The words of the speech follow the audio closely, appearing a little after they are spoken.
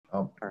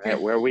All right,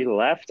 where we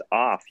left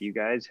off, you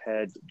guys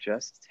had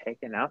just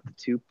taken out the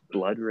two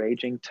blood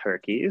raging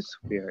turkeys.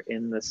 We are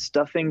in the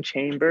stuffing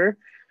chamber,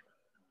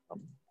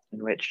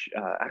 in which,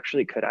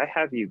 actually, could I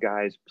have you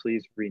guys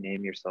please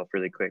rename yourself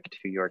really quick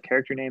to your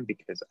character name,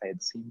 because I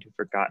had seemed to have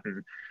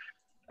forgotten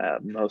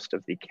most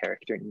of the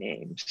character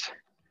names.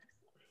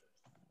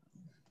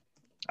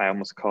 I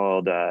almost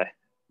called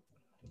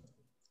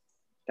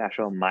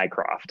Dashiell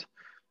Mycroft,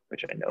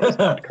 which I know is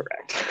not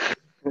correct.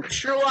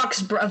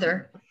 Sherlock's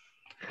brother.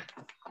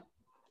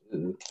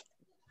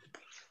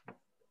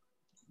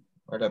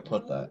 Where'd I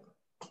put that?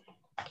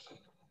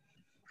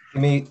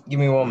 Give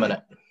me 1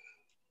 minute.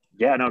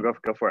 Yeah, no, go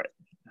for it.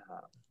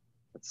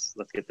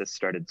 Let's get this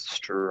started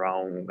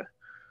strong.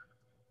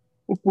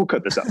 We'll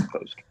cut this out in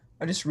post.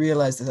 I just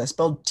realized that I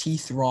spelled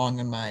teeth wrong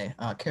in my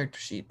character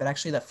sheet, but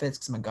actually that fits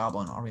because I'm a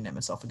goblin. I'll rename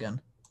myself again.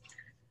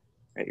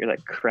 Right, you're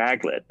like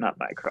Craglet, not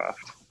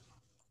Mycroft.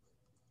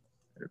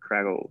 Or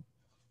Craggle.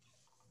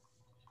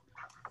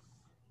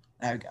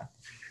 There we go.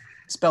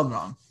 Spelled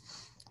wrong.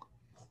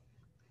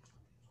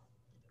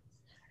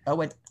 Oh,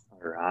 wait.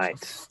 All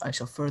right. I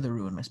shall further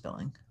ruin my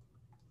spelling.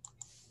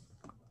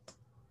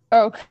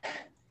 Oh.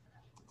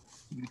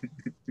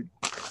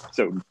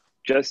 So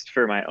just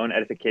for my own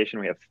edification,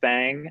 we have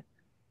Fang,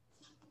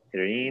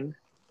 Irene,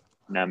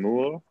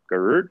 Namur,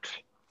 Garut.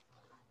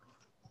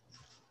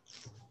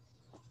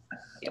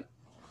 Yep.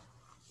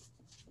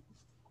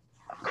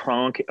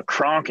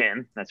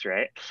 Kronkin, that's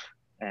right,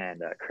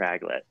 and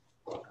Craglet.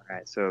 All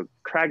right, so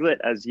Craglet,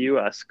 as you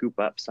scoop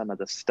up some of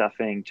the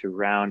stuffing to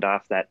round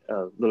off that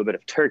little bit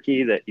of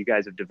turkey that you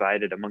guys have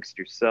divided amongst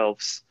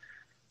yourselves,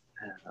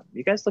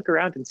 you guys look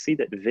around and see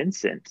that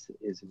Vincent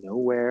is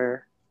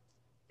nowhere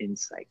in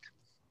sight.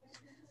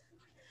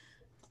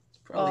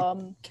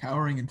 Probably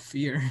cowering in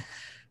fear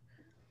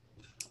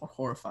or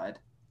horrified.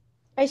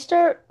 I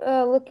start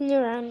looking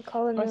around,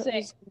 calling I out say,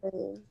 his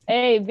name.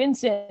 hey,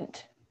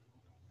 Vincent.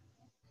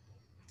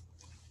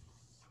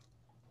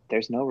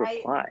 There's no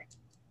reply.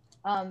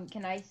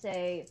 Can I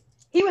say,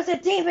 he was a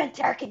demon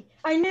turkey.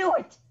 I knew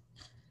it.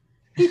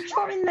 He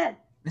joined them.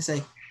 I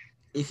say,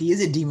 if he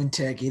is a demon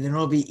turkey, then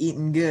we'll be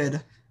eating good.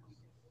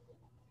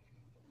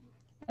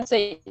 I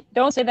say,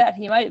 don't say that.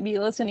 He might be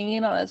listening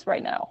in on us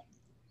right now.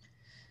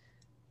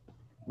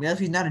 Well, if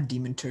he's not a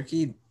demon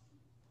turkey,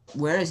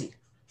 where is he?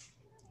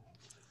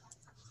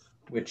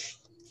 Which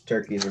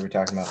turkeys are we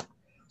talking about?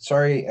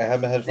 Sorry, I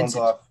have my headphones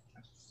Vincent. off.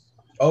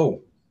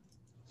 Oh,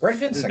 where'd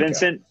This is Vincent go?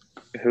 Vincent,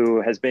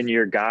 who has been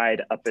your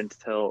guide up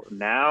until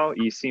now.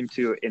 You seem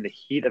to, in the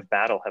heat of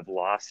battle, have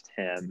lost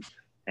him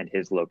and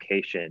his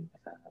location.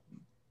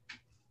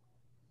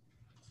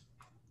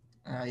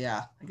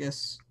 Yeah, I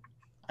guess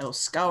I will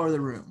scour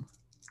the room.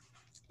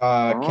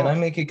 Can I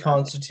make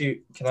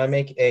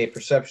a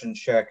perception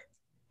check?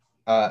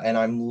 And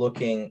I'm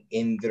looking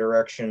in the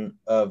direction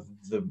of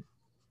the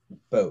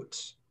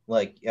boat.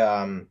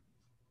 I'm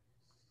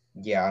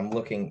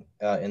looking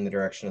in the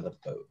direction of the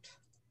boat.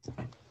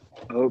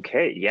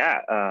 Okay,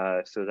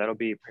 yeah. So that'll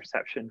be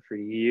perception for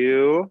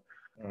you.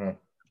 Mhm.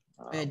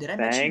 Hey, did I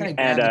mention Fang, that I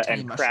grabbed the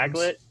and 20 mushrooms?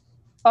 Craglet.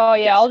 Oh,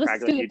 yeah, Yes, I'll just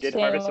Craglet, do you the did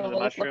harvest some same. of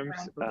the mushrooms.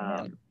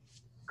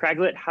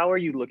 Craglet, how are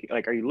you looking?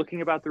 Like, are you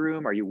looking about the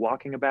room? Are you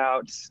walking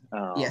about?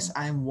 Yes,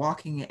 I'm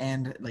walking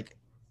and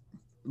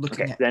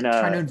looking Okay, at, then,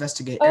 trying to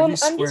investigate I'm every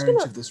just square gonna-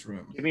 inch of this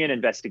room. Give me an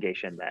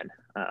investigation then.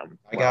 I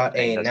got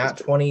a nat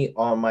 20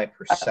 on my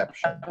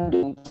perception.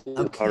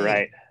 Okay. All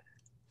right.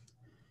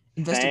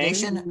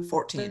 Investigation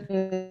 14.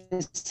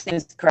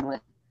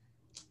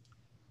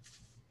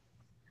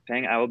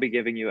 Fang, I will be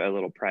giving you a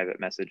little private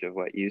message of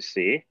what you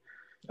see.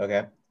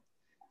 Okay.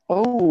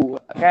 Oh,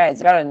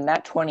 guys, I got a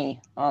nat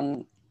 20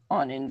 on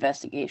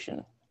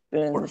investigation.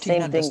 Doing the 14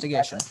 same on thing.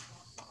 investigation.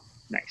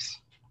 Nice.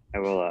 I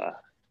will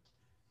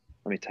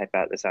let me type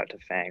this out to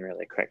Fang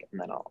really quick,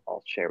 and then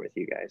I'll share with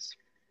you guys.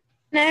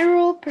 Can I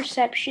roll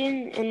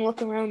perception and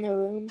look around the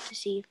room to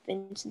see if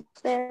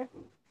Vincent's there?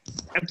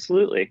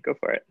 Absolutely, go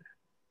for it.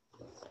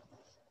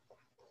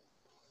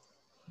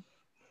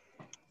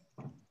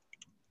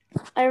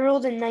 I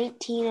rolled a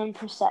 19 on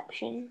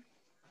perception.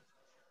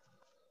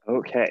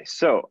 Okay,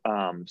 so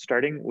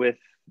starting with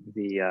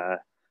the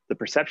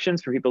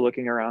perceptions for people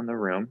looking around the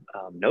room,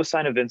 no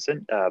sign of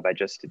Vincent by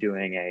just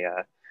doing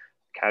a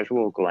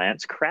casual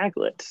glance.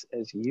 Craglet,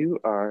 as you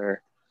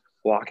are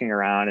walking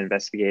around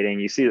investigating,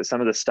 you see that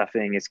some of the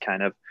stuffing is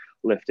kind of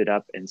lifted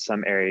up in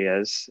some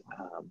areas.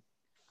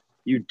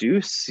 You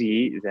do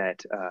see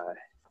that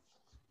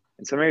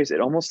in some areas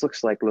it almost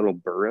looks like little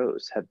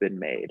burrows have been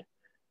made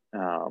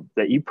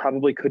that you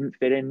probably couldn't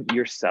fit in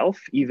yourself,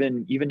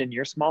 even in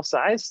your small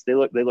size. They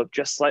look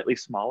just slightly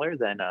smaller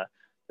than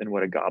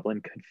what a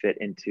goblin could fit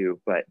into,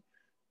 but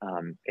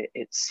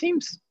it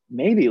seems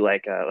maybe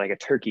like a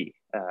turkey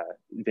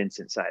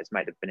Vincent size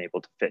might have been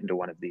able to fit into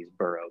one of these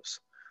burrows.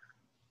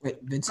 Wait,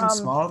 Vincent's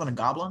smaller than a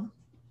goblin?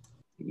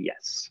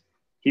 Yes,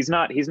 he's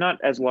not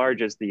as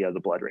large as the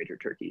Blood Rager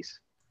turkeys.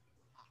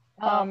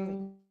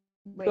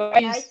 Wait, do I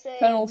can I use say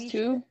tunnels we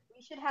too?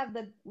 should have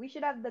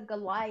the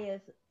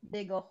Goliath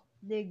dig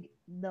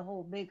the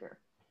hole bigger.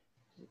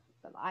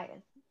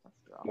 Goliath. Let's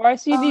go. Well, I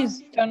see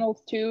these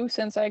tunnels too,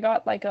 since I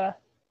got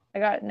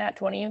nat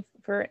 20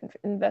 for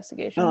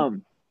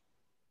investigation.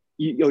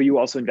 You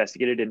also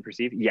investigated and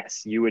perceive?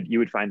 Yes, you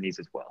would find these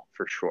as well,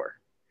 for sure.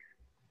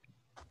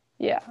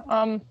 Yeah.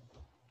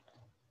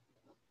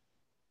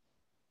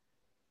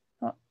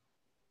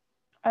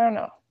 I don't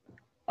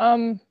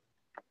know.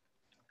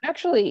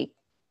 Actually,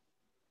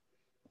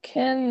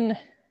 can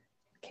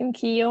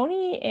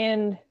Keone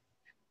and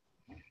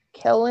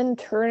Kellen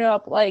turn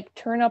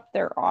up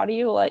their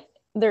audio, like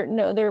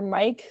their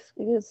mic,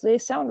 because they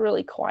sound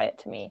really quiet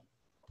to me.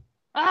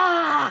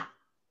 Ah!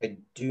 I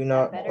do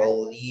not better?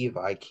 believe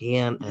I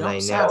can, You and I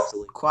don't sound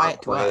naturally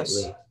quiet to us.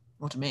 quietly.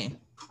 What to me?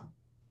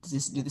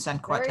 Do they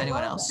sound quiet to Very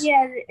anyone well, else? then.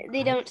 Yeah,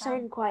 they I don't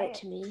sound sound quiet quiet.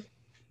 to me.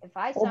 If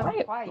I Well,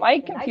 sound quiet, my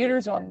then I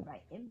computer's just on. turn my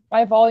in-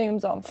 My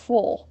volume's on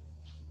full.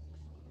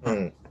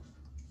 Hmm.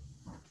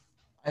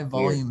 My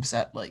volume's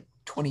at like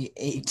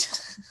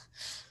 28.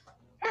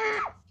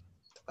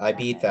 I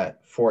beat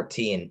that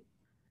 14.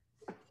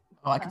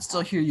 Oh, I can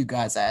still hear you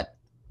guys at.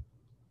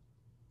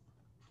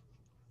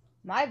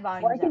 My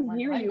volume's can at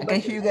hear you, 100. I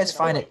can hear you guys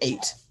fine at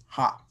 8.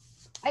 Ha.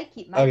 I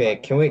keep my Okay, volume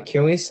at can we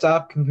 100.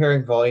 stop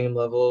comparing volume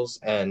levels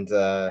and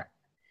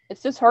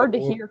It's just hard to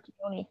Well- hear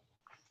Keone.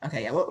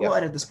 Okay, yeah, we'll Yep.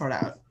 edit this part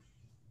out.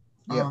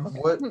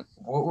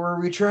 what were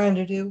we trying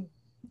to do?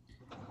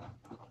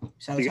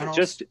 Shadow You tunnels?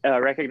 just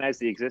recognize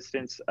the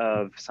existence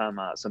of some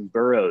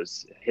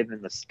burrows hidden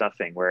in the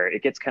stuffing, where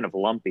it gets kind of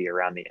lumpy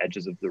around the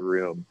edges of the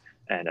room,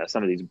 and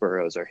some of these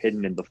burrows are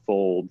hidden in the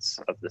folds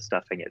of the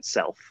stuffing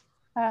itself.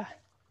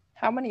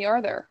 How many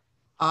are there?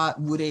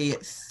 Would a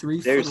 3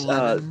 foot There's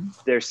 11?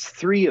 there's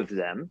 3 of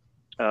them.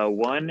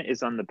 One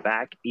is on the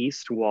back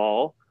east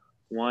wall,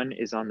 one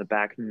is on the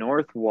back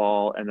north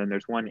wall, and then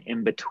there's one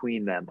in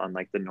between them on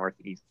like the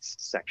northeast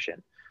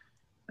section.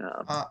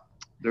 How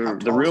The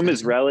tall room is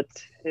is it?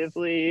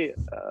 relatively,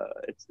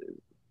 it's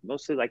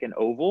mostly like an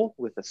oval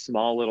with a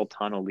small little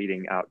tunnel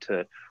leading out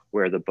to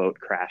where the boat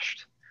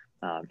crashed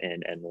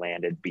and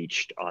landed,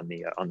 beached on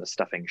the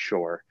stuffing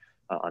shore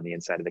on the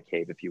inside of the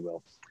cave, if you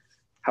will.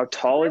 How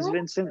tall is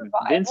Vincent?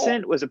 Survival.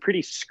 Vincent was a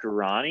pretty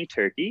scrawny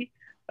turkey,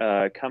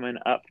 coming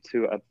up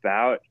to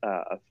about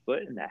 1.5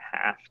 foot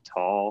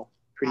tall,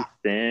 pretty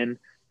thin,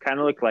 kind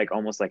of looked like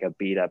almost like a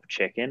beat up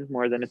chicken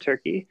more than a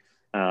turkey.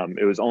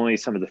 It was only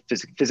some of the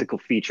physical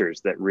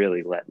features that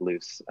really let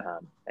loose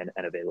and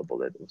available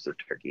that it was a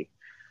turkey.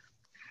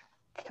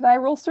 Can I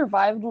roll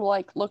survival to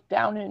like look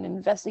down and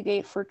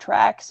investigate for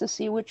tracks to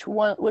see which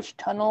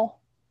tunnel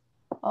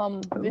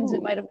Vincent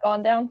Ooh. might have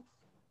gone down?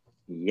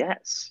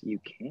 Yes, you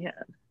can.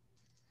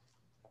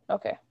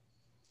 Okay.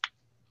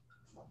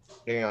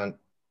 Hang on.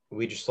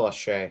 We just lost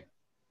Shay.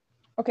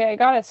 Okay, I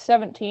got a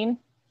 17.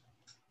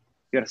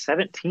 You got a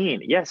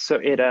 17. Yes, so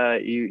it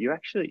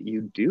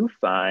you do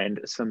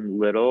find some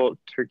little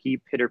turkey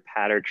pitter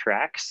patter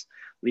tracks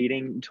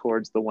leading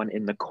towards the one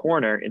in the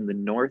corner in the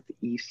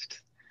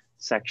northeast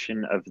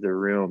section of the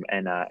room,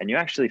 and you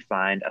actually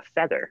find a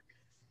feather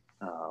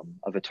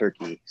of a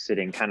turkey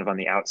sitting kind of on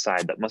the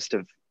outside that must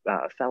have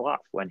fell off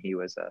when he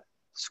was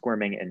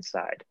squirming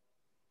inside.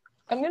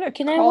 I'm gonna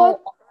Can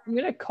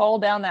I call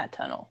down that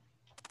tunnel.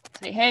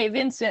 Say, hey,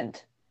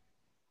 Vincent.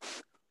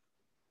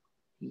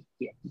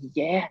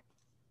 Yeah.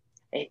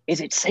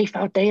 Is it safe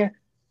out there?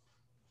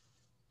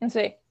 And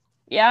say,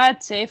 yeah,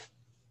 it's safe.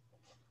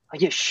 Are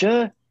you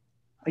sure?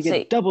 Are you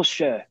Say- double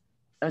sure?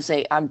 And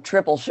say, I'm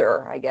triple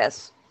sure, I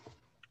guess.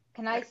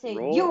 Can I say,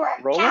 Roll- you are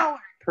a roll. coward?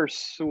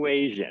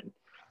 Persuasion.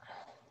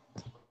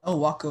 I'll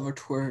walk over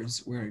towards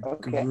where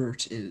Okay.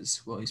 Gavert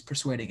is while he's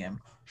persuading him.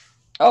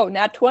 Oh,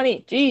 nat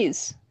 20.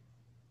 Jeez.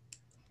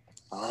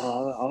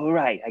 Oh, all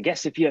right. I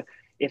guess if you're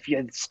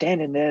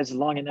standing there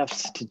long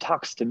enough to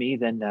talk to me,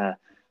 then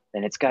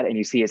it's got. And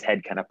you see his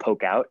head kind of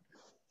poke out.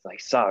 It's like,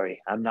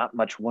 sorry, I'm not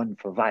much one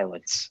for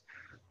violence.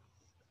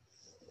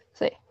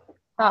 Say,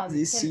 Does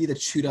he see the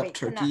chewed up wait,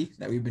 can turkey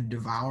that we've been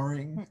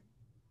devouring?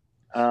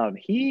 If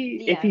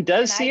he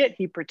does can see I- it,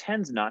 he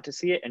pretends not to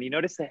see it, and you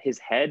notice that his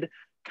head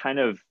kind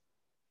of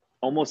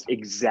almost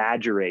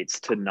exaggerates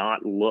to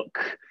not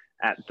look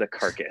at the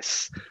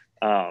carcass.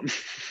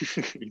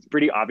 He's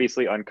pretty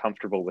obviously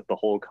uncomfortable with the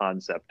whole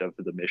concept of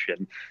the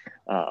mission.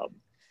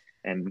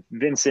 And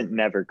Vincent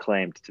never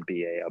claimed to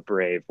be a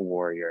brave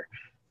warrior.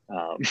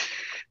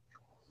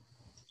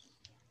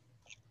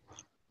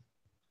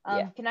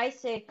 Yeah. Can I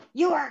say,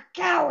 you are a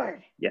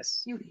coward?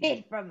 Yes. You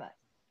hid from us.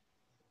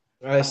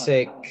 I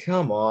say,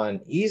 come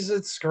on. He's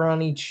a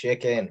scrawny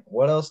chicken.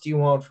 What else do you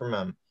want from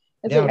him?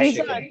 and Now, say, hey,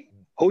 chicken.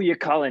 Who you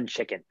calling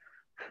chicken?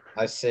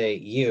 I say,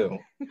 you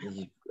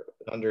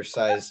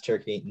undersized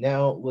turkey.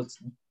 Now let's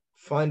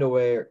find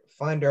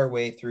our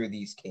way through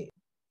these caves.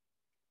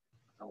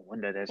 No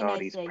wonder there's Can all I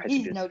these say,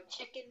 prejudices. he's no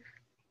chicken?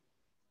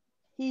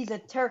 He's a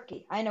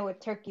turkey. I know a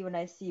turkey when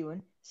I see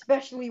one,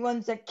 especially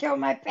ones that kill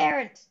my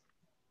parents.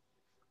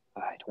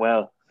 All right.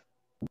 Well,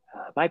 it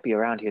might be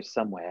around here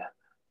somewhere.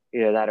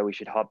 Either that, or we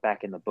should hop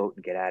back in the boat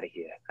and get out of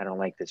here. I don't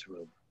like this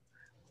room.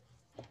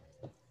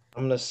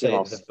 I'm gonna say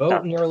all the stuffed.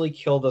 boat nearly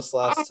killed us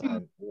last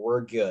time.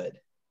 We're good.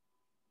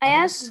 I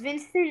asked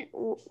Vincent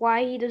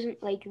why he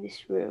doesn't like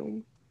this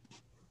room.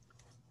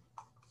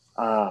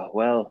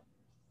 Well,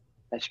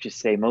 let's just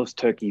say most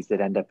turkeys that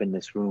end up in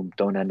this room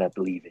don't end up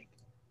leaving.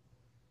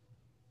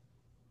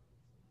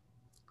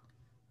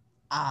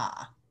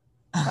 Ah.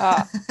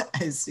 Ah.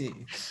 I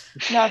see.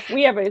 Now, if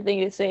we have anything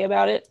to say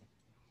about it,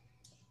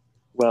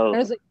 Well,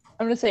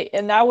 I'm gonna say,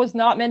 and that was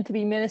not meant to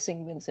be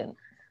menacing, Vincent.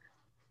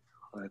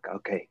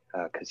 okay,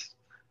 because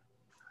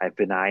I've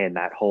been eyeing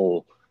that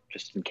hole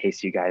just in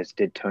case you guys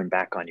did turn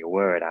back on your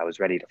word. I was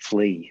ready to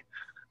flee,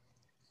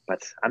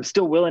 but I'm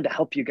still willing to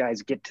help you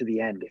guys get to the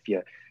end if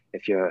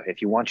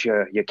you want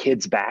your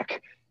kids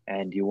back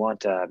and you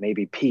want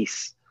maybe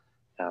peace,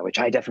 which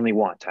I definitely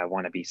want. I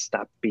want to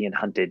stop being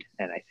hunted,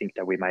 and I think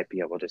that we might be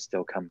able to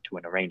still come to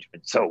an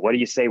arrangement. So, what do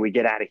you say we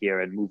get out of here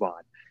and move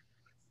on?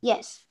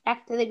 Yes,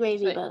 back to the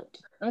gravy boat.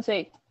 I'm gonna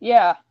say,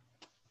 yeah.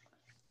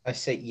 I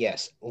say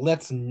yes.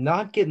 Let's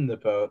not get in the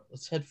boat.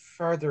 Let's head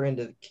farther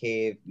into the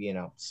cave,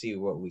 see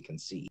what we can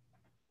see.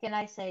 Can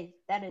I say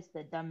that is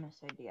the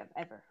dumbest idea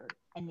I've ever heard?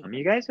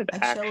 You guys have I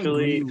shall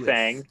actually, agree with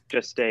Fang,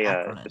 just a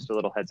Akronin.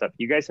 little heads up.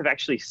 You guys have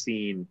actually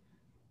seen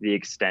the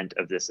extent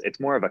of this. It's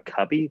more of a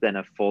cubby than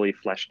a fully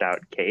fleshed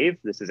out cave.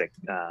 This is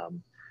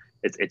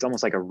it's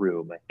almost like a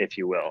room, if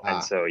you will.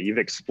 And so you've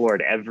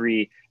explored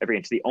every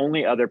inch. The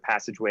only other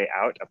passageway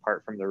out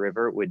apart from the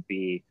river would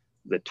be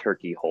the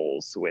turkey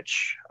holes,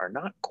 which are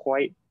not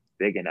quite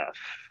big enough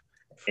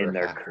in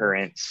their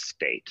current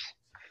state.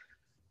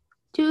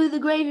 To the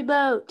gravy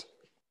boat.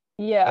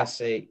 Yeah. I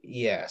say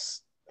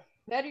yes.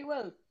 Very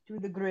well. To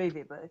the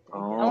gravy boat. I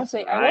want to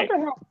say, I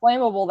wonder how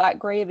flammable that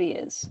gravy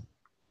is.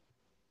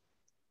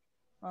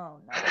 Oh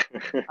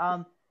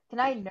no. Can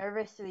I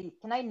nervously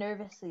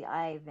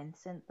eye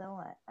Vincent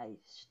though? I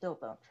still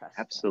don't trust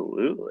him.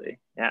 Absolutely.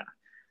 Yeah.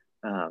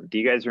 Do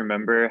you guys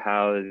remember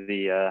how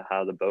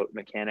the boat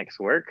mechanics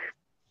work?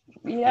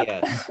 Yep.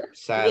 Yes,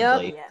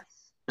 sadly. Yes.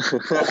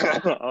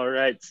 All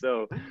right.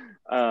 So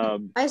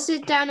I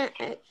sit down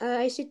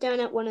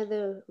at one of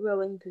the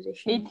rowing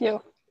positions. Me too.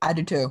 I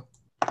do too.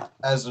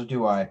 As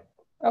do I.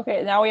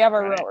 Okay, now we have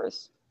our Right.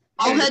 rowers.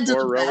 I'll head to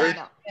Four the rowers?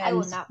 back I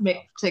will and not.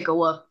 take a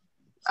look.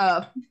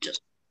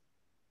 Just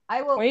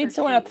I will. We need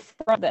someone up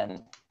front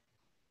then.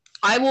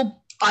 I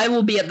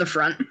will be at the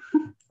front.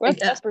 What's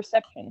Yeah. best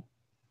perception?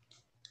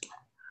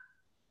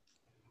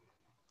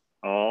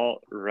 all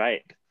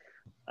right.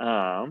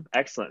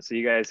 Excellent. So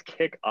you guys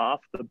kick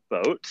off the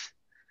boat,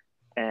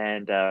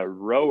 and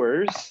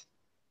rowers.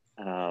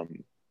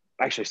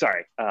 Actually,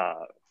 sorry.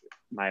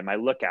 My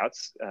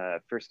lookouts.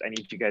 First, I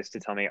need you guys to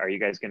tell me: are you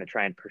guys going to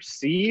try and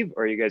perceive,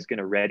 or are you guys going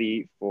to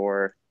ready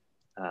for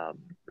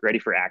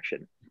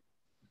action?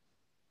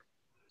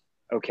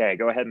 Okay,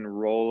 go ahead and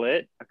roll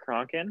it,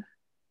 Kronkin.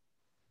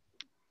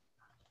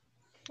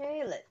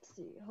 Okay, let's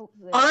see.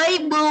 Hopefully.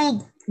 I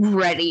will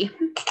ready.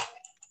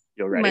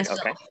 You're ready.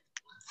 Myself. Okay.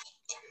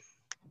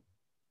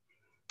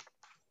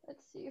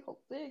 Let's see.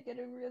 Hopefully, I get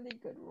a really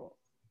good roll.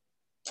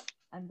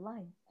 I'm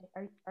blind.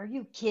 Are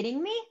you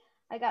kidding me?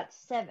 I got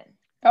 7.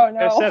 Oh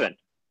no. 7.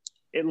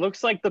 It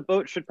looks like the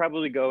boat should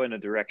probably go in a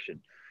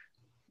direction.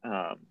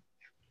 All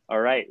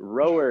right,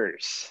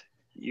 rowers.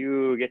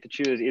 You get to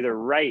choose either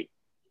right,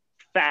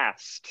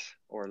 fast,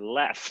 or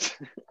left.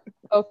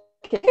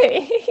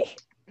 Okay.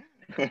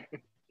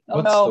 Oh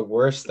What's no. the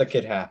worst that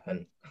could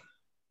happen?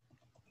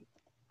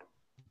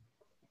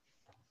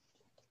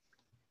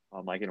 Oh,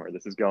 I'm liking where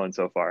this is going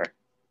so far.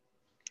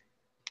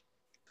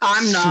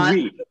 I'm not.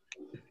 Sweet.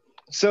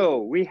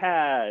 So we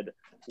had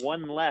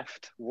one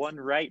left, one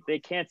right. They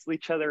cancel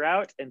each other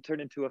out and turn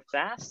into a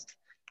fast.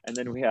 And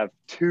then we have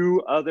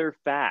 2 other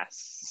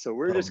fasts. So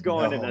we're just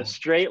going in a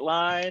straight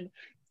line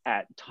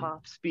at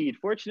top speed.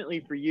 Fortunately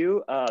for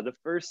you, the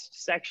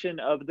first section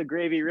of the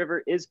Gravy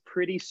River is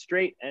pretty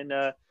straight and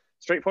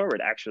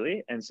straightforward,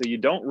 actually. And so you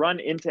don't run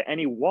into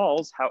any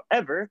walls.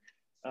 However,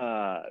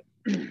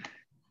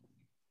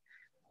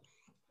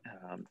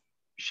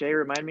 Shay,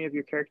 remind me of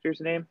your character's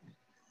name.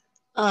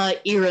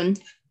 Erin.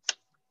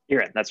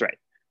 Erin, that's right.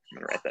 I'm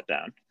gonna write that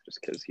down just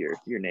because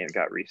your name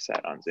got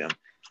reset on Zoom.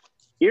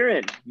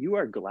 Erin, you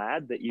are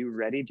glad that you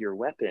readied your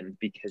weapon,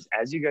 because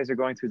as you guys are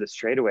going through the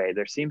straightaway,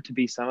 there seem to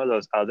be some of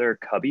those other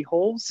cubby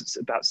holes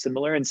about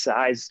similar in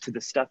size to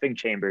the stuffing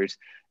chambers,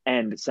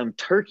 and some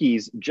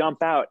turkeys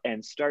jump out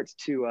and start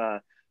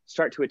to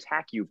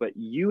attack you. But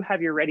you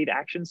have your readied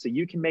action, so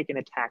you can make an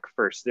attack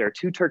first. There are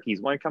 2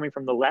 turkeys, one coming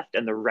from the left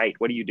and the right.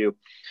 What do you do?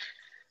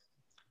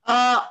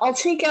 I'll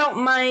take out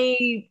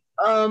my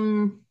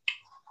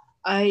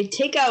I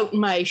take out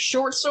my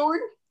short sword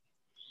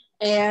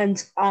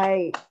and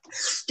I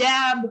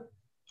stab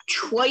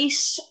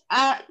twice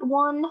at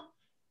one,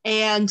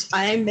 and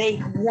I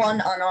make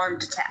one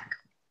unarmed attack.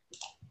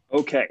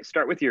 Okay,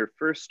 start with your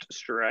first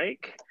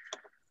strike.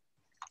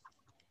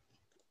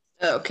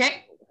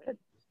 Okay.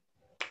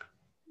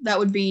 That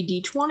would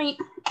be D20.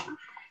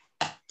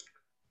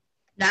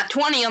 Nat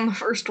 20 on the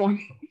first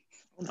one.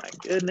 Oh my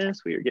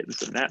goodness, we are getting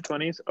some nat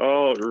 20s.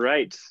 All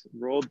right,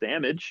 roll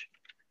damage.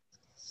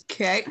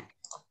 Okay.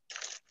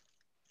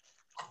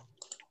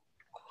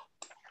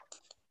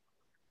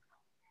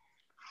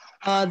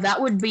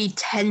 That would be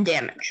 10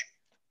 damage.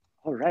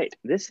 All right,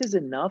 this is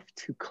enough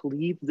to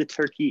cleave the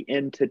turkey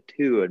into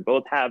two, and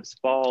both halves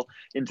fall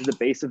into the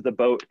base of the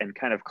boat and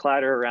kind of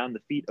clatter around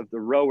the feet of the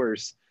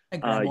rowers. I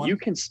grab one. You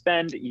can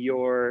spend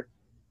your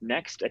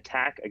next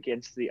attack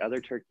against the other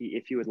turkey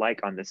if you would like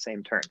on the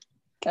same turn.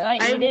 Can I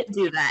I eat it?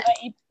 will do that.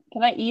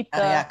 Can I eat the?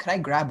 Yeah, could I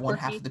grab one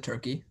turkey? half of the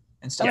turkey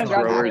and Yeah, stuff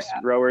grab like it.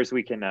 that? Rowers,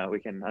 we can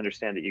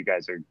understand that you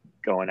guys are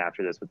going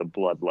after this with a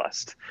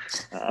bloodlust.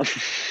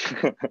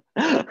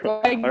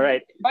 All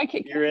right,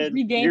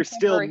 you're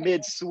still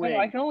mid swing.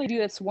 I can only do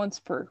this once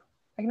per.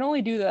 I can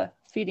only do the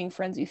feeding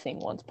frenzy thing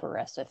once per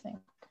rest, I think.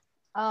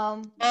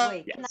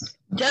 Wait. Yes.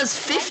 Does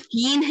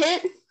 15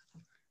 hit?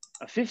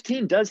 A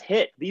 15 does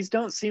hit. These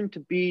don't seem to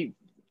be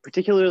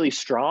particularly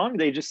strong.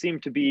 They just seem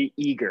to be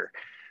eager.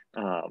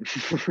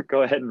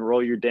 Go ahead and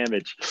roll your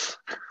damage.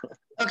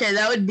 Okay,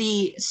 that would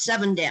be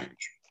 7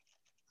 damage.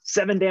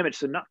 7 damage,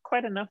 so not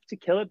quite enough to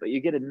kill it, but you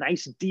get a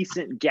nice,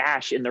 decent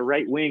gash in the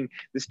right wing.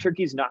 This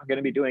turkey's not going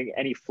to be doing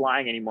any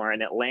flying anymore,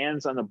 and it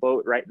lands on the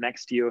boat right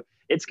next to you.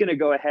 It's going to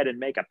go ahead and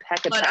make a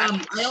peck attack.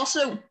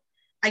 But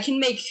I can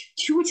make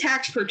 2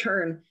 attacks per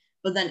turn,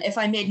 but then if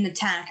I made an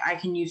attack, I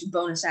can use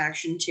bonus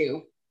action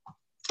too.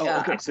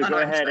 Okay, so go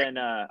ahead strike. and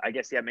I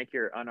guess, make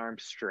your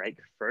unarmed strike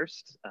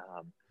first,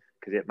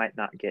 because it might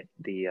not get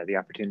the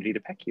opportunity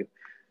to peck you.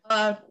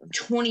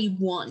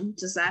 21.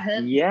 Does that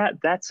hit? Yeah,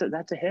 that's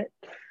a hit.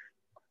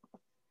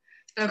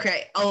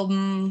 Okay,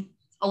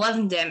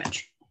 11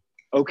 damage.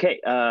 Okay,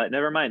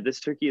 never mind. This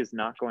turkey is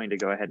not going to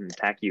go ahead and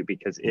attack you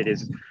because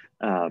it's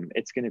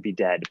going to be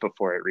dead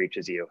before it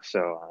reaches you.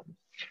 So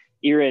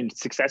Irin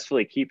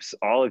successfully keeps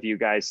all of you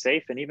guys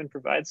safe and even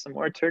provides some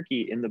more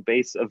turkey in the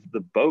base of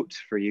the boat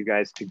for you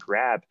guys to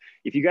grab.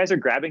 If you guys are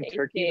grabbing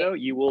turkey, though,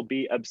 you will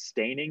be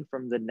abstaining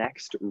from the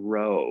next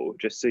row,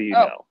 just so you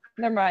know.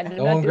 Never mind.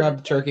 No one grab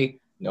the turkey.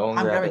 No one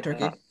I'm grab grabbing it.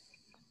 turkey.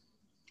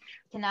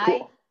 Can I?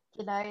 Cool.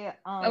 Can I?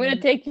 I'm gonna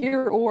take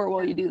your oar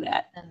while you do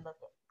that. And look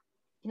at,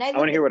 can I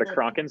want to hear what a the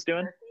Kronkin's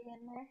doing. turkey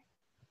in there?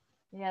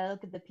 Yeah,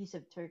 look at the piece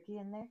of turkey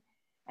in there,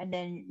 and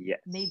then Yes.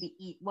 maybe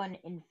eat one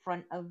in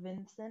front of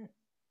Vincent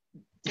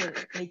to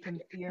make him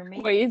fear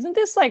me. Wait, isn't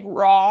this like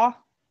raw?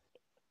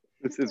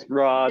 This is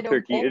raw I don't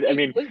turkey. think- I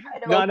mean, I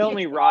don't not think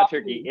only it's raw raw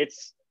turkey, food.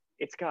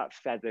 it's got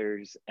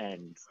feathers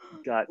and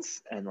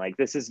guts, and like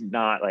this is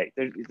not like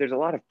there's a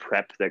lot of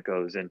prep that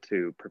goes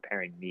into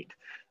preparing meat.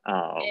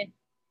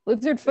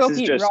 Lizard folk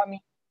is eat just- raw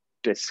meat.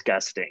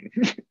 Disgusting.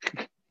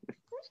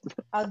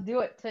 I'll do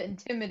it to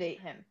intimidate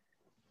him.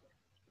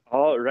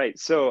 All right,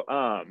 so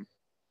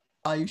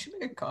You should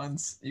make a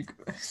cons.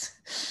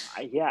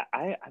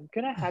 I'm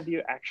gonna have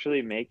you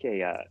actually make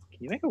a.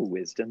 Can you make a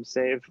wisdom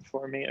save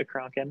for me, a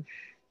Kronkin?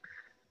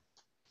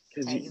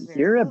 Because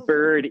you're a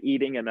bird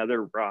eating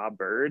another raw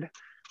bird.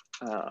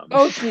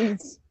 Oh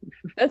jeez,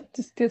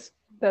 that's just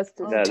Yeah,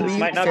 disgusting. this To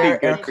might be not be fair,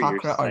 good for your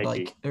Aarakocra are psyche.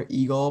 like they're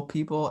eagle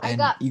people, I and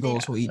got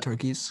eagles 15. will eat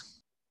turkeys.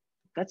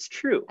 That's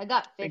true. I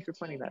got 15. Thanks for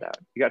pointing that out.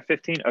 You got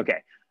 15?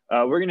 Okay.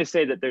 We're going to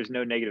say that there's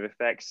no negative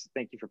effects.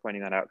 Thank you for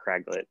pointing that out,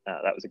 Craglet.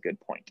 That was a good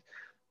point.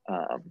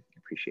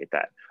 Appreciate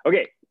that.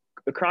 Okay,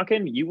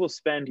 Kronkin, you will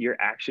spend your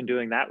action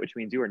doing that, which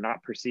means you are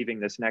not perceiving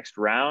this next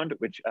round,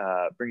 which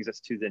brings us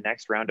to the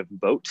next round of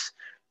boats.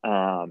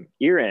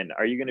 Irin,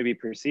 are you going to be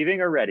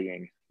perceiving or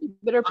readying? You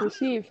better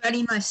perceive.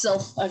 Ready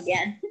myself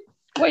again.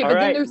 Wait, All but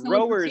right, then there's no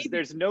rowers, perceiving.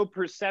 there's no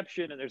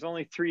perception and there's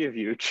only 3 of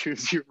you.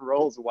 Choose your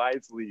rolls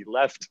wisely,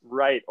 left,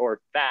 right,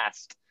 or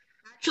fast.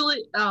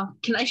 Actually,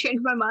 can I change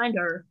my mind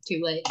or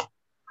too late?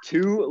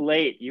 Too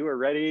late. You are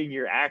readying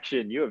your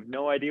action. You have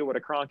no idea what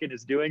a Kronkin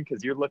is doing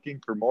because you're looking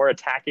for more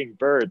attacking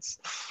birds.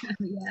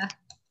 Yeah.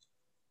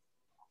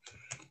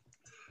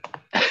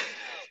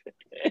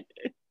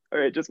 All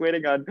right, just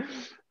waiting on.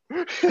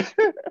 This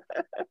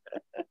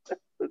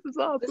is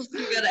awesome. This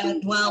is gonna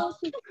end well.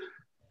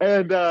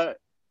 And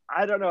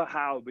I don't know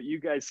how, but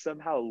you guys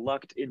somehow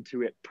lucked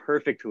into it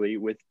perfectly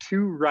with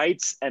 2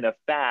 rights and a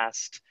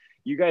fast.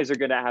 You guys are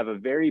going to have a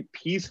very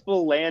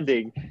peaceful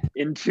landing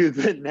into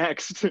the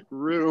next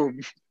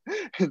room.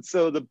 And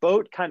so the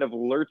boat kind of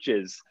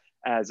lurches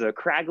as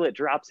Craglet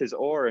drops his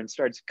oar and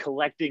starts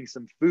collecting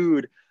some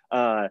food.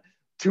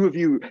 2 of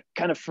you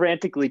kind of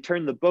frantically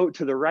turn the boat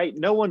to the right.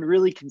 No one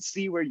really can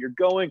see where you're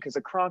going because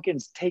a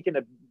Kronkin's taken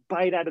a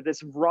bite out of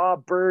this raw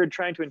bird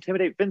trying to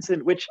intimidate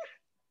Vincent, which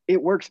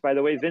it works, by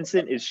the way.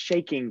 Vincent is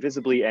shaking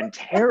visibly and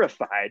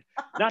terrified,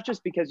 not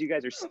just because you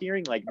guys are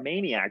steering like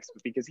maniacs,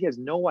 but because he has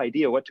no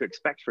idea what to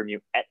expect from you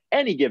at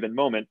any given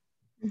moment.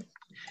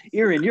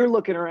 Irin, you're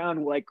looking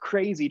around like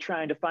crazy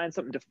trying to find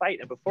something to fight,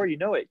 and before you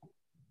know it,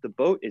 the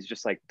boat is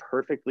just like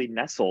perfectly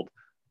nestled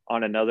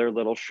on another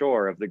little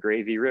shore of the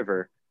Gravy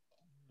River.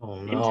 Oh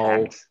no.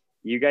 Intact.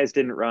 You guys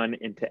didn't run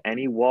into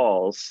any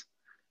walls,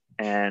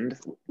 and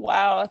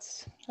Wow,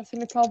 that's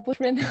an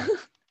accomplishment.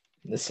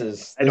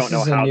 I don't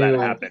know how that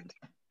happened.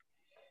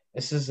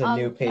 This is a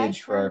new Can I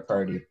page for our turn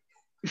party.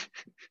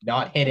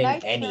 Not hitting Can I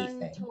anything.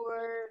 turn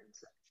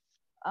towards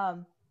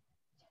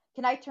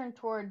can I turn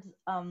towards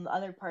the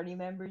other party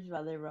members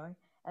while they're rowing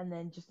and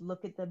then just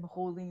look at them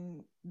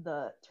holding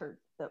the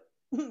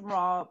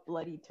raw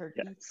bloody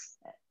turkey Yes.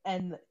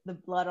 and the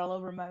blood all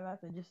over my mouth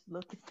and just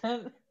look at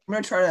them. I'm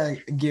gonna try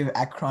to give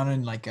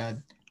Akronin like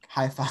a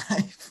high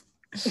five.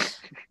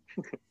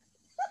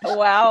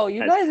 Wow,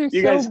 you guys are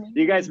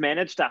You guys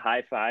managed to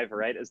high five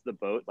right as the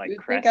boat like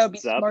You'd think I would be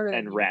crests up smarter than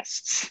and you.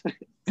 rests.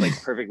 Like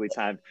perfectly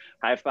timed.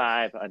 High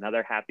five,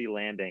 another happy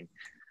landing.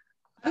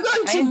 I'm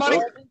going My to mutter.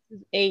 intelligence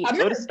is 8. I'm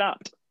Boat gonna, is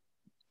stopped.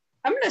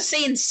 I'm gonna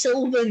say in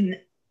Sylvan,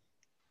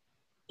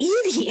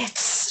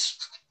 idiots.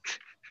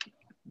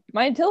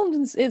 My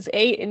intelligence is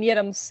 8, and yet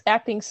I'm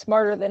acting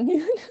smarter than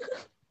you.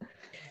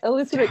 At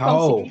least when it comes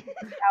How? to being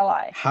an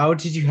ally. How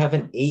did you have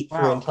an 8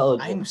 for Wow,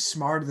 intelligence? I'm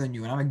smarter than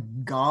you, and I'm a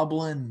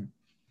goblin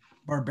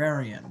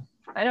barbarian.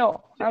 I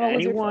know. I'm a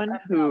wizard. Anyone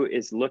who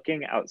is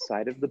looking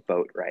outside of the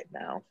boat right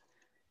now,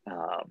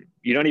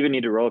 you don't even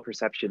need to roll a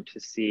perception to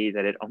see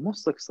that it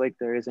almost looks like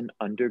there is an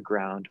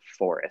underground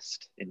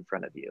forest in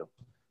front of you.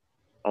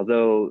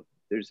 Although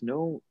there's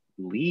no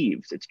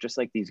leaves, it's just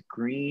like these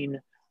green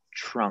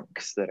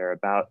trunks that are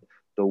about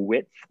the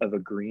width of a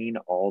green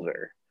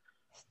alder.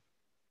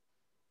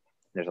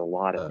 There's a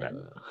lot of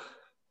them.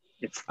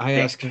 It's I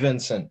thick. asked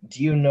Vincent,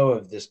 do you know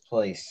of this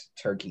place,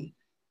 Turkey?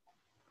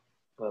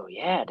 Well,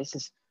 yeah, this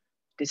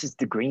is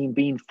the green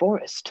bean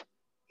forest.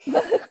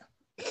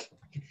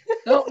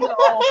 No.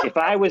 If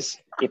I was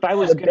The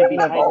going to be bane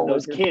of hiding all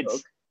those wizard kids,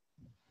 folk.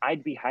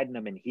 I'd be hiding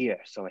them in here.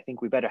 So I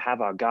think we better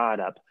have our guard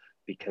up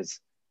because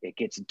it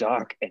gets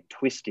dark and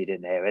twisted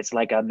in there. It's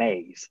like a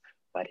maze.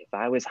 But if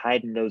I was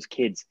hiding those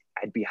kids,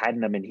 I'd be hiding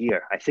them in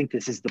here. I think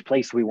this is the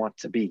place we want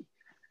to be.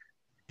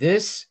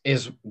 This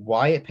is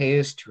why it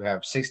pays to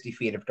have 60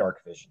 feet of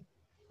dark vision.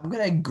 I'm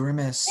gonna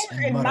grimace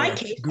and In mutter, my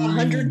case, green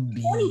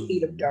 120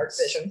 feet of dark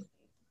beans. vision.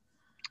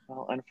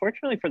 Well,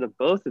 unfortunately for the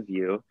both of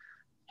you,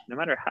 no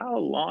matter how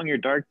long your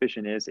dark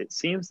vision is, it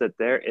seems that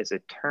there is a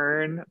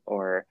turn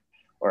or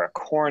a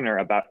corner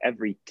about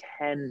every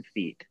 10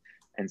 feet.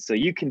 And so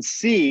you can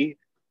see,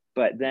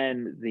 but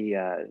then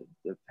have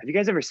you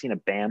guys ever seen a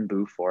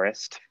bamboo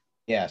forest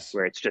Yes.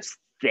 where it's just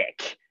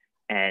thick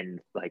and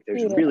like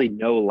there's Yeah. really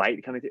no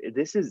light coming through?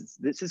 This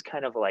is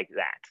kind of like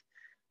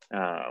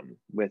that,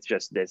 with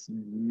just this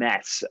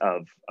mess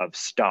of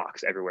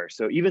stalks everywhere.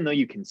 So even though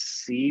you can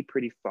see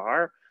pretty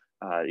far,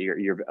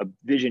 your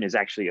vision is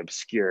actually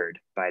obscured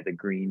by the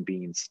green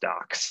bean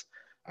stalks.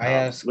 I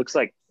asked Looks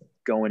like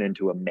going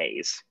into a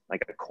maze,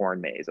 like a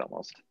corn maze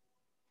almost.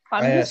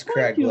 I'm I just asked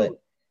going Craglet, to.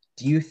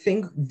 do you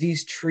think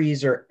these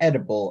trees are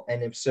edible?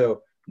 And if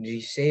so, do you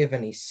save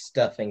any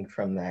stuffing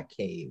from that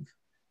cave?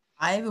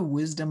 I have a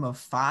wisdom of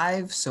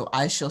 5, so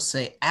I shall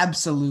say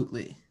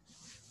absolutely.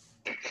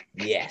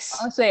 Yes.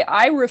 I'll say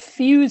I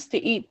refuse to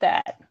eat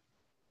that.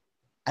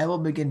 I will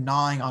begin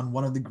gnawing on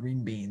one of the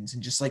green beans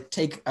and just like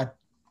take a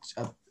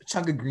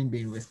chunk of green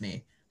bean with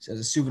me so as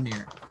a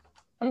souvenir.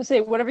 I'm gonna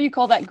say whatever you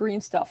call that green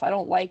stuff. I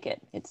don't like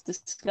it. It's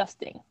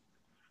disgusting.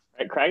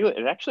 At Craglet,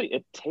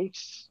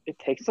 it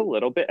takes a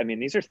little bit. I mean,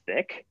 these are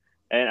thick,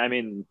 and I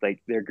mean,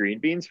 like they're green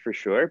beans for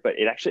sure. But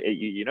it actually,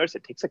 you notice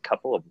it takes a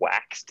couple of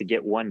whacks to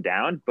get one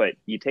down. But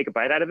you take a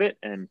bite out of it,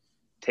 and it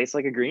tastes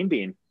like a green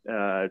bean.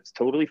 It's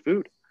totally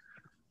food.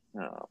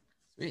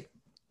 Sweet.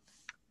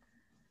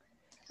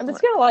 I'm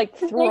just gonna like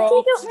throw I up.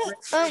 take in the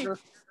out gravy my- river.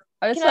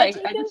 I just can I like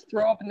take I just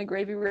throw up in the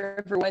gravy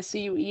river when I see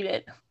you eat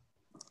it.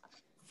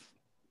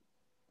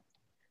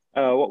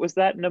 What was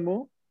that,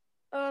 Namu?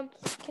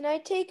 Can I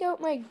take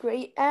out my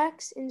great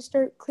axe and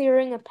start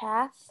clearing a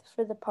path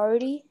for the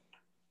party?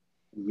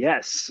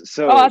 Yes.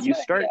 So That's you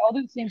what- start yeah, I'll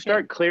do the same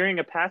start thing. clearing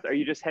a path. Are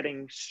you just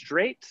heading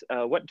straight?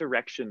 What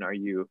direction are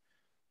you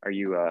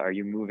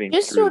moving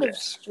Just through sort of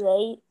this?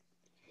 straight.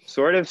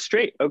 Sort of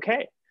straight.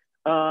 Okay.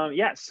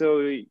 Yeah. So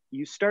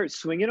you start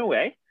swinging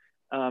away,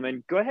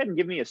 and go ahead and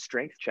give me a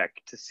strength check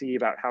to see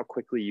about how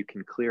quickly you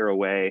can clear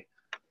away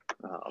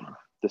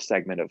the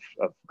segment of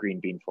green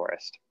bean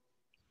forest.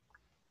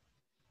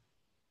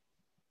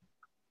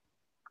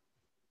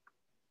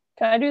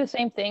 Can I do the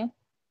same thing?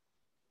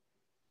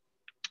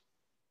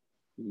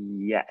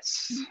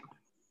 Yes.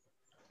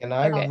 Can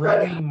I Okay.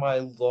 ready my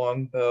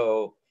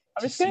longbow?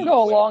 I'm to just gonna see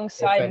go if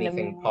alongside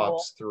anything Namul.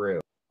 pops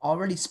through.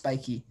 Already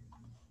spiky.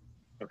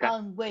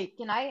 Okay. Wait,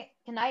 can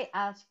I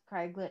ask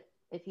Craglet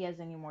if he has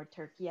any more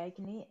turkey I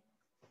can eat?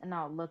 And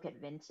I'll look at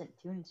Vincent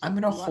too and say, I'm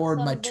gonna "You want hoard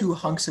some, my 2 Vincent?"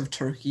 hunks of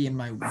turkey and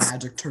my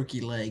magic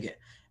turkey leg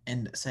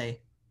and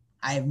say,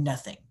 I have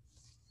nothing.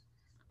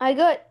 I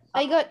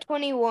got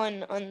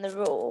 21 on the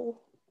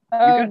roll. You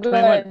Oh, got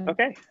 21. good.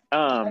 Okay.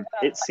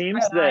 It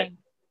seems I got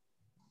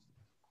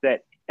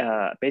that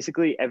 9.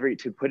 basically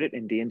to put it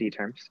in D&D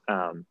terms,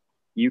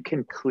 you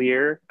can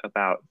clear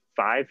about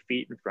 5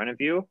 feet in front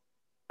of you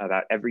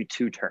about every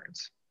 2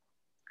 turns,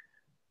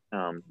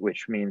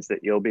 which means that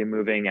you'll be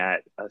moving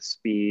at a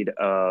speed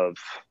of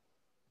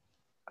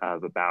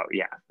about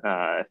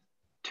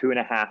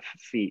 2.5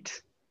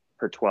 feet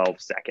per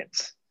 12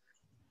 seconds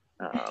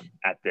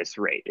at this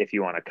rate if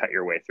you want to cut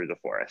your way through the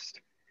forest.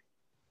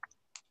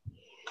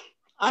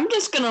 I'm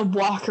just gonna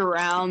walk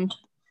around.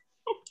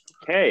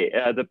 Okay,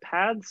 the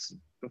paths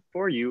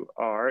before you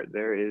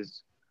there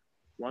is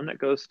one that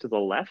goes to the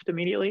left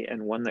immediately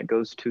and one that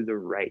goes to the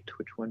right.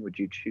 Which one would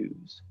you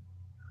choose?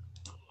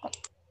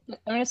 I'm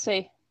gonna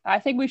say I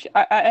think we should.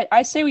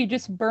 I say we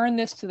just burn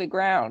this to the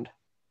ground.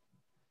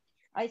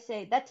 I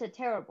say that's a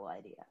terrible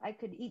idea. I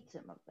could eat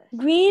some of this.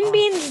 Green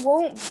beans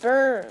won't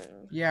burn.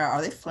 Yeah,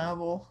 are they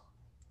flammable?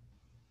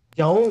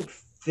 Don't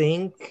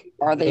think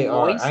Are they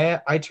moist?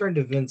 I turned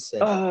to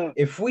Vincent.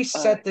 If we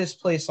set this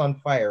place on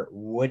fire,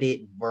 would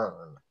it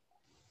burn?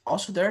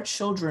 Also, there are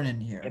children in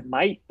here. It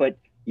might, but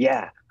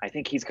yeah, I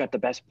think he's got the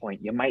best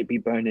point. You might be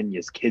burning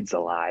your kids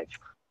alive.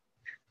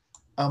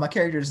 My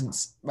character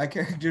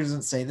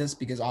doesn't say this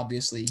because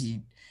obviously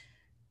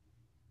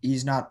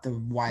he's not the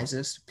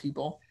wisest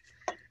people.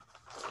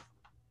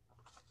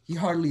 He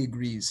hardly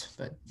agrees,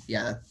 but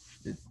yeah,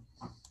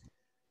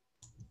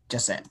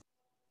 just saying.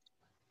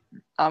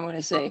 I'm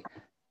gonna say,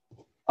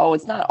 oh,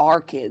 it's not our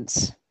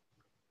kids.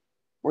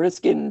 We're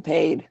just getting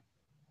paid.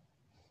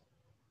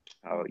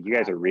 Oh, you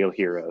guys are real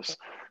heroes.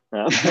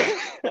 I'm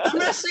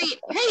gonna say,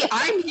 hey,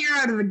 I'm here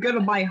out of the good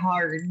of my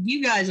heart.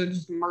 You guys are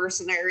just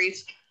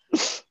mercenaries.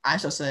 I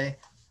shall say,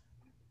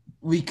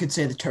 we could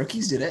say the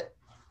turkeys did it.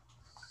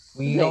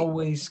 We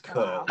always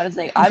could. I was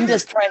saying, I'm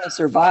just trying to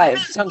survive.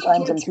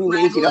 Sometimes I'm too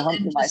lazy to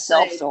hunt for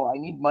myself, so I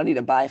need money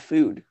to buy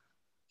food.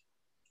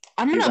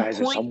 I'm You gonna guys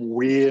are point. some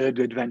weird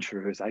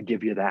adventurers. I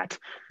give you that.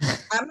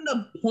 I'm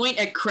gonna point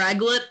at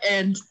Craglet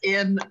and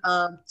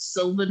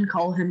Sylvan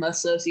call him a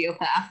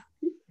sociopath.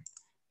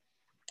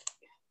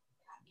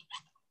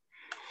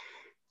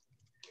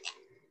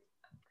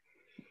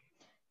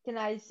 Can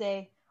I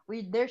say,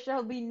 there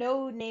shall be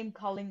no name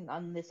calling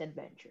on this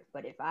adventure,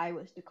 but if I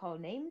was to call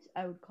names,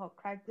 I would call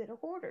Craglet a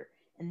hoarder,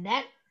 and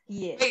that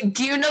he is. Wait,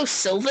 do you know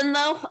Sylvan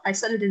though? I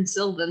said it in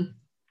Sylvan.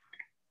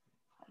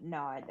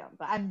 No, I don't,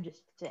 but I'm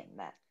just saying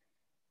that.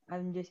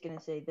 I'm just gonna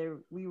say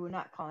we will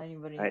not call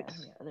anybody Right.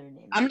 any other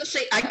names. I'm gonna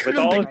say I could With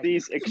have all been of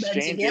these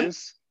commencing him.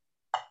 exchanges,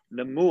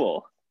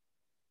 Namul,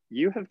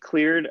 you have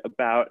cleared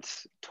about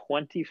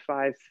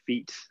 25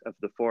 feet of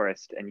the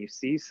forest, and you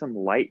see some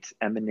light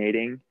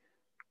emanating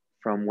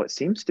from what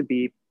seems to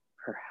be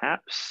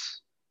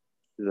perhaps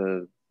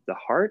the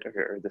heart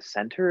or the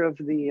center of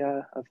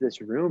this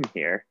room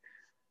here.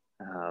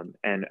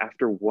 And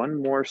after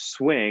one more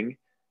swing,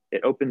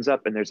 it opens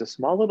up and there's a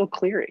small little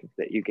clearing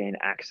that you gain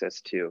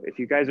access to. If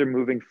you guys are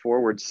moving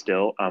forward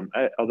still,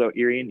 although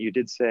Irian, you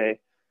did say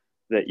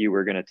that you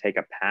were going to take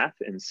a path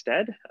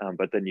instead,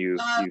 but then you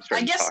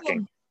started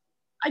talking.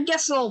 I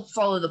guess I'll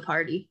follow the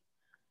party.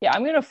 Yeah,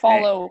 I'm gonna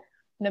follow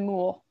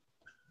Namul.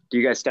 Do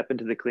you guys step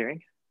into the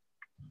clearing?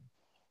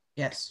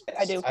 Yes.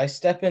 I do. I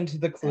step into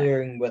the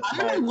clearing with I'm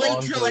my gonna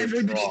wait till longbow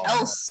everybody drawn.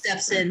 else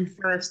steps in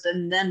first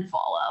and then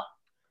follow.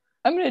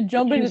 I'm gonna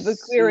jump You into the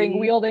clearing see-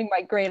 wielding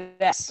my great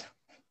axe.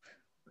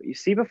 What you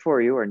see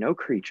before you are no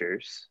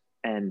creatures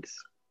and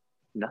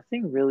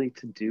nothing really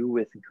to do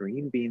with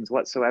green beans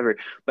whatsoever,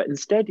 but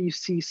instead you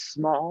see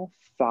small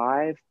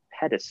 5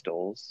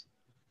 pedestals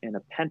in a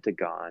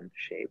pentagon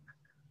shape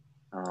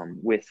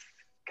with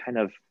kind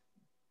of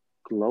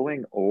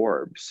glowing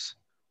orbs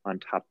on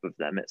top of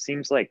them. It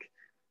seems like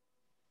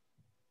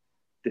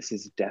this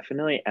is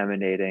definitely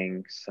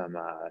emanating some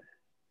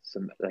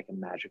like a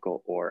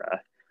magical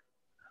aura,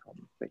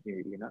 but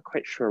you're not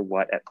quite sure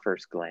what at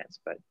first glance,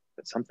 but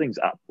something's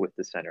up with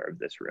the center of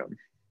this room.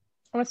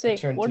 I'm gonna I say,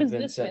 turn what to is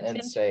this, Vincent and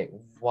Vincent? say,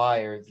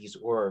 "Why are these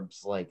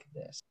orbs like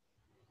this?"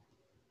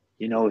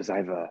 You know, as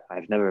I've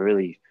never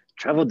really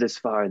traveled this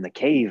far in the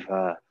cave.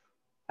 I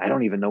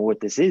don't even know what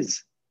this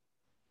is.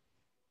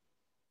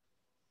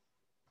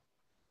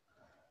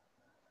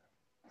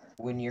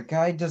 When your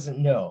guide doesn't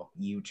know,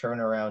 you turn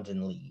around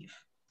and leave.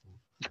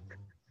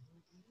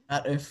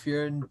 Not if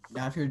you're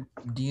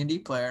D&D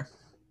player.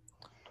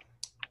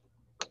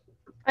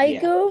 I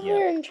go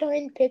over and try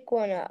and pick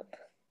one up.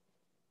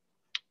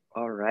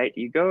 All right,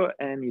 you go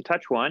and you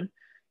touch one,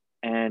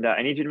 and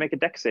I need you to make a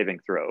dex saving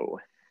throw.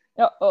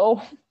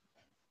 Uh-oh.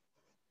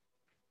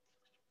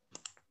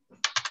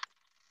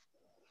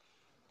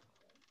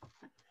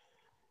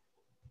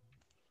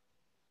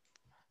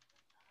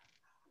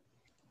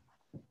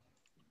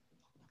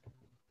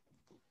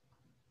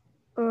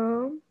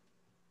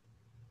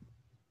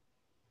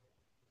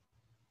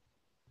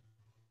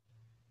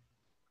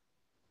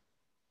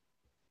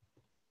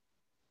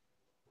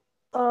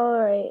 All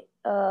right.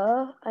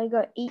 I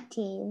got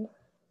 18. You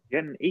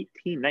get an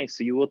 18, nice.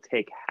 So you will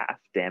take half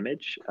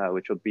damage,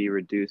 which will be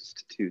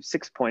reduced to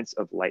 6 points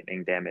of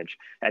lightning damage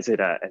as it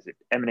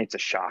emanates a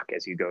shock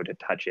as you go to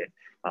touch it,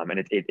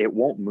 and it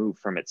won't move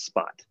from its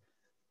spot.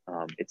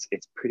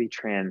 It's pretty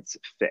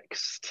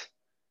transfixed.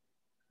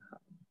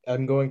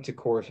 I'm going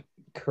to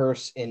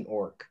curse in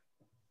orc.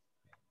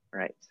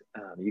 Right.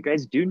 You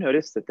guys do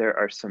notice that there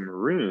are some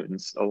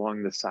runes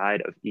along the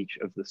side of each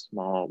of the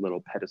small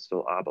little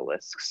pedestal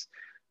obelisks.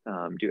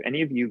 Do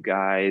any of you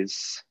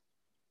guys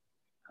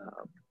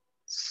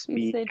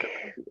speak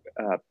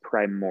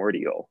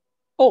primordial?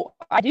 Oh,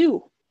 I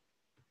do.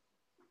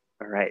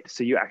 All right.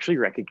 So you actually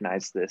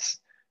recognize this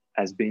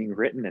as being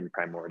written in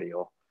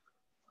primordial.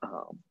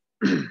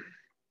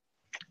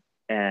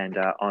 And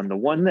on the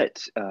one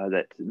that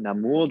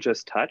Namul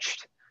just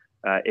touched,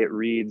 it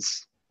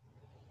reads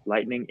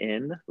lightning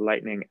in,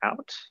 lightning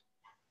out.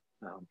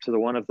 To the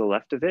one of the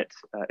left of it,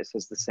 it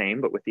says the same,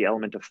 but with the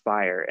element of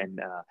fire, and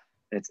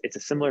it's a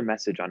similar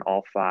message on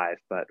all 5,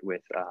 but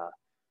with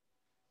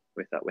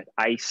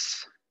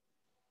ice.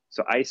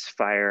 So ice,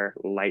 fire,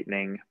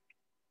 lightning,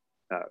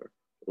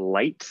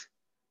 light,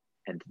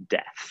 and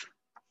death.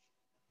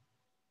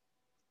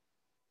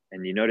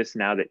 And you notice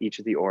now that each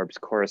of the orbs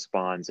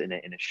corresponds in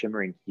a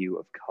shimmering hue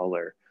of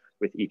color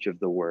with each of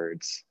the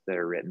words that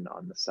are written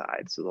on the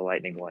side. So the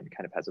lightning one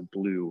kind of has a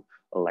blue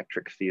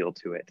electric feel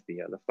to it.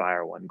 The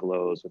fire one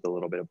glows with a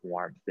little bit of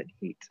warmth and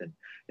heat and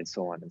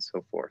so on and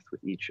so forth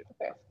with each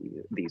of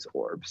these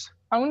orbs.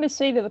 I'm going to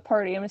say to the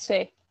party, I'm going to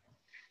say,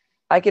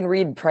 I can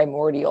read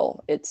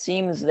primordial. It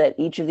seems that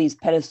each of these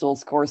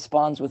pedestals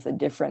corresponds with a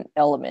different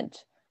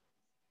element.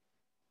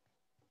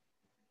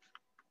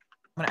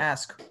 I'm gonna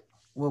ask,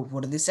 well,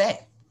 what did they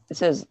say? It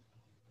says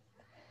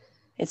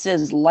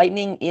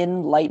lightning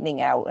in,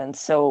 lightning out, and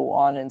so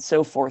on and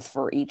so forth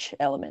for each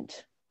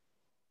element.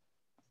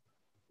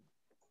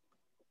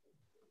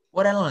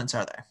 What elements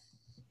are there?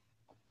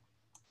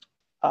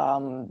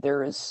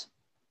 There's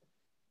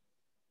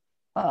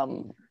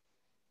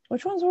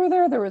which ones were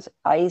there? There was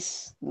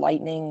ice,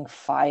 lightning,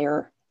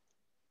 fire,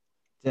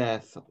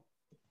 Death.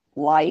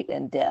 light,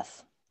 and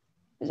death.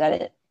 Is that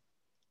it?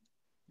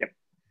 Yep.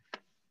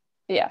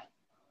 yeah.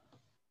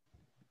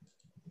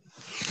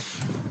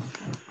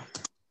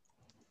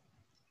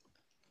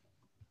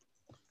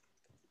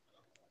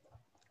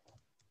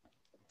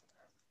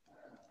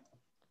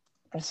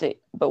 I see.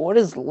 But what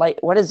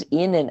does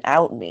in and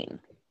out mean?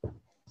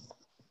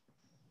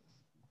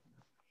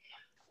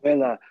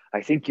 Well,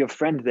 I think your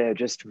friend there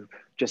just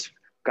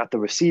got the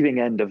receiving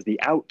end of the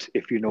out,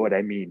 if you know what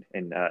I mean.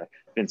 And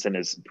Vincent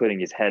is putting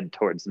his head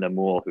towards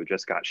Namul, who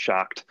just got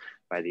shocked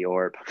by the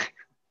orb.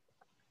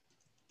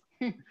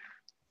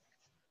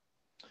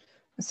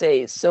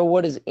 Say, so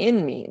what does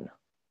in mean?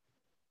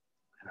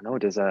 I don't know.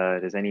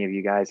 Does any of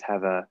you guys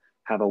have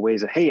a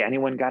ways of? Hey,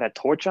 anyone got a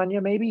torch on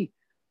you? Maybe.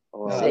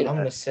 Or, I'm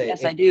going to say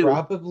yes, it I do.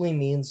 probably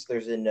means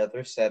there's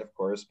another set of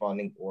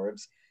corresponding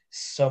orbs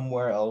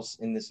somewhere else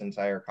in this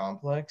entire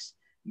complex.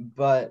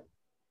 But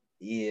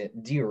yeah,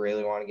 do you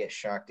really want to get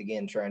shocked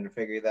again trying to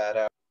figure that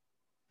out?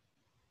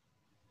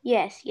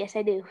 Yes,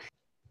 I do.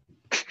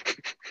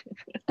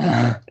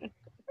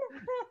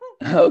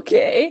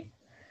 Okay.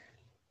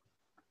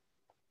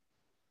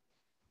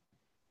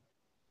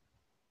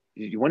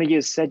 one of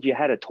you said you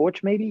had a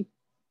torch, maybe?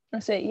 I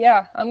say,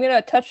 yeah, I'm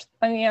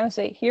gonna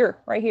say here,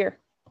 right here.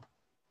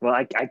 Well,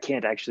 I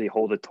can't actually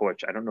hold a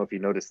torch. I don't know if you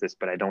noticed this,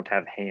 but I don't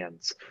have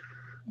hands.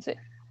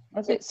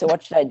 I say, So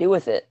what should I do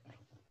with it?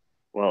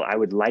 Well, I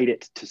would light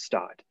it to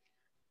start.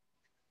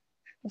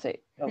 I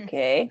say,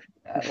 Okay.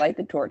 Light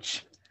the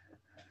torch.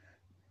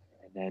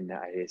 And then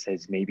it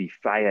says maybe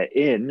fire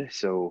in,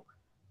 so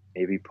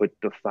maybe put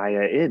the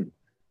fire in.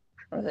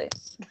 I say,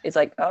 it's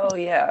like, oh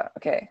yeah,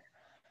 okay.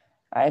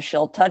 I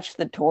shall touch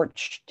the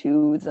torch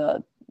to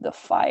the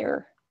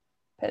fire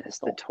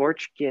pedestal. The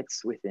torch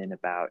gets within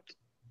about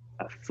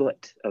a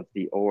foot of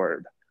the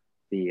orb.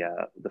 The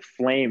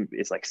flame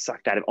is like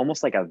sucked out of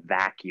almost like a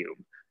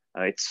vacuum.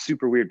 It's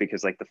super weird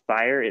because like the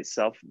fire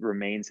itself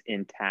remains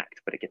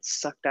intact, but it gets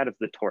sucked out of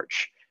the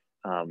torch.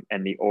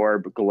 And the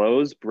orb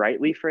glows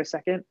brightly for a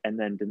second and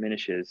then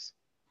diminishes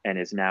and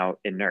is now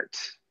inert,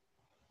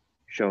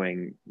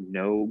 showing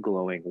no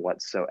glowing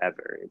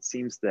whatsoever. It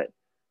seems that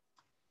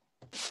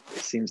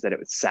it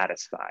was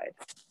satisfied.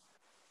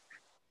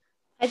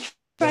 I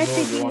tried Namul,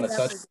 picking you want it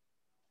to up. touch?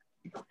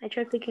 I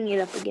tried picking it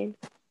up again.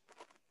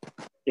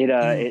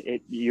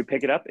 You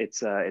pick it up.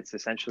 It's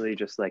essentially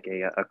just like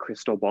a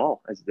crystal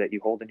ball that you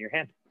hold in your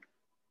hand.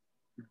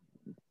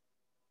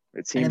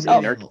 It seems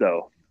inert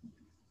though,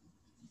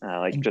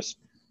 like just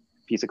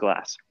piece of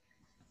glass.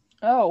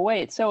 oh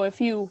wait, so if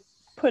you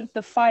put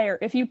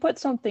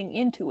something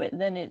into it,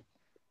 then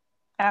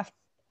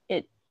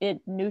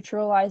it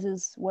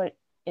neutralizes what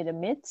it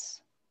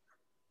emits.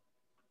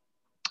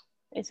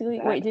 Basically,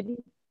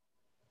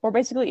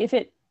 basically if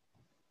it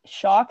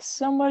shocks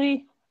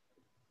somebody,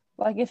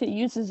 like if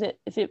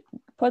it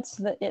puts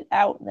it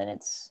out, then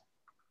it's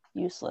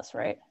useless,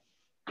 right?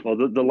 Well,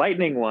 the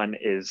lightning one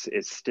is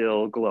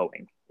still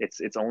glowing.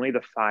 It's only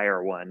the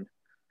fire one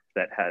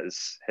that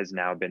has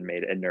now been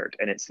made inert,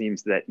 and it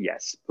seems that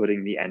yes,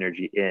 putting the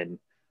energy in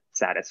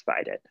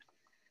satisfied it.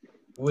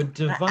 Would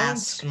Divine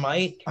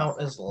Smite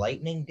count as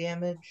lightning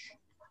damage?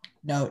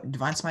 No,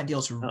 Divine Smite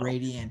deals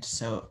radiant,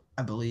 so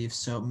I believe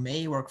so.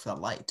 May work for the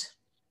light.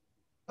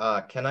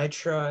 Can I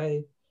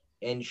try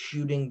and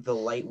shooting the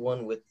light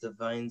one with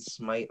Divine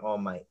Smite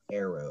on my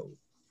arrow?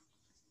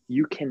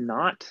 You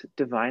cannot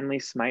divinely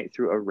smite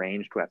through a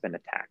ranged weapon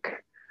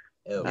attack.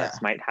 Oh, Yeah.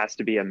 Smite has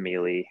to be a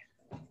melee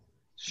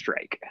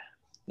strike.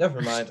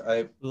 never mind.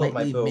 I put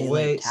my Lightly bow melee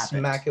away, tap it.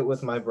 smack it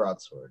with my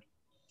broadsword.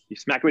 You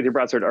smack it with your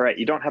broadsword. All right,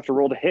 you don't have to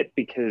roll to hit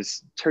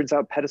because turns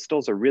out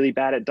pedestals are really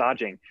bad at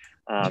dodging.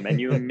 and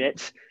you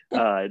emit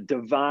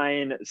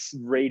divine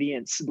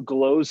radiance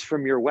glows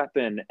from your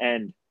weapon,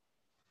 and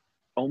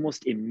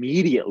almost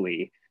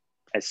immediately,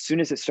 as soon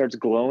as it starts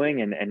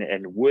glowing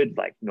and would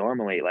like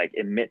normally like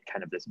emit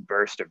kind of this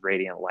burst of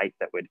radiant light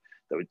that would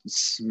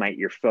smite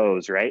your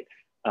foes, right?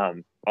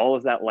 All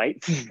of that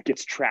light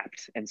gets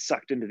trapped and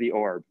sucked into the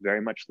orb,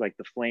 very much like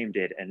the flame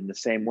did, and in the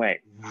same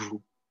way,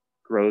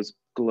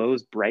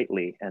 glows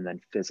brightly and then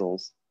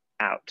fizzles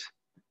out.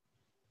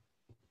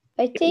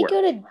 I take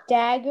out a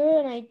dagger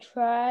and I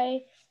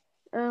try.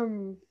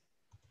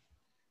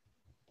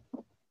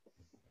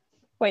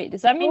 Wait,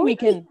 does that mean we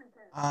can?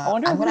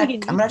 I'm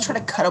gonna try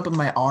to cut open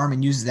my arm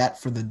and use that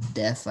for the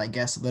death, I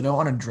guess. But I don't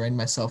want to drain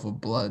myself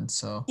of blood,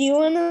 so. Do you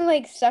want to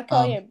like suck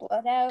all your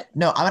blood out?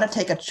 No, I'm gonna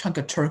take a chunk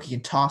of turkey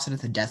and toss it at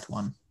the death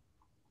one.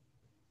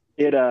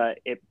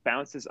 It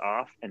bounces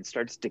off and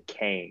starts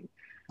decaying.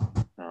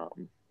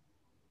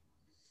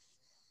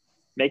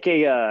 Make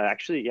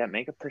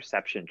a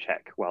perception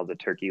check while the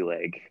turkey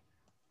leg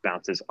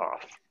bounces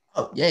off.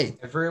 Oh, yay!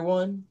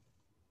 Everyone.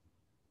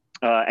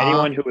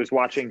 Anyone who is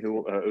watching,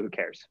 who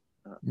cares?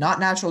 Not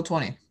natural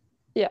 20.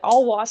 Yeah,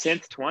 I'll watch.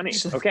 Since 20.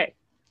 Okay.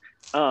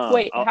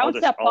 Wait, how is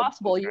that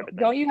possible?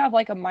 Don't you have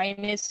like a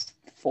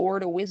 -4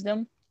 to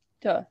wisdom?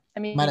 -3.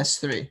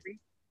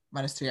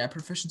 -3. I have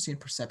proficiency in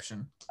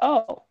perception.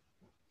 Oh.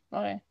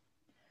 Okay.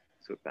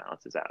 So it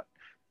balances out.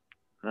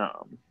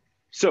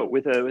 So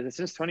with a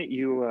since 20,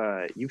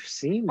 you've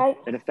seen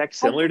an effect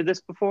similar to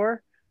this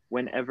before.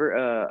 Whenever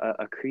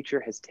a creature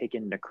has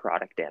taken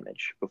necrotic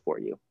damage before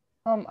you.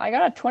 I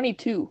got a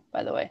 22,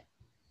 by the way.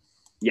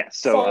 Yes,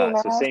 so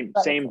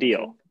same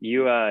deal.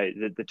 You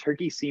the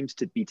turkey seems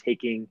to be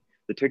taking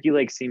the turkey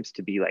leg seems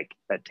to be like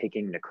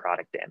taking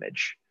necrotic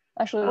damage.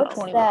 Actually, what's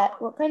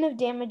that? What kind of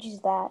damage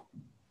is that?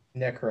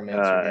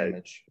 Necromancer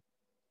damage.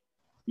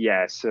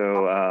 Yeah,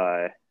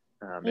 so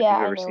if you've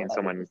ever seen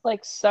someone it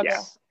like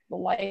sucks the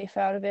life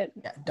out of it.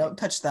 Yeah, don't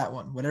touch that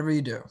one. Whatever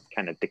you do.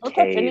 Kind of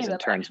decays and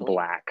turns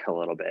black a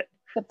little bit.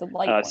 Except the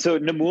light one. So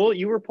Namul,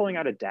 you were pulling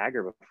out a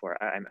dagger before.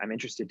 I'm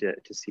interested to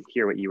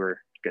hear what you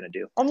were gonna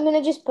do. I'm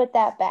gonna just put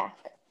that back.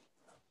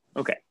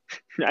 Okay.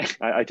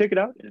 I took it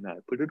out and I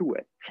put it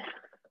away.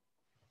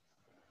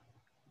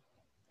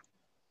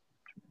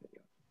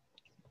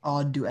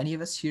 Do any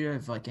of us here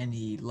have like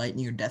any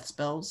lightning or death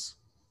spells?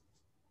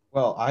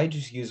 Well, I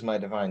just use my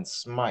divine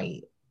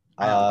smite.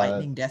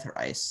 Lightning, death, or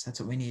ice.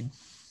 That's what we need.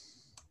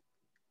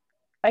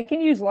 I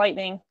can use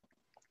lightning.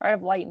 I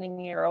have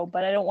lightning arrow,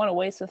 but I don't want to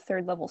waste a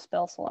 3rd level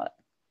spell slot.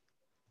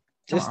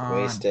 Just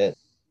waste it.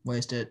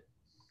 Waste it.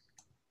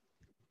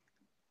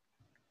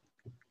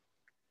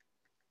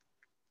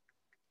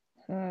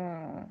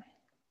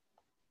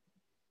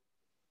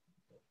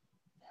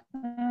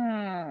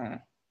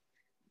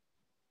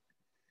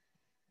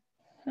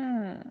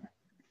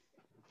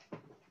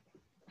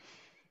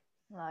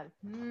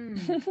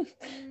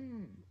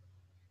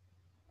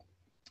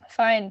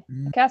 Fine.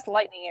 Cast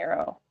lightning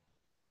arrow.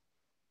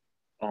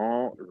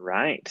 All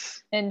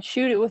right. And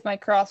shoot it with my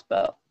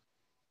crossbow.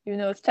 Even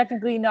though it's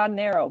technically not an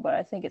arrow, but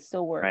I think it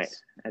still works. Right.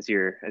 As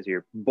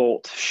your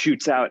bolt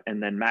shoots out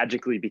and then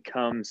magically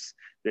becomes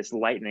this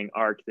lightning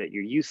arc that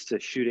you're used to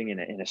shooting in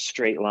a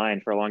straight line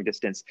for a long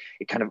distance,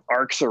 it kind of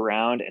arcs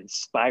around and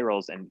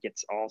spirals and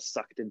gets all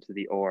sucked into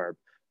the orb,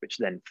 which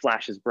then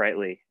flashes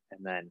brightly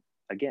and then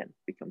again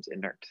becomes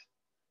inert.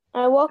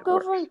 I walk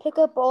over and pick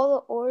up all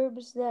the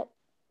orbs that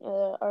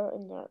are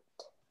inert.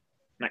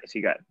 Nice.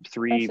 You got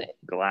 3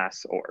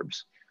 glass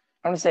orbs.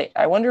 I want to say,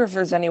 I wonder if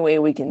there's any way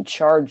we can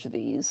charge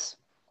these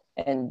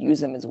and use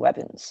them as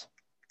weapons.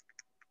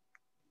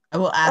 I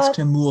will ask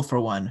Namul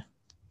for one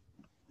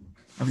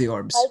of the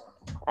orbs.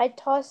 I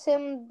toss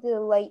him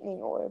the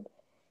lightning orb.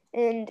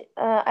 And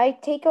I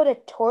take out a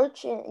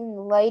torch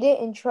and light it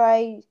and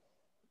try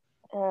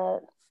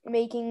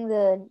making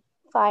the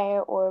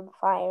fire orb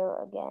fire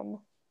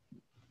again.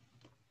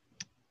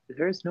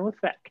 There is no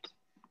effect.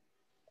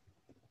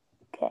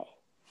 Okay.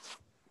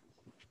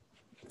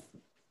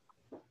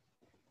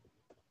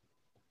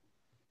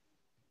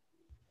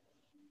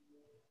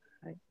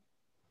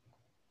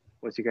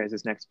 What's your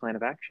guys' next plan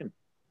of action?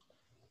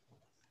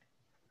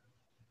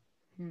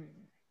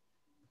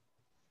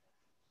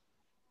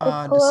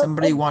 Does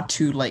somebody want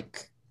to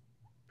like?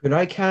 Could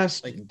I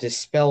cast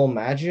dispel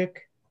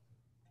magic?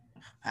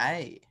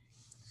 Hey.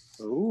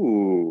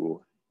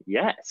 Ooh,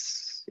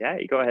 yes. Yeah,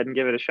 you go ahead and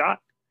give it a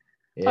shot.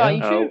 Yeah.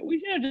 We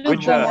should have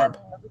just done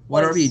that.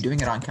 What are you doing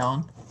it on,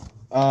 Kellen?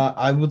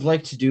 I would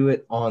like to do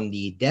it on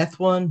the death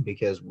one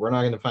because we're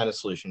not going to find a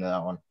solution to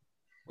that one.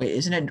 Wait,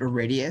 isn't it a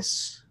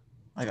radius?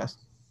 I guess.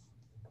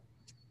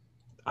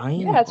 I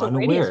am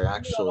unaware,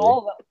 actually.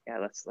 Yeah,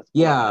 let's.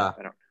 Yeah.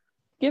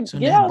 Get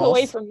out of the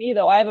way from me,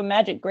 though. I have a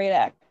magic great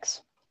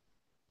axe.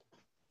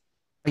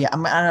 Yeah,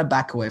 I'm gonna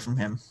back away from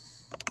him.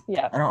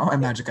 Yeah. I don't want my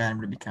magic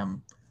item to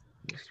become.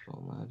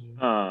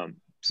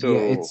 So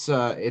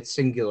yeah, it's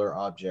singular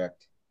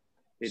object.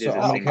 It so is a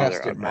I'm gonna singular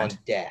cast it object. on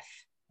death.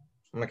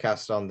 I'm gonna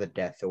cast it on the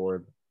death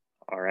orb.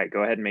 All right,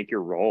 go ahead and make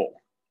your roll.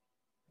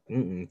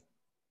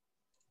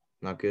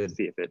 Not good.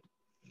 See if it's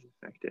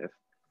effective.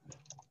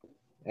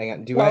 Hang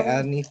on. Do I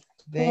add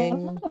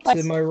anything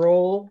to my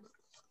roll?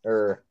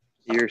 Or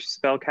Your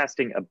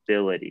spellcasting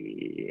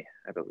ability,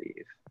 I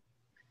believe.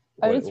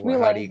 I just how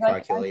realized do you I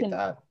calculate can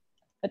that?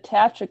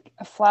 attach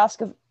a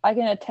flask of. I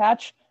can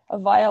attach a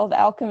vial of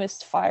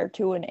alchemist fire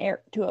to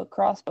a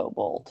crossbow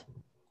bolt.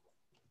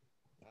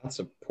 That's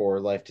a poor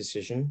life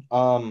decision.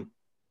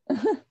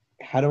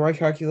 How do I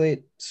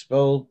calculate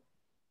spell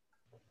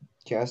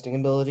casting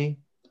ability?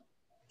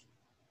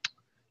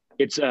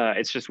 It's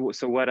just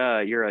so what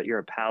you're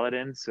a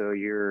paladin, so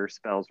your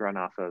spells run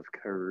off of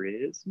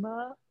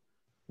charisma.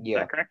 Is Yeah.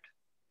 that correct?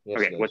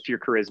 Yes, Okay, it what's is. your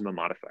charisma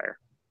modifier?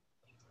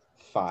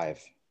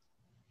 5.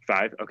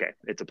 5? Okay,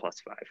 it's a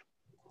 +5.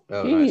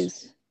 Oh, Jeez,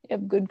 nice. you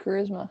have good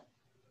charisma.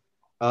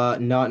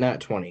 Not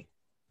nat 20.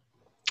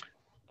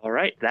 All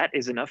right, that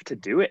is enough to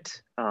do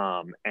it.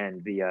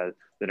 And the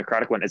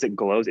necrotic one, as it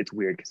glows, it's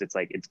weird because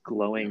it's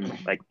glowing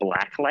like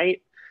black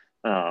light.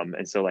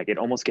 And so like it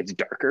almost gets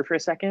darker for a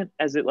second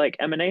as it like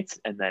emanates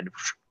and then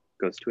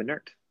goes to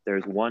inert.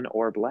 There's one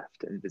orb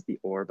left, and it is the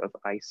orb of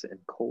ice and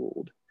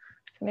cold.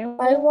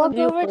 I walk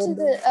over to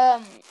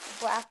the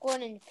black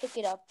one and pick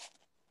it up.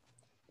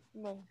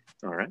 All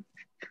right.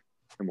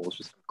 And Will's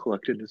just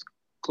collecting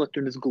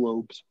his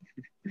globes.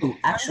 Ooh,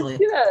 actually,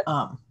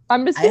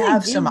 I'm just I gonna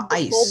have give some the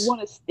ice. gold one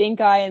a stink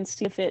eye and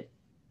see if it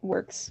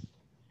works.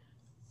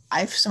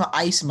 I have some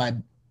ice in my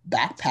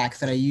backpack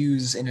that I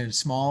use in a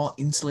small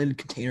insulated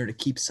container to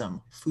keep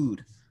some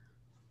food.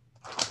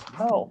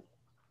 Oh.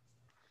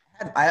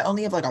 I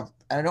only have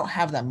I don't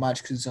have that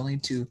much because it's only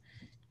to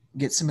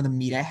get some of the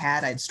meat I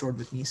had. I'd stored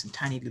with me some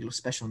tiny little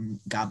special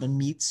goblin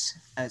meats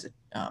as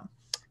a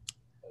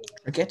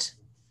cricket.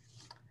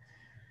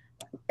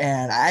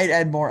 And I'd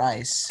add more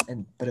ice,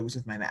 but it was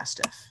with my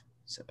mastiff.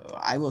 So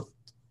I will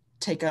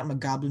take out my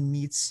goblin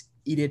meats,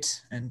 eat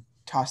it, and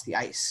toss the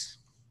ice.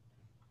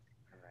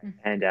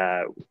 And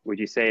would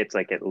you say it's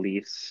like at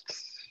least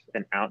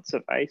an ounce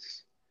of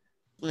ice?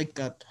 Like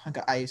a hunk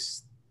of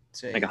ice,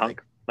 say, Like a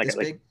hunk? Like this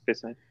big?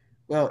 this size?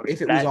 Well, Okay,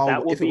 if it was all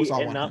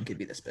one enough. hunk, it'd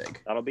be this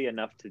big. That'll be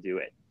enough to do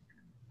it.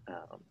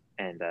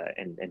 And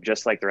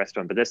just like the rest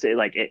of them, but this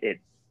it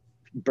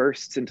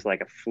bursts into like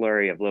a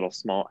flurry of little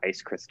small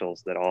ice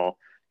crystals that all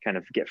kind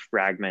of get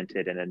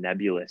fragmented in a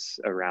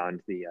nebulous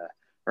around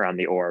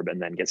the orb,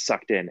 and then get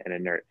sucked in and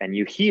inert. And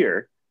you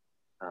hear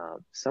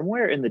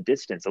somewhere in the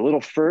distance, a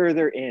little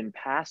further in,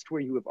 past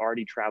where you have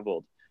already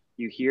traveled,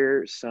 you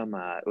hear some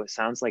what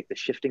sounds like the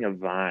shifting of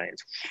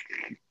vines,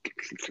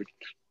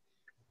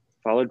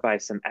 followed by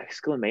some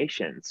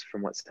exclamations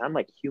from what sound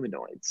like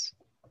humanoids.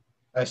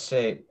 I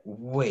say,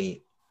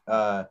 wait,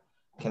 can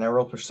I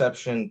roll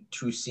perception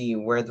to see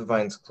where the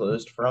vines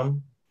closed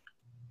from?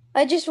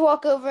 I just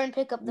walk over and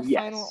pick up the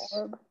Yes. final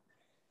orb.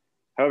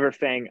 However,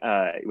 Fang,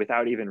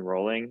 without even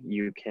rolling,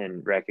 you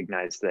can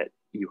recognize that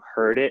you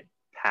heard it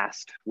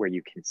past where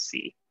you can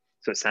see.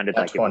 So it sounded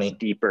like 20. it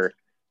was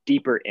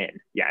deeper in.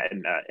 Yeah,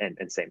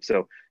 and same.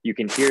 So you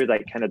can hear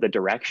like kind of the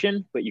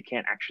direction, but you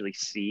can't actually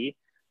see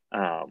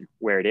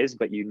where it is.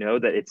 But you know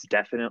that it's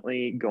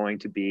definitely going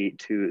to be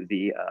to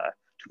the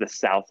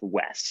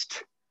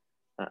southwest.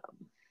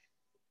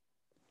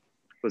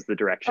 Was the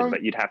direction,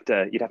 but you'd have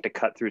to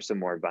cut through some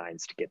more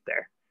vines to get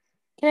there.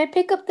 Can I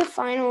pick up the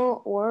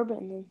final orb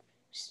and then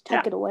just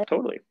tuck it away?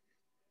 Totally.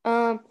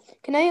 Can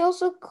I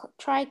also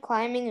try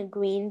climbing a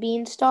green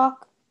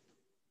beanstalk?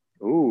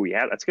 Ooh,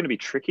 yeah, that's going to be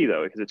tricky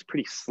though because it's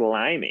pretty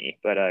slimy.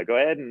 But go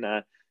ahead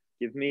and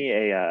give me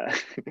a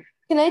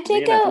Can I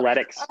take out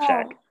athletics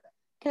check?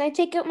 Can I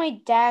take out my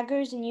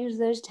daggers and use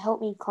those to help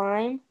me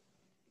climb?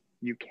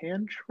 You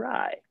can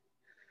try.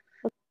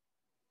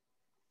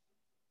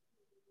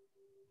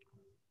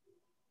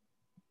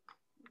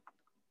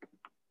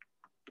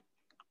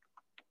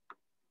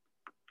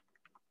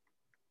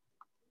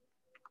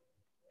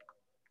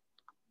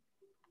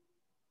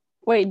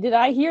 Wait, did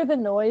I hear the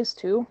noise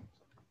too?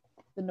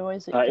 The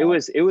noise. It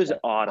was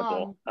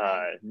audible.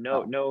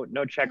 No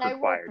check Can I roll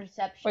required.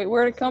 perception? Wait,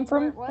 where'd it come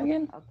from What?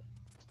 again?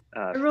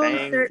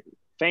 Okay.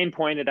 Fane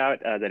pointed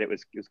out that it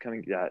was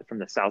coming from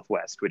the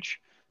southwest, which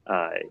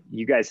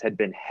you guys had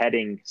been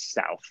heading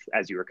south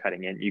as you were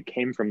cutting in. You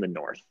came from the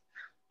north,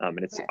 and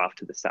it's off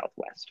to the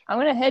southwest. I'm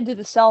gonna head to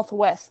the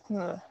southwest.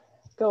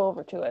 Go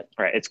over to it.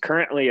 All right, it's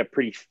currently a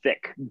pretty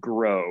thick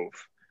grove.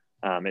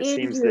 It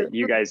seems that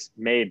you guys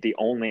made the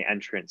only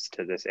entrance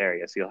to this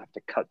area, so you'll have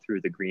to cut through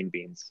the green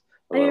beans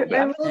a little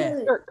bit.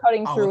 Start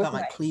cutting through Without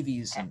with my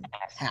cleavies and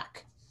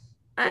hack.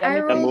 I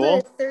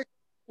rolled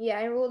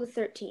I rolled a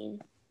 13.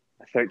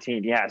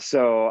 13, yeah.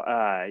 So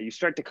you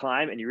start to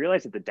climb and you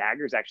realize that the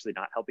dagger is actually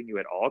not helping you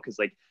at all because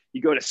like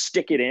you go to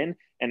stick it in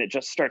and it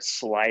just starts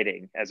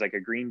sliding as like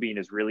a green bean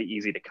is really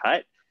easy to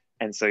cut.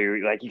 And so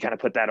you kind of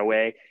put that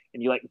away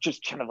and you like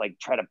just kind of like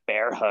try to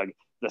bear hug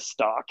the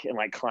stalk and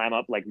like climb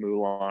up like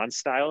Mulan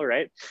style,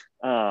 right?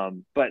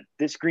 But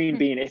this green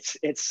bean, it's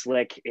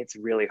slick. It's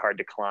really hard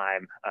to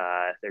climb.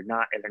 They're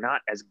not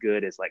as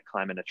good as like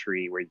climbing a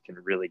tree where you can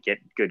really get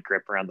good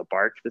grip around the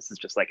bark. This is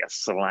just like a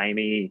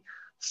slimy,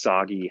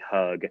 soggy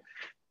hug.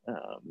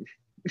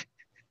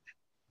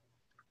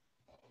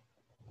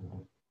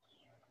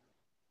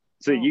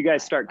 So you guys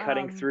Okay, start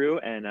cutting through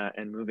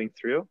and moving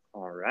through.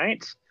 All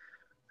right.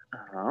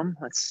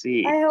 Let's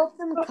see. I help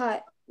them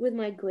cut with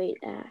my great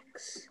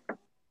axe.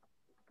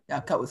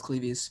 Yeah, cut with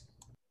cleavies.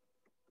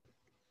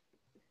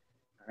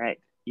 All right.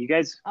 You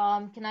guys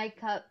Can I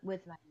cut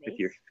with my face? with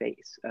your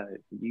face.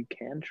 You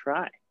can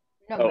try.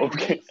 No, Oh, my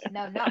okay. face.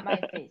 No, not my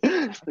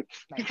face.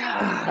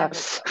 My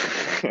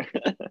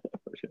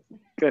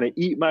Gonna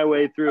eat my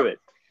way through it.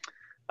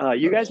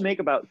 You guys make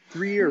about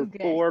 3 or Okay.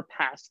 4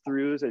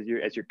 pass-throughs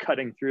as you're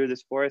cutting through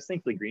this forest.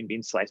 Thankfully, green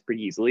beans slice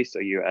pretty easily, so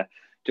you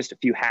just a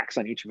few hacks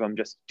on each of them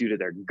just due to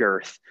their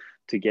girth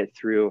to get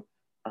through.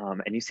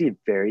 And you see a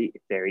very,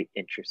 very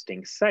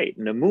interesting sight.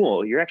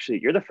 Namul,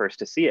 you're the first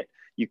to see it.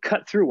 You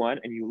cut through one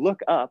and you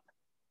look up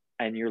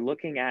and you're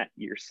looking at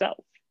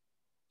yourself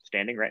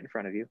standing right in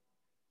front of you,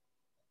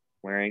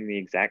 wearing the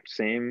exact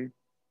same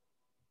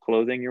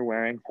clothing you're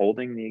wearing,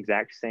 holding the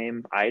exact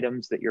same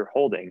items that you're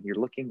holding. You're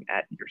looking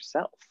at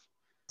yourself.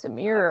 It's a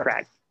mirror.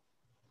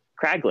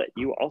 Craglet,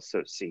 you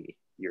also see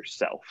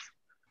yourself.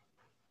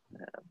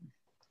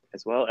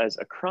 As well as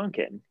a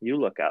Kronkin, you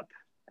look up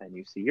and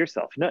you see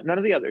yourself. None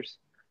of the others.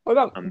 What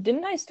about,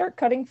 didn't I start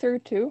cutting through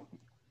too?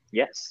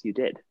 Yes, you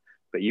did.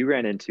 But you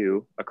ran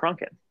into a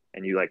Kronkin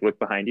and you look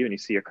behind you and you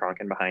see a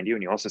Kronkin behind you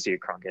and you also see a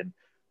Kronkin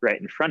right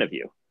in front of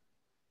you.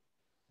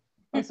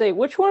 Let's say,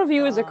 which one of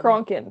you is a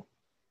Kronkin?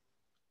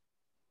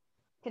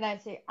 Can I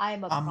say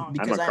I'm a Kronkin?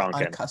 Because I'm a I'm Kronkin.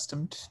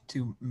 unaccustomed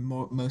to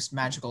most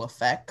magical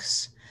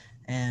effects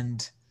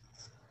and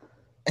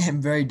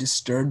am very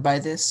disturbed by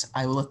this,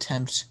 I will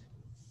attempt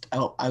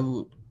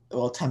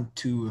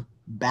to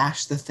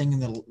bash the thing in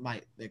the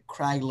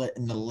Craglet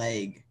in the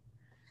leg.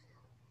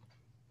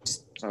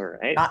 All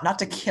right. Not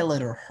to kill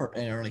it or hurt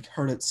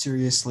it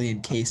seriously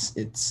in case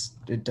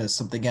it does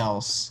something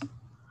else.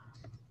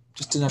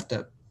 Just enough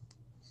to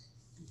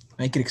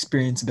make it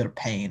experience a bit of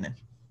pain.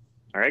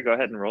 All right, go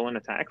ahead and roll an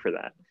attack for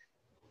that.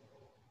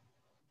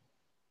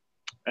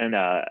 And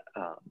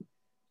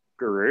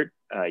Garut,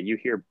 you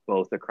hear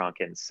both the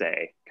Kronkins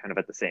say, kind of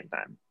at the same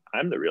time,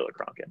 "I'm the real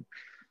Kronkin."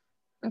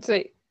 Let's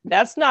say,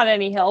 that's not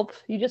any help.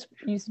 You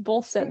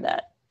both said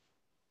that.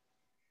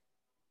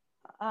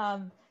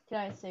 Can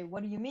I say,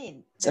 what do you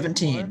mean? There's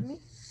 17. more of me?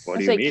 What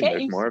do say, you mean? can't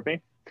There's you- more of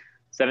me?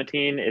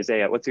 17 is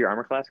what's your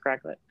armor class,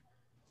 Craglet?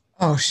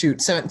 Oh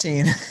shoot,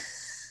 17.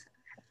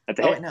 That's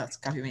a Oh hit. wait, no, it's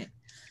copy me.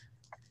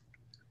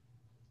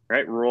 All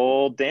right,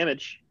 roll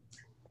damage.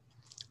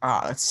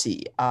 Let's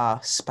see.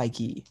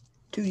 Spiky.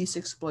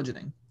 2d6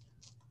 bludgeoning.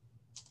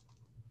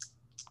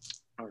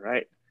 All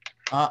right.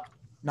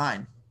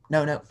 9.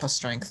 No, plus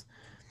strength.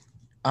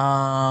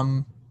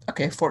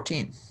 Okay,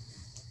 14.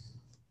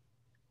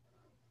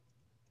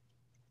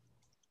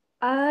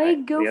 I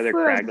go The other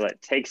for a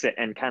Craglet takes it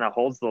and kind of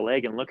holds the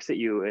leg and looks at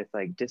you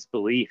with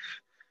disbelief,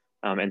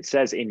 and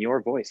says in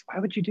your voice, "Why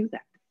would you do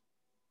that?"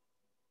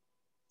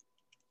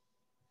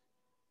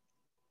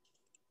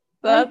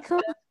 That's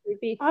come-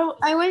 creepy.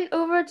 I went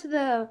over to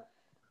the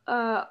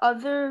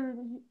other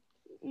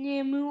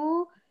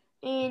Namul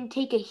and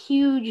take a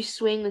huge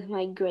swing with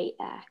my great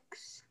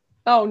axe.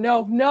 Oh,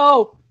 no.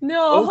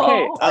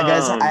 Okay.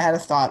 Guys, I had a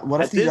thought.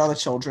 What if at these this- are the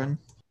children?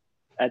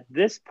 At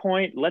this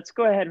point, let's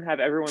go ahead and have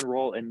everyone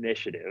roll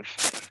initiative.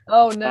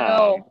 Oh,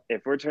 no.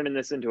 If we're turning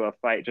this into a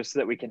fight, just so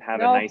that we can have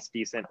No. a nice,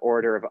 decent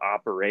order of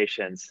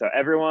operations. So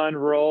everyone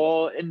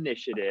roll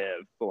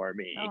initiative for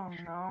me. Oh,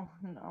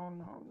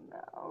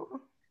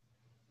 no.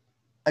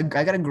 I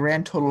got a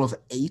grand total of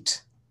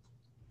 8.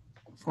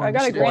 for I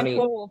got a initiative. grand 20.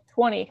 total of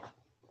 20.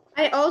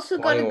 I also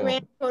got a 21.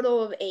 grand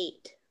total of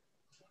 8.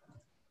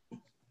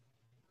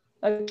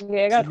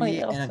 Okay, I got a Should 20 we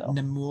now. and So.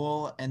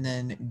 Namul and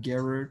then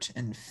Garrett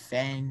and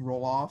Fang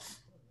roll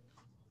off?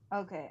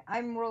 Okay,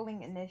 I'm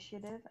rolling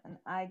initiative and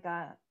I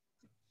got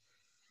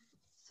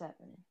 7.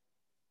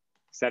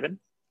 7?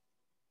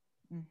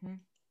 Mm-hmm.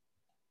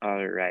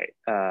 All right.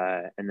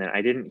 And then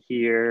I didn't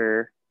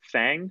hear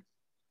Fang.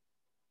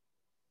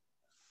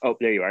 Oh,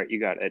 there you are. You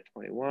got a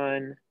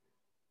 21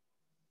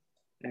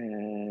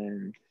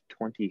 and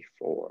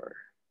 24.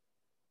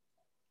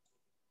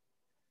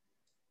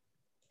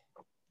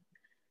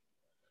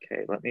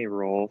 Okay, let me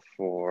roll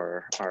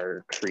for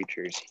our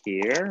creatures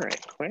here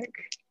right quick.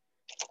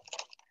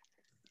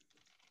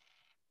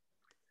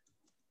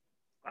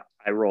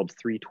 I rolled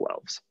 3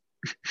 12s.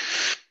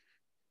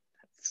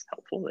 That's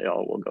helpful. They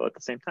all will go at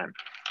the same time.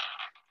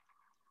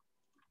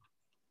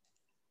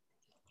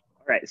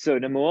 All right, so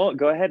Namul,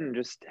 go ahead and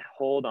just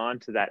hold on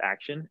to that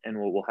action, and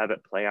we'll have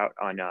it play out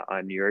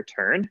on your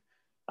turn.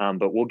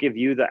 But we'll give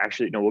you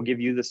we'll give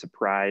you the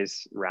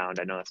surprise round.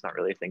 I know that's not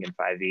really a thing in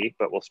 5e,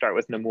 but we'll start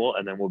with Namul,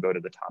 and then we'll go to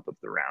the top of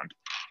the round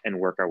and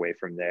work our way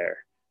from there.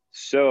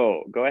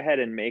 So go ahead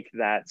and make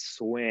that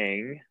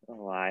swing,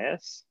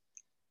 Elias.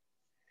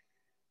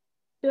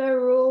 Do I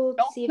roll to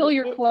Don't see if kill it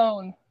your hits?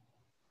 clone.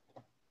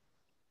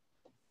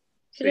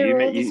 Should So I you roll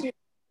may- to you- see?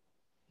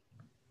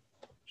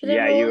 Should I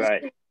Yeah, roll you. to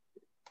see-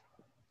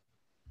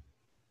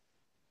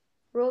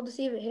 roll to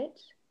see if it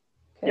hits?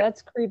 Okay,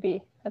 that's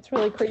creepy. That's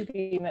really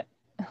creepy.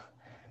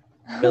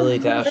 Really,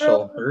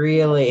 Dashel?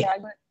 Really?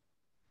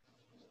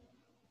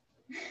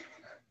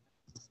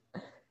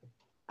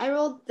 I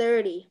rolled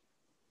 30.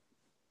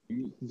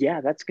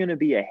 Yeah, that's going to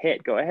be a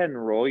hit. Go ahead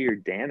and roll your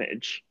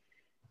damage.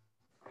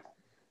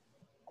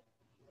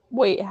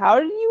 Wait, how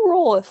did you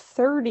roll a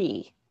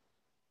 30?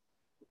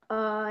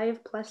 I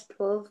have plus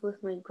 12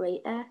 with my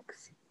great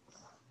axe.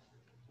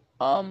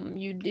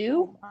 You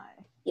do? Oh my.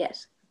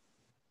 Yes.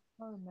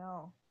 Oh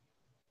no.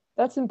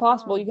 That's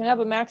impossible. You can have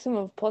a maximum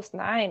of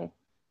 +9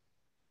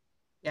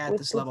 Yeah, at with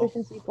this level.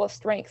 proficiency plus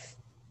strength.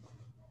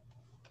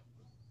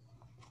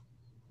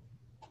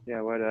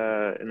 Yeah, what,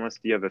 unless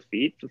you have a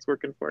feat that's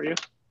working for you?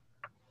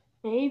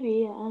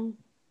 Maybe.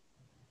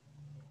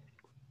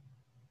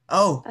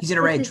 Oh, he's in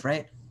a rage,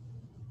 right?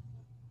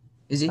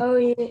 Is he? Oh,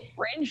 yeah.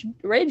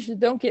 Rage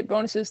don't get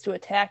bonuses to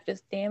attack,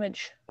 just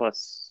damage.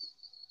 Plus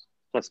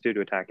 2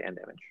 to attack and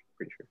damage,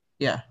 pretty sure.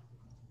 Yeah.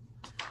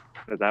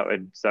 So that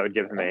would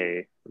give him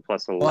a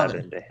plus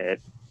 11 to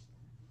hit.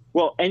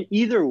 Well, and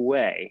either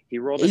way, he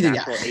rolled a Either,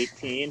 natural yeah.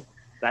 18.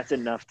 That's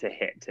enough to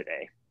hit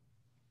today.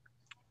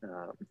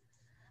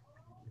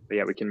 But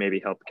yeah, we can maybe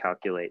help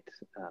calculate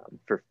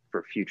for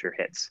future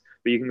hits.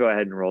 But you can go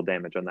ahead and roll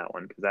damage on that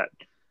one because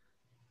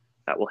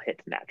that will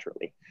hit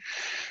naturally.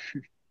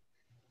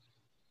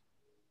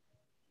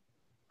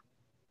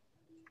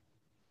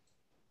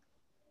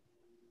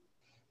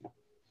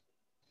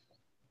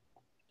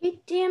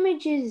 It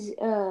damages,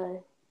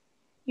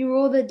 you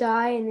roll the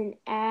die and then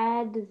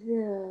add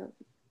the...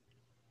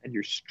 And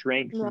your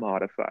strength No.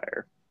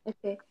 modifier.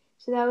 Okay,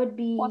 so that would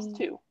be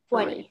 +2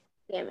 for 20 rage.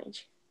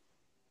 damage.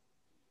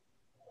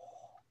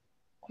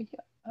 Oh,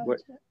 yeah.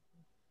 What?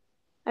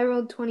 I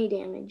rolled 20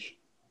 damage.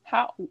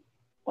 How?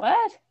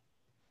 What?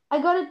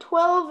 I got a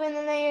 12 and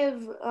then I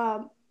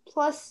have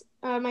plus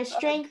my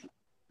strength.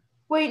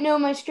 Wait, no,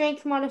 my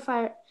strength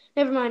modifier.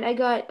 Never mind. I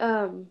got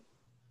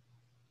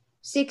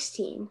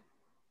 16.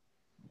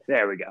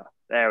 There we go.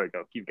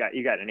 You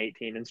got an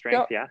 18 in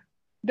strength, yeah?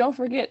 Don't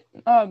forget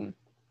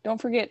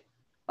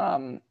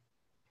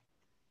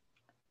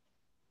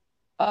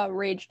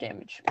rage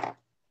damage.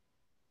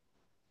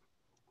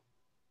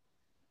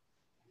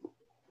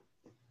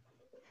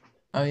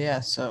 Oh yeah,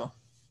 so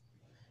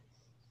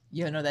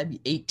yeah, no, that'd be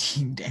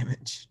 18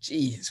 damage.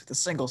 Jeez, with a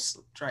single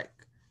strike.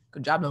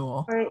 Good job,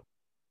 Noel. All right,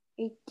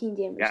 18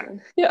 damage. Yeah.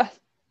 Then. Yeah.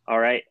 All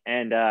right,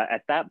 and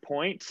at that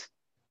point,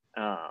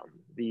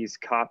 these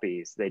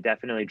copies, they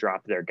definitely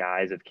drop their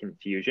guise of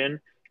confusion,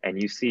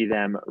 and you see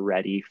them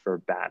ready for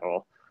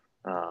battle.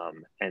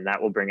 And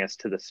that will bring us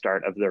to the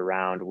start of the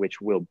round,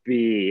 which will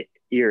be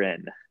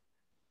Irin.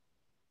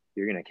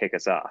 You're going to kick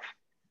us off.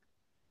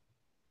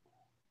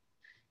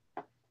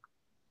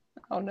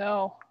 Oh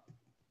no.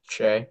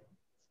 Shay,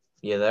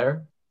 you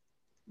there?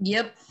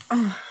 Yep.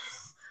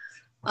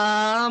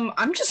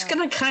 I'm just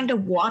gonna kind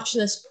of watch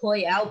this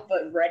play out,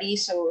 but ready,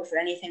 so if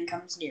anything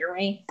comes near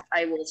me,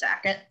 I will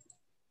attack it.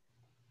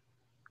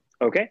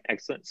 Okay,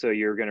 excellent. So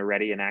you're going to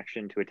ready an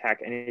action to attack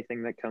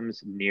anything that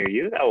comes near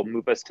you. That will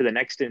move us to the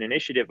next in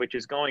initiative, which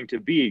is going to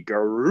be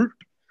Garut.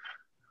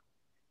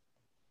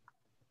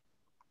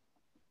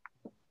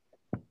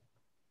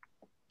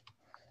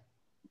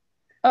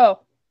 Oh.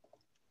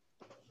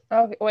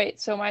 Okay, wait,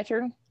 so my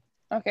turn?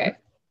 Okay.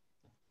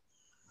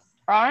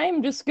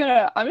 I'm just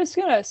gonna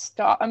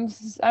stop. I'm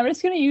just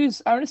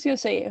gonna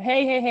say,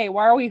 hey,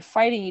 why are we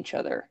fighting each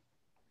other?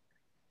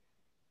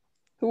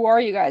 Who are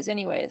you guys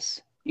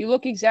anyways? You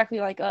look exactly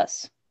like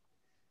us.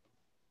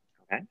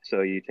 Okay,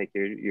 so you take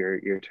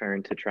your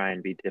turn to try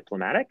and be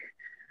diplomatic.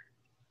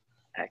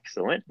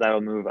 Excellent.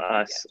 That'll move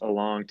us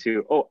along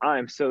to, oh,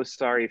 I'm so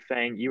sorry,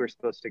 Fang. You were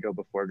supposed to go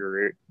before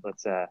Garut.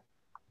 Let's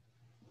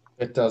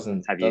It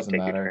doesn't have you take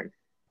matter. your turn.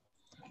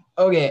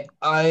 Okay,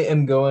 I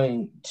am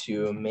going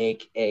to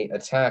make a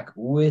attack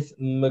with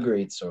my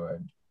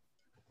greatsword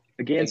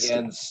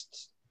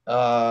against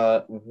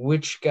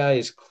which guy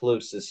is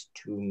closest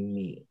to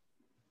me?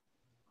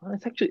 Well,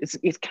 it's actually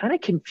it's kind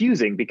of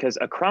confusing because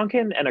a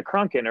Kronkin and a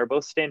Kronkin are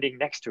both standing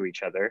next to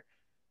each other.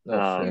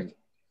 Oh, frick.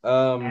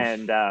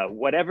 And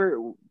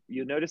whatever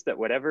you notice that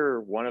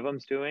whatever one of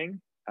them's doing,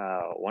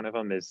 one of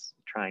them is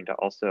trying to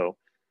also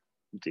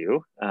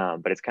do,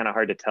 but it's kind of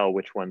hard to tell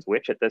which one's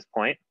which at this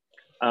point.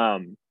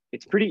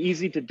 It's pretty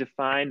easy to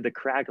define the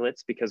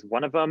Kraglets because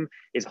one of them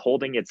is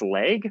holding its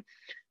leg.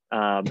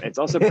 It's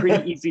also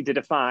pretty easy to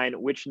define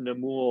which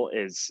Namul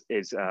is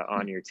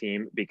on your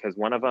team because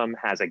one of them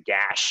has a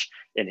gash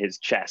in his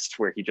chest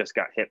where he just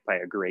got hit by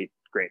a great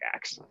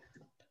axe.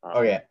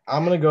 Okay,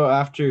 I'm gonna go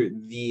after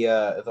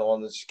the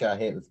one that just got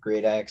hit with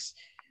great axe.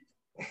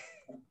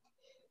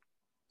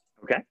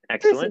 Okay,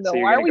 excellent. So why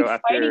you're are we gonna go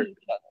after fighting each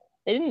other?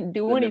 They didn't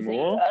do the anything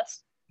Namul? to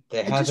us.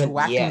 They I just haven't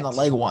whacked him yet. in the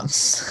leg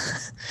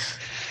once.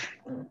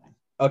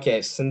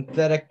 Okay,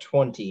 synthetic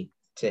 20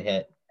 to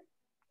hit.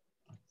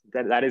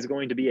 That is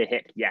going to be a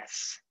hit.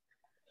 Yes.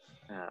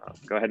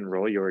 Go ahead and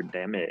roll your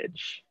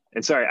damage.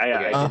 And sorry,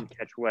 I didn't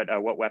catch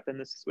what weapon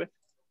this is with.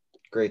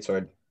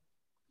 Greatsword.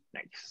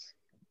 Nice.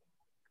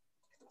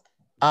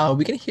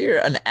 We can hear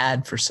an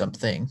ad for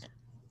something.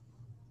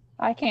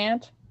 I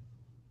can't.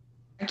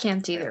 I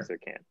can't either. Yes,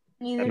 can't.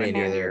 Neither That might be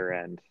can on I. your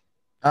end.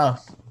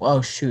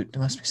 Oh shoot,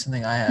 there must be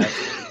something I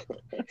have.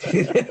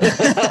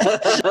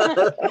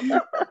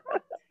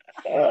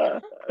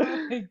 Oh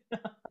my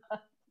God.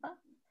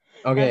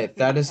 Okay,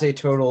 that is a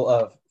total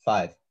of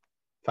 5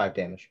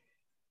 damage.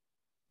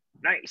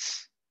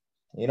 Nice.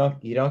 You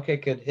don't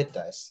get good hit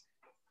dice.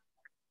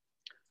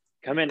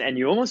 Come in, and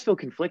you almost feel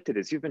conflicted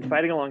as you've been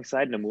fighting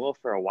alongside Namul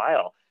for a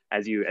while.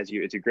 As your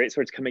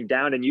greatsword's coming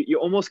down, and you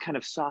almost kind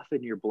of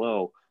soften your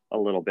blow a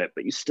little bit,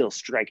 but you still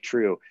strike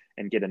true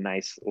and get a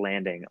nice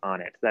landing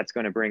on it. That's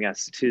going to bring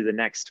us to the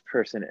next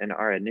person in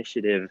our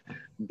initiative,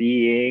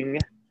 being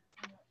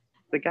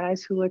the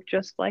guys who look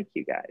just like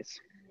you guys.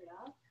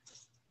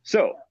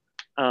 So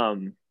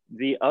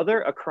the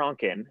other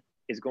Akronkin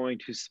is going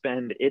to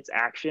spend its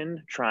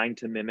action trying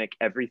to mimic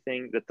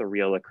everything that the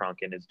real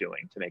Akronkin is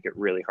doing to make it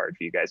really hard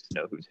for you guys to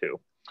know who's who.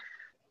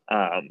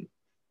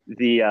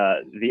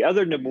 The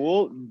other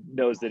Namul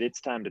knows that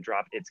it's time to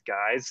drop its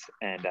guys,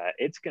 and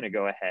it's going to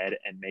go ahead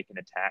and make an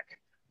attack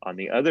on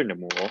the other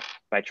Namul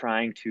by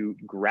trying to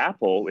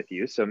grapple with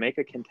you. So make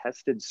a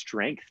contested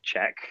strength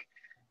check.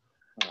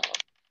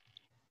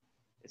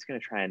 It's going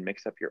to try and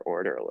mix up your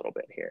order a little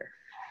bit here.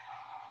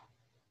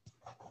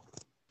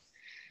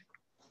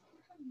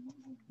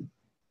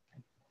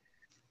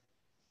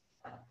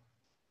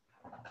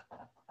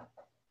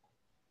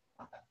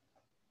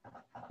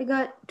 I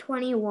got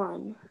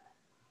 21.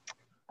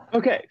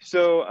 Okay,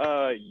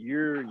 so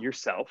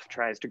yourself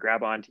tries to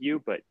grab onto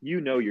you, but you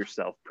know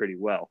yourself pretty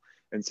well.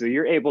 And so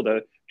you're able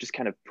to just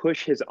kind of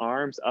push his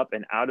arms up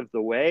and out of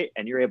the way,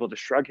 and you're able to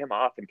shrug him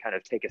off and kind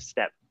of take a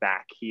step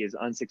back. He is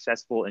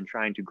unsuccessful in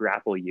trying to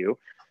grapple you.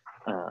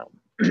 Real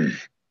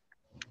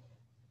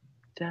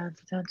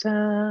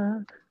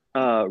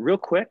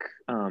quick,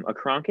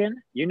 Akronkin,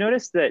 you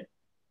notice that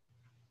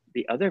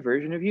the other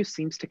version of you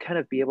seems to kind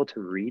of be able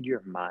to read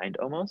your mind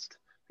almost,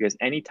 because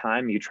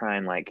anytime you try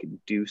and like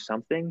do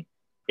something,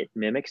 it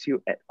mimics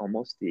you at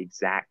almost the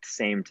exact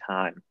same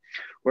time.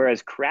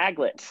 Whereas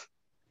Craglet,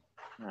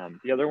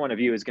 the other one of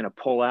you, is going to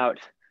pull out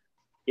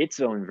its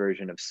own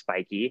version of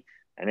Spiky,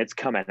 and it's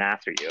coming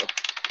after you.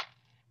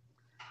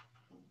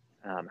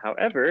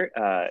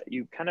 However,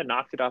 you kind of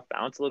knocked it off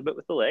balance a little bit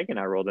with the leg, and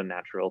I rolled a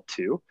natural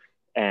 2.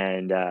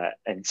 And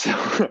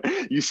so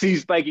you see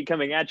Spiky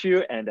coming at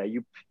you, and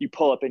you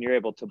pull up and you're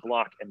able to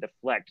block and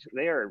deflect.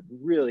 They are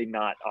really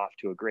not off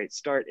to a great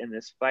start in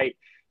this fight,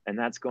 and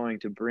that's going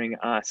to bring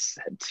us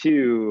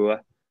to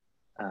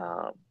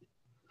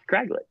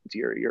Craglet.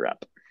 You're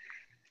up.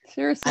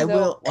 Seriously, I though,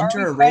 will why are enter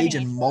we a rage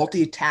fighting and each other?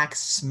 multi-attack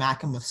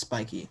smack him with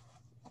Spiky.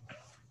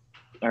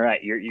 All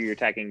right, you're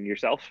attacking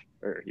yourself,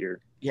 or you're...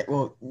 Yeah,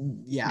 well,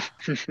 yeah.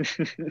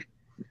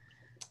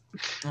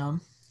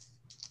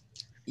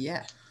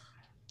 Yeah.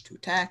 2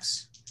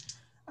 attacks.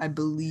 I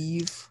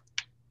believe.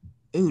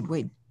 Ooh,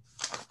 wait.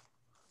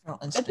 Oh,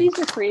 But these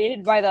are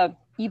created by the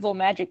evil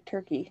magic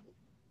turkey.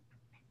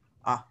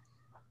 Ah.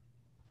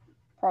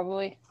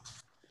 Probably.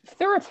 If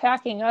they're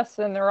attacking us,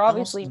 then they're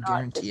obviously Almost not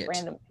guarantee just it.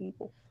 random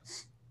people.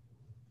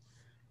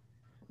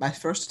 My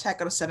first attack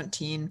got a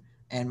 17,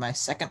 and my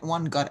second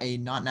one got a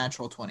not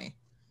natural 20.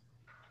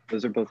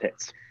 Those are both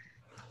hits.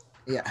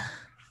 Yeah.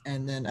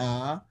 And then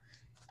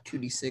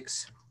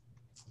 2d6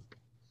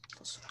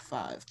 plus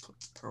 5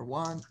 per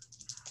 1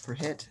 per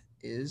hit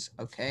is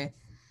okay.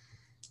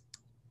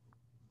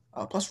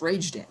 Plus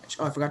rage damage.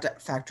 Oh, I forgot to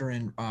factor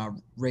in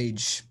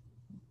rage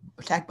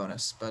attack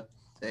bonus, but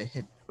they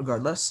hit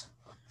regardless.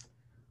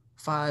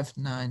 5,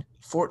 9,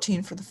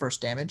 14 for the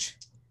first damage,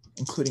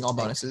 including all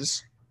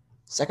bonuses.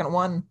 Second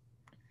one,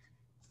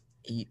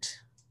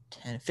 8,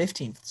 10,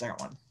 15 for the second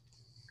one.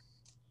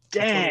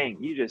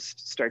 Dang, you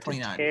just start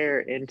 29. to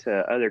tear into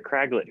other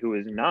Craglet, who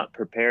is not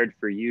prepared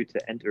for you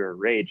to enter a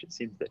rage. It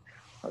seems that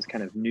was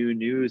kind of new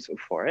news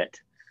for it.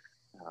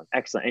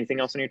 Excellent. Anything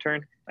else on your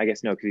turn? I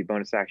guess no, because you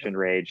bonus action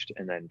raged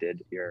and then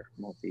did your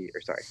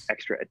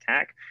extra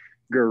attack.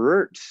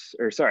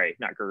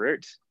 Not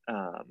Gerert.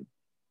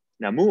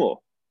 Namul,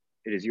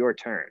 it is your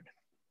turn.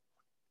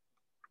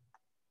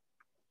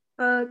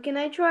 Can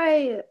I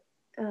try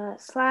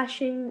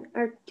slashing,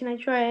 or can I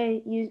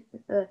try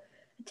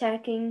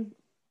attacking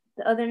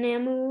the other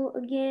Namu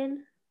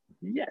again?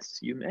 Yes,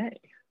 you may.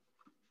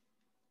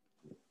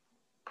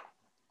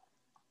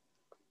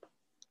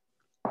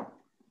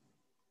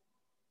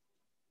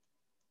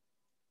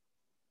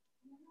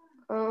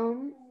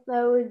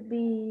 That would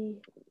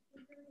be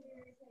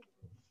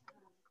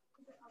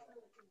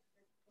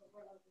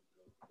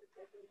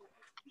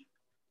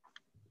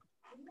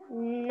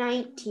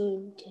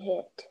 19 to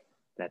hit.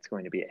 That's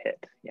going to be a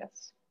hit,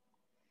 yes.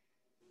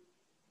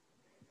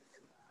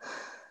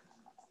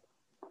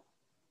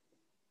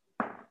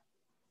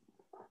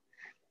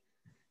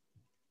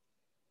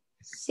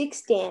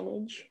 Six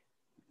damage.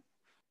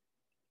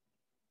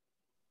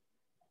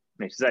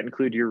 Does that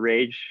include your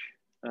rage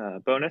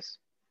bonus?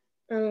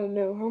 I don't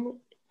know.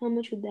 How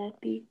much would that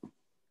be?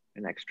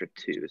 An extra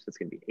 2, so it's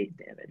going to be 8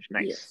 damage.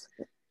 Nice.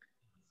 Yes.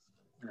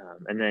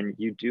 And then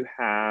you do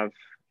have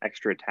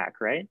extra attack,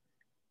 right?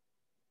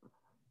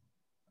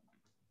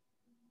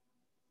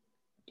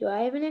 Do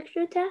I have an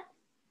extra attack?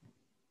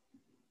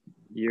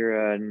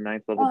 You're a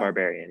 9th level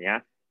barbarian, yeah?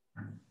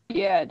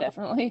 Yeah,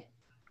 definitely.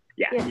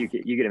 Yeah, you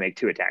get to make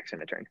 2 attacks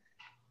in a turn.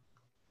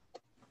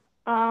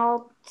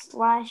 I'll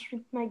slash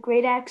with my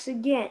great axe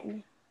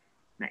again.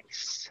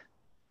 Nice.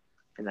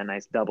 And a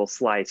nice double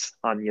slice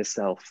on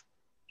yourself.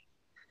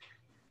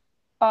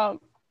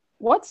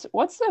 What's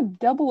the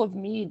double of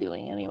me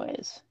doing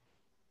anyways?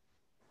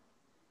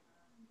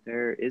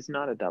 There is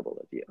not a double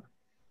of you.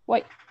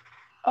 Wait.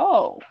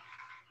 Oh.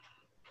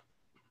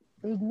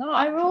 There's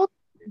not.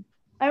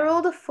 I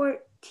rolled a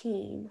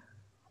 14.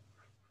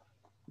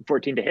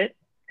 14 to hit?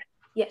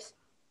 Yes.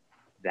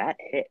 That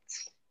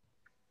hits.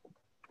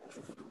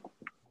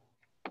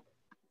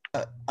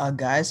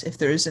 Guys, if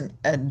there isn't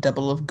a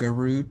double of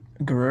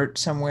Garut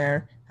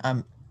somewhere,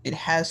 it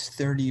has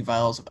 30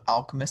 vials of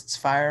Alchemist's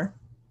Fire.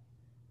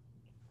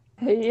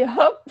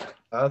 Yup.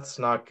 That's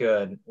not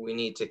good. We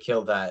need to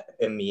kill that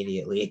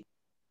immediately.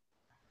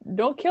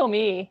 Don't kill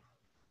me.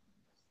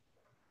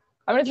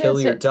 I'm gonna Kill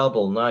your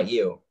double, not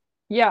you.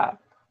 Yeah.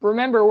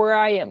 Remember where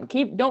I am.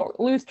 Don't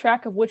lose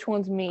track of which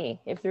one's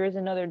me if there is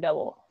another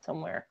double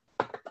somewhere.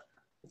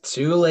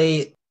 Too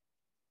late.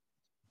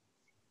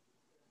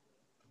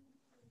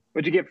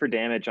 What'd you get for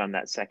damage on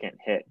that second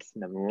hit,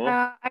 Namul?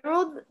 I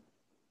rolled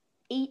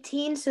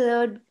 18,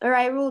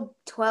 I rolled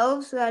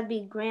 12, so that'd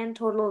be grand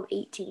total of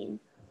 18.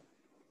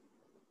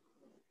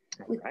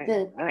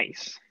 Right.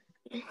 Nice.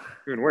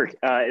 Good work.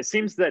 It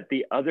seems that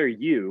the other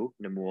you,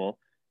 Namul,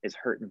 is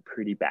hurting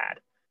pretty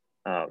bad.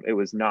 It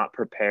was not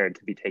prepared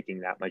to be taking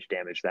that much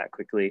damage that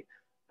quickly.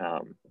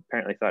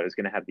 Apparently thought it was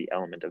going to have the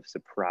element of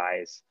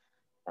surprise,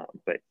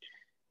 but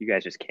you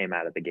guys just came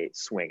out of the gate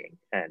swinging,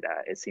 and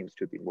it seems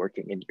to be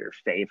working in your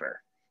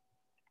favor.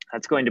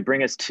 That's going to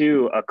bring us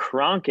to a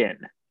Kronkin.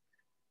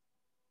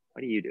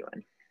 What are you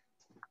doing?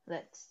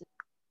 Let's see.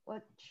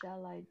 What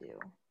shall I do?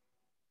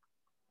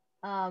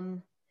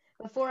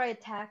 Before I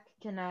attack,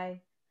 can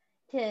I,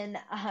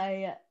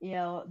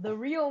 the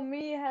real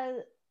me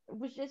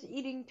was just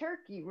eating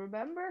turkey,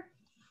 remember?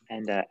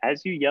 And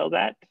as you yell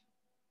that,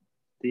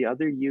 the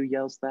other you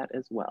yells that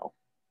as well.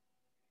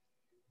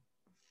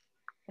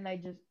 And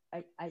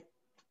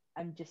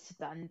I'm just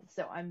stunned,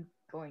 so I'm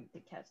going to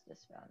cast a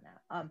spell now.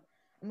 I'm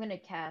going to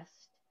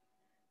cast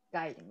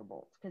Guiding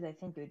Bolt, because I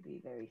think it would be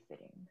very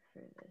fitting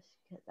for this,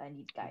 because I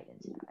need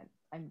guidance.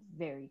 I'm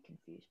very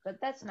confused,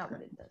 but that's not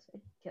what it does.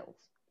 It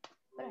kills,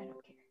 but I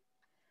don't care.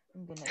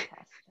 I'm going to cast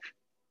it.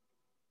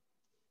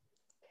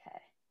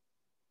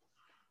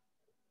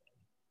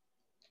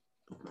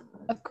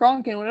 Okay.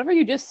 Kronkin, whatever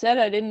you just said,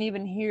 I didn't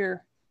even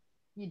hear.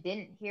 You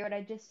didn't hear what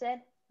I just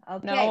said?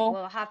 Okay, no,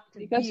 we'll have to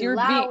because be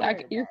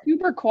louder. You're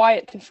super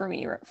quiet for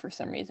me for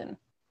some reason.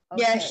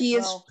 Okay, yeah, he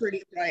is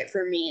pretty quiet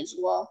for me as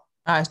well.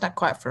 It's not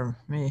quiet for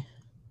me.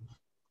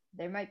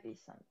 There might be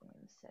something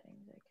in the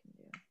settings I can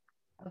do.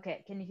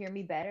 Okay, can you hear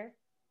me better?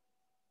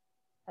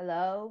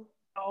 Hello?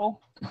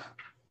 No.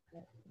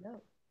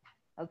 No.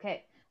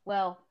 Okay,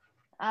 well,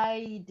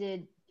 I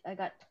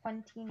got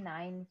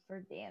 29 for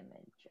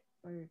damage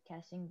for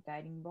casting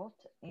Guiding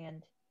Bolt,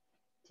 and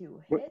to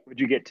hit. What would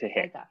you get to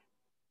hit? I got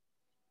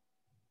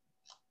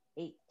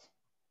 8.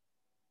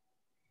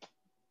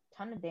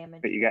 Ton of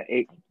damage. But you got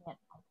 8. I can't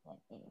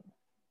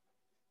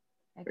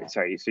aim.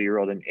 Sorry, so you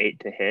rolled an 8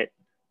 to hit?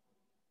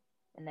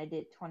 And I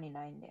did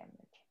 29 damage.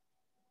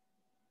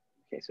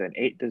 Okay, so an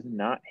 8 does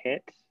not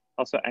hit.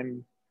 Also,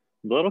 I'm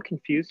a little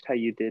confused how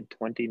you did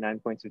 29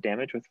 points of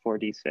damage with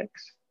 4d6.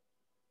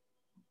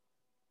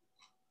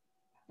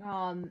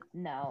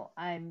 No,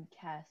 I'm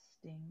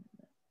casting.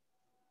 Let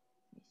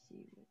me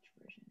see which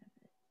version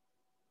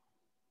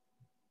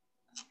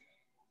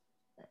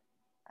of it.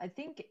 I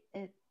think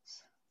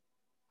it's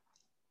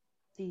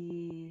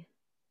the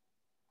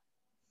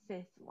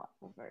 5th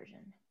level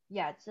version.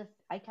 Yeah,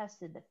 I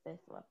casted the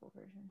 5th level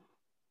version.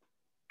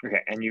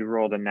 Okay, and you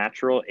rolled a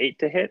natural 8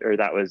 to hit, or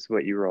that was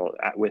what you rolled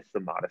at with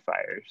the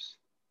modifiers?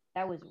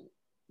 That was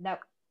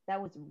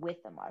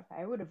with the modifier.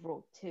 I would have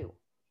rolled 2.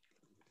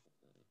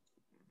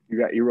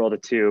 You rolled a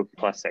 2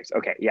 plus 6.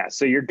 Okay, yeah.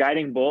 So your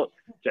Guiding Bolt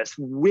just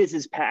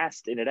whizzes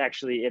past, and it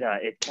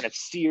kind of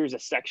sears a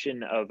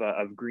section of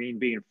green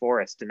bean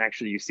forest, and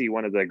actually you see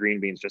one of the green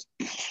beans just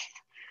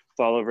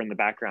fall over in the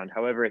background.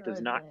 However, it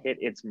does not hit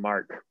its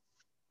mark,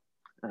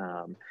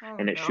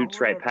 and it shoots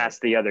right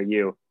past the other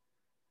you.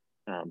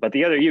 But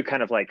the other you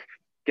kind of like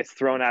gets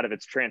thrown out of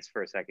its trance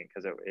for a second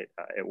because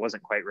it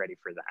wasn't quite ready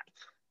for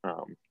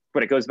that.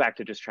 But it goes back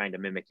to just trying to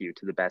mimic you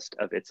to the best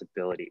of its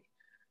ability.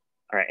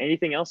 All right,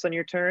 anything else on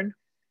your turn?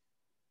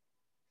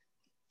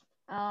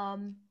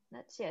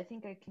 Let's see. I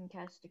think I can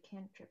cast a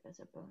cantrip as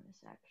a bonus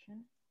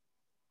action.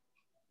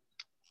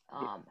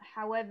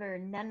 However,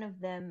 none of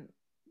them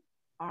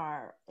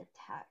are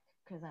attack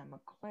because I'm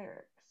a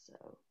cleric,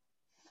 so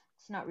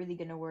it's not really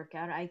going to work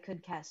out. I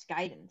could cast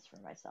guidance for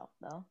myself,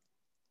 though.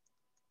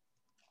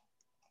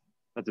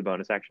 That's a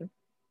bonus action?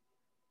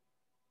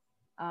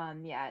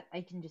 Yeah, I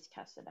can just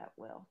cast it at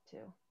will,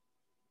 too.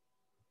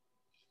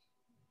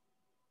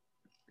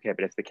 Okay,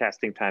 but if the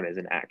casting time is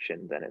an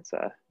action, then it's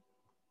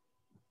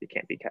it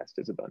can't be cast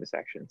as a bonus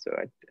action. So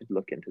I'd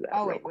look into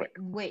that real quick.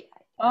 Wait.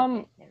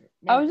 I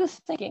was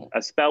just thinking.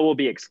 A spell will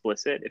be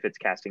explicit if it's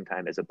casting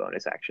time as a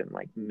bonus action,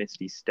 like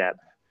Misty Step.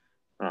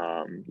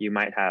 You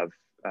might have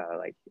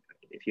like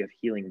if you have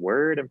Healing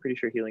Word. I'm pretty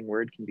sure Healing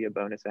Word can be a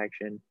bonus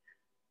action.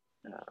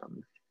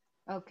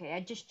 Okay, I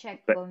just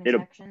checked bonus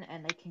action,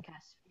 and they can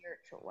cast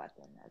Spiritual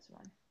Weapon as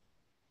one.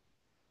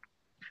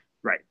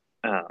 Right,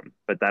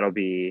 but that'll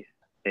be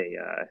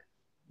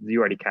you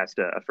already cast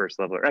a first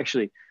level. Or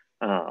actually,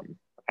 I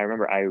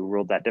remember I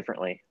ruled that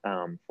differently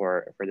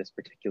for this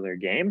particular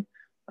game.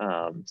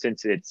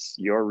 Since it's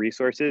your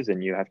resources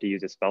and you have to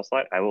use a spell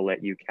slot, I will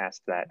let you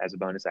cast that as a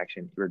bonus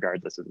action,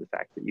 regardless of the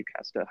fact that you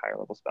cast a higher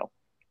level spell.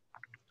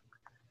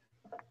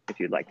 If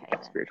you'd like to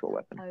cast Spiritual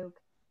Weapon.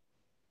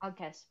 I'll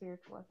cast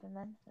Spiritual Weapon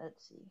then.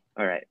 Let's see.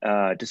 All right.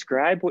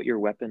 Describe what your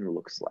weapon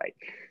looks like,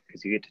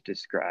 because you get to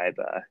describe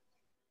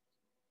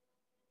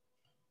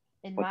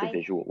what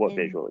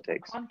visual it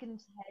takes.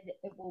 Conkin's head,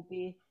 it will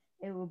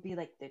be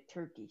like the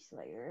Turkey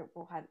Slayer. It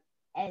will have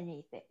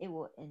anything. It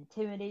will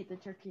intimidate the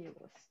turkey. It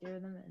will scare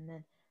them, and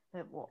then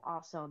it will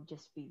also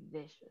just be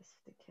vicious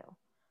to kill.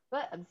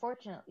 But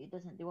unfortunately, it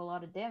doesn't do a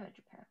lot of damage.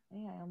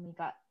 Apparently, I only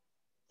got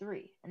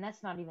 3, and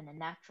that's not even a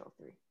natural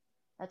 3.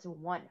 That's a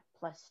 1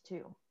 +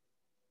 2.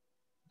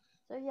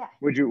 So yeah.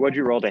 Would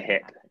you roll to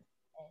hit?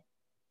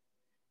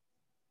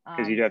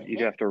 Because you'd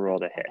have to roll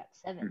to hit. I got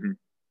 7. Mm-hmm.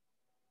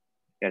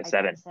 You got a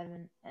 7.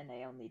 7, and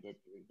I only did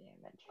 3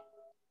 damage.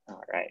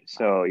 All right.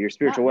 So your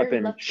spiritual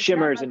weapon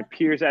shimmers and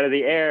appears out of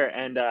the air,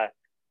 and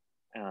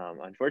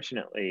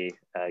unfortunately,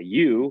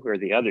 you or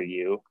the other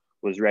you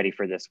was ready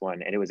for this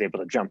one, and it was able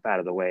to jump out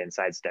of the way and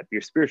sidestep.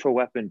 Your spiritual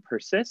weapon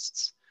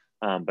persists,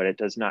 but it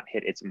does not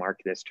hit its mark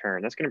this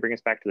turn. That's going to bring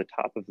us back to the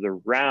top of the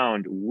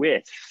round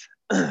with.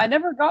 I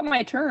never got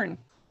my turn.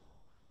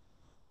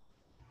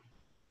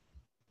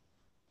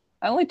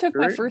 I only took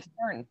my first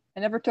turn. I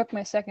never took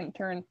my second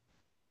turn.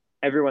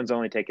 Everyone's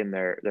only taken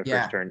their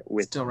first turn,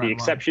 with the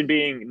exception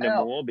being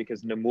Namul,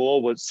 because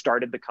Namul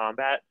started the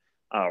combat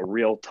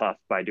real tough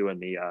by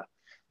doing the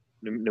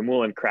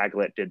Namul and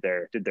Kraglet did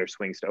their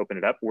swings to open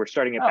it up. We're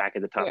starting it back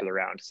at the top of the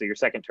round. So your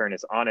second turn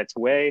is on its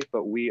way,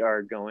 but we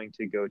are going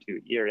to go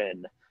to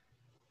Irin.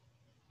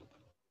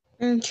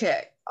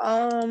 Okay.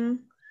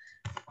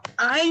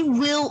 I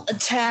will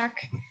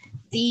attack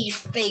the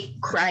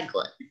fake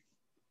Kraglet.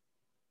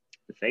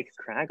 The fake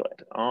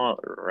Kraglet. All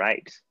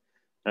right.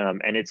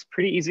 And it's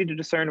pretty easy to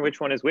discern which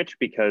one is which,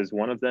 because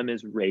one of them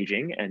is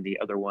raging and the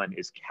other one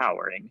is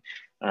cowering.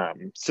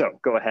 So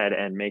go ahead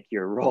and make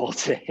your roll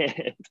to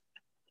hit.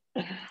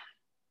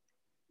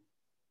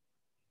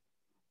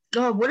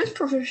 What is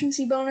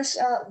proficiency bonus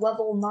at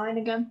level 9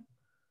 again?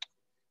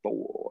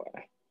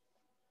 4.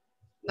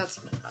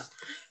 That's what I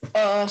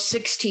got.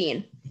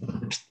 16.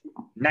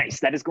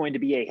 Nice. That is going to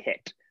be a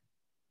hit.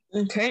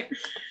 Okay.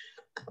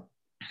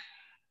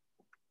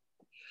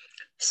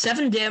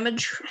 7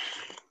 damage.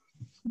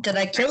 Did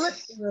I kill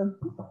it?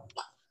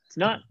 It's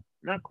not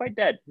quite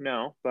dead,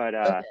 no, but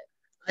okay.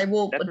 I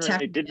will definitely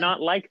attack. Did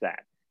not like that.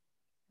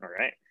 All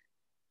right.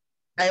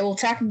 I will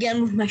attack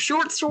again with my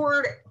short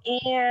sword,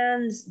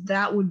 and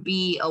that would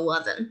be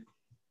 11.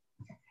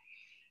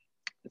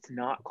 It's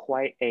not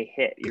quite a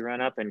hit. You run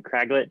up, and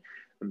Kraglet,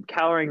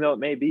 cowering though it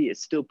may be,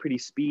 is still pretty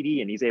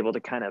speedy, and he's able to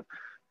kind of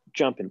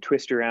jump and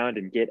twist around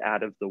and get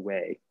out of the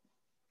way.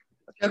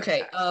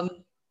 Okay.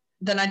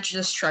 Then I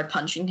just try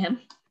punching him,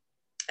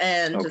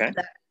 and that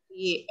would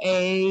be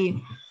a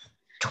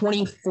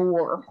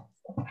 24.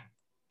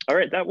 All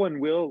right, that one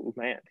will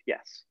land.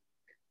 Yes.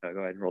 Go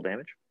ahead and roll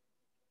damage.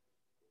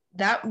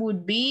 That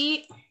would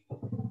be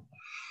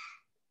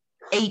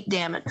 8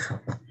 damage.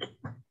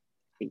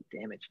 8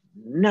 damage.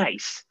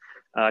 Nice.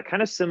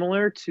 Kind of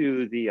similar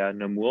to the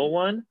Namul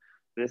one.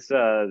 This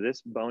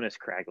bonus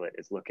Kraglet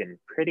is looking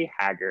pretty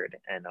haggard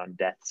and on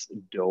death's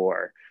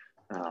door.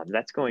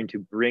 That's going to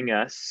bring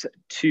us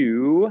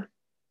to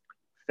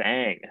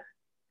Fang.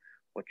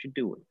 What you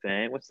doing,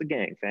 Fang? What's the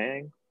gang,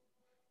 Fang?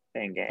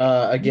 Fang gang.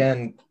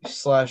 Again,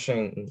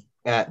 slashing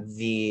at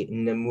the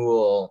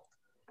Namul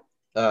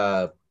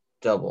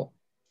double.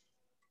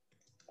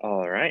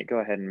 All right, go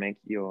ahead and make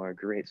your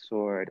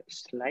greatsword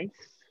slice.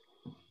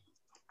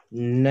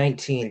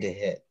 19 to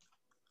hit.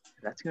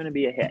 That's going to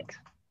be a hit.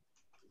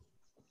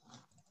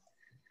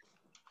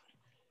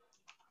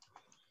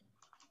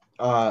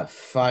 Uh,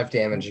 5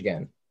 damage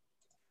again.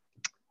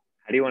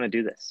 How do you want to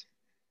do this?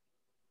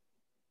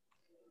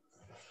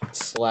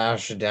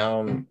 Slash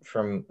down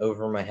from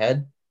over my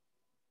head.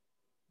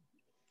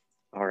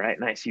 All right,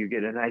 nice. You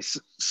get a nice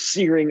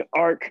searing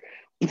arc,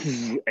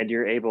 and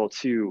you're able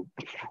to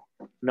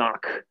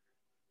knock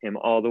him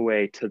all the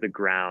way to the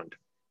ground.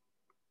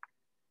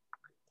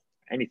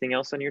 Anything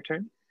else on your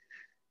turn?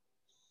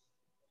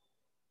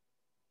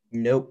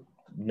 Nope.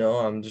 No,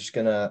 I'm just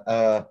gonna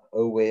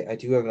oh wait, I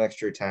do have an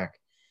extra attack.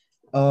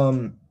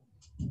 Can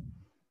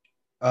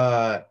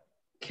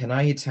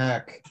I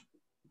attack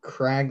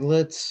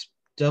Kraglet's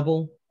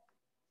double?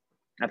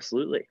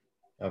 Absolutely.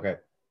 Okay.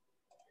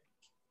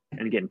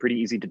 And again, pretty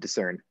easy to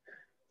discern.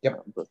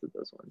 Yep. Both of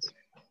those ones.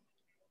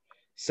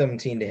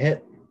 17 to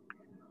hit.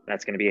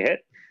 That's going to be a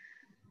hit.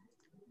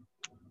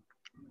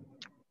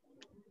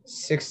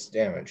 6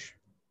 damage.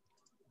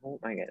 Oh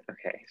my god.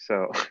 Okay,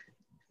 so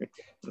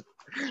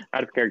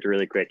out of character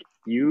really quick.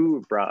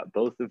 You brought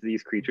both of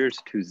these creatures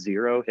to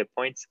 0 hit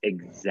points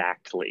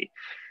exactly.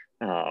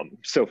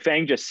 So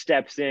Fang just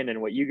steps in,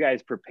 and what you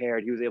guys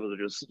prepared, he was able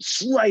to just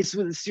slice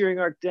with the searing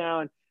arc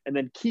down, and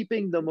then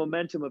keeping the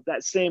momentum of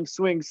that same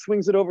swing,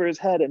 swings it over his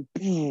head and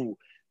boom,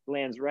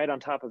 lands right on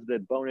top of the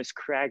bonus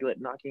Craglet,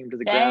 knocking him to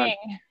the ground.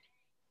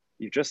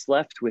 You're just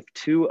left with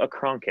 2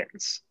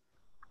 Akronkins.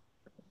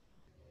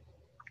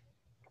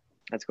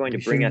 That's going to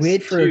bring us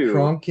wait for to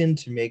Akronkin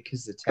to make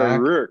his attack,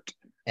 Garrett.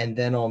 and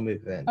then I'll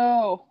move in.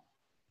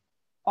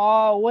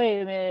 Oh,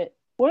 wait a minute.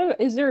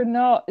 Is there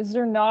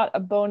not a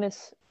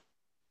bonus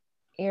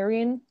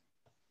Arian?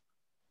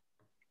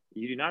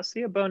 You do not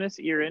see a bonus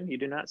Irin. You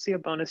do not see a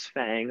bonus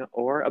Fang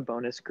or a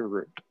bonus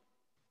Garrett.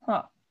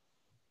 Huh.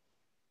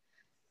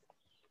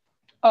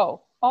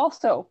 Oh,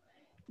 also,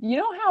 you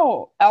know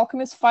how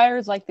Alchemist Fire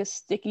is like this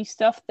sticky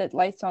stuff that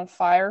lights on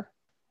fire?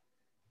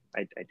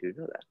 I do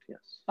know that, yes.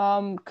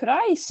 Could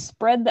I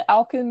spread the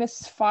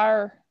Alchemist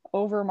Fire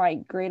over my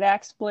Great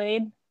Axe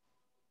blade?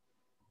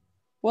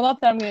 Well, not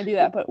that I'm going to do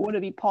that, but would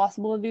it be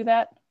possible to do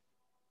that?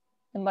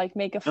 And like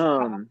make a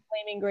flaming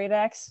Great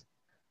Axe?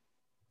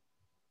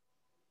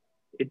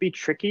 It'd be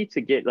tricky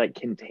to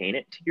contain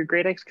it to your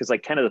Great Axe, because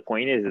like kind of the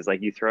point is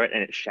like you throw it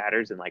and it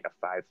shatters in like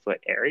a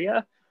 5-foot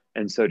area.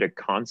 And so to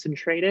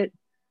concentrate it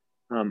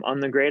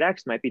on the Great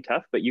Axe might be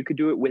tough, but you could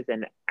do it with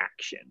an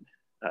action.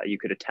 You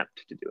could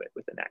attempt to do it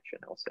with an action,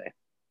 I'll say.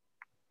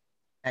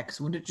 Axe,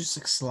 wouldn't it just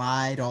like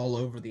slide all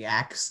over the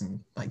axe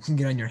and like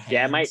get on your hands?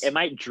 Yeah, it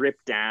might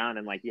drip down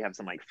and like you have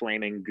some like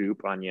flaming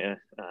goop on you.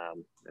 I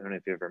don't know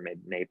if you ever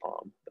made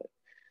napalm, but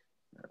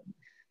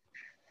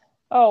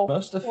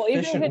most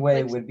efficient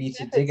way would be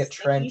to dig a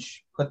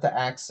trench, put the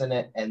axe in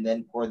it, and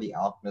then pour the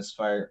Alchemist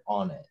Fire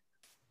on it.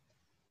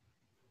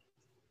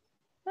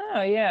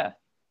 Oh yeah.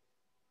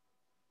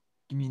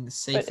 You mean the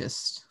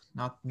safest?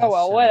 Not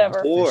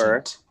whatever.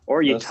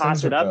 Or you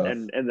toss it up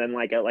and then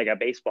like a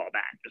baseball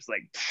bat, just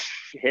like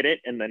hit it,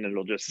 and then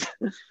it'll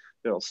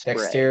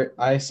spray.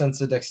 I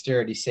sense a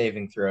dexterity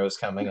saving throw is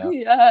coming up.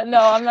 Yeah, no,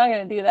 I'm not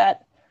going to do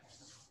that.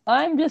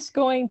 I'm just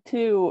going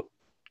to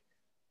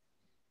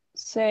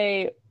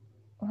say,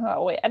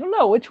 wait, I don't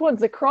know which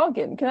one's a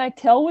Kronkin. Can I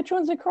tell which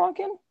one's a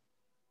Kronkin?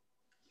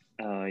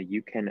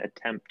 You can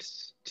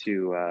attempt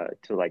to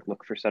like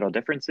look for subtle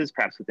differences,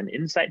 perhaps with an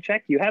insight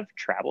check. You have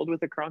traveled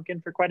with a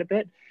Kronkin for quite a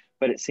bit,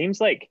 but it seems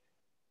like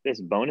this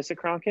bonus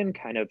Akronkin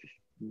kind of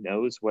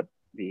knows what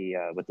the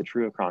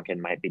true Akronkin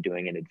might be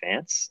doing in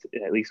advance.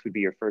 At least would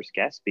be your first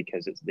guess,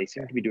 because they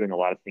seem to be doing a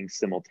lot of things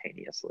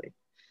simultaneously.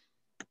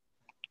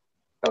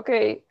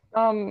 Okay.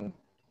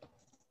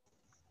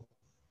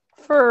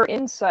 For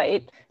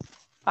insight,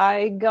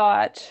 I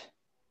got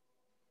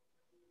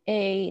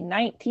a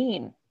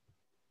 19.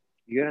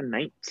 You got a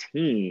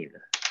 19.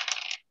 Let's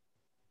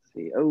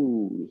see.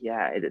 Oh,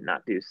 yeah, I did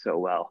not do so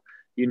well.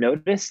 You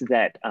notice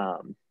that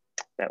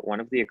that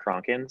one of the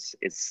Akronkins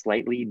is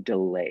slightly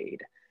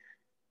delayed.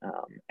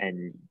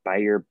 And by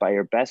your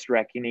best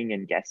reckoning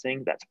and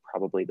guessing, that's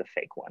probably the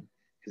fake one,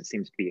 because it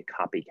seems to be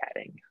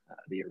copycatting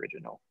the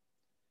original.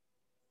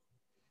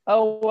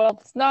 Oh, well,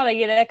 it's not. I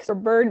get extra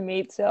bird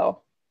meat,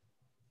 so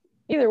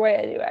either way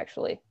I do,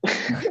 actually.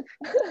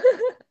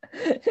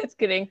 Just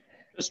kidding.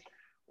 Just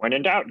when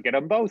in doubt, get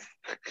them both.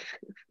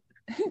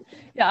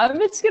 Yeah, I'm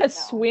just going to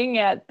swing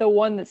at the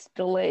one that's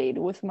delayed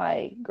with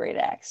my Great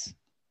Axe.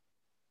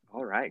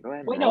 All right, go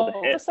ahead and Wait, roll no, the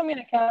hit. First I'm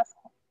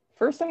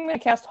going to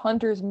cast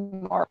Hunter's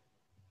Mark.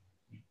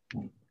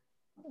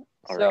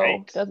 All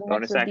right,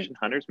 bonus action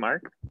Hunter's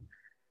Mark.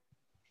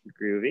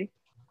 Groovy.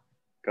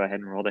 Go ahead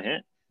and roll the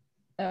hit.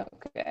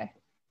 Okay.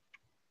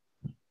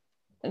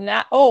 And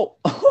that,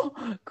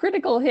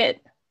 critical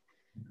hit.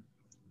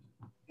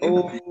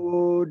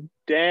 Oh,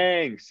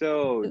 dang.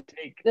 So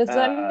take... Does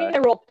that mean I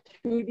roll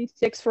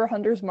 2d6 for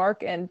Hunter's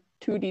Mark and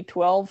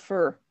 2d12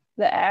 for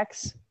the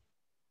axe?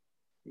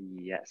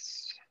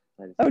 Yes.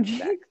 That is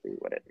exactly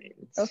what it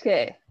means.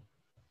 Okay.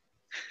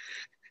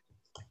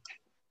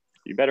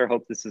 You better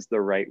hope this is the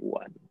right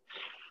one.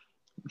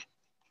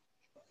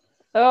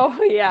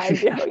 Oh, yeah, I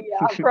do.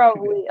 Yeah,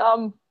 probably.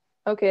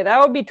 Okay, that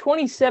would be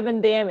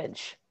 27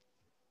 damage.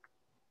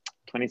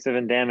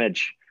 27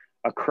 damage.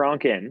 A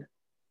Kronkin,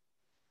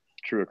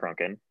 true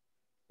Kronkin,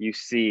 you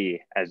see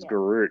as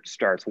Garrett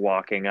starts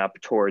walking up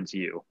towards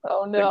you.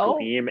 Oh no. The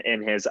gleam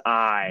in his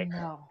eye,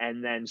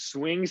 and then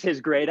swings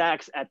his great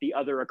axe at the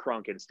other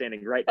Kronkin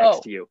standing right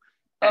next to you.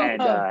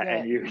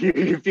 And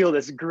you feel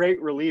this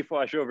great relief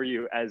wash over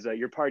you as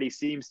your party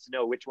seems to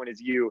know which one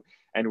is you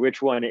and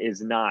which one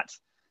is not.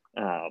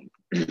 And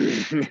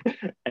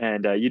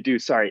you do,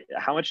 sorry,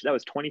 how much? That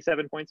was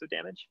 27 points of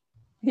damage?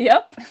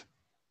 Yep.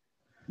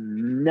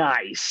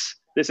 Nice.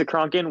 This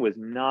Akronkin was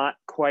not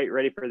quite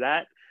ready for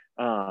that.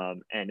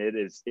 and it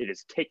is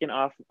taken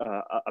off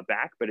a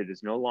back, but it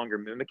is no longer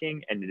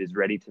mimicking, and it is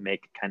ready to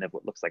make kind of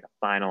what looks like a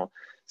final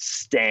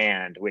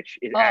stand, which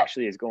it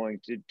actually is going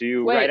to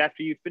do right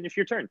after you finish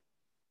your turn.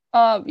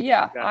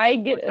 Yeah, I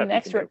get an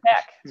extra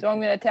attack, so I'm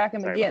going to attack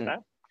him again.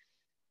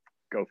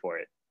 Go for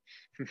it.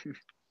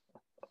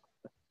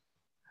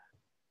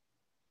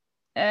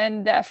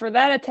 And for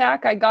that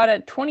attack, I got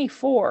a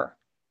 24.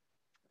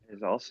 It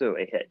is also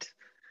a hit.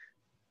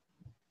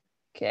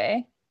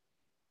 Okay.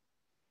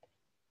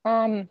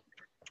 That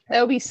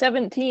would be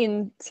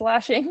 17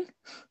 slashing.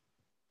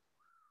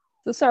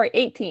 So sorry,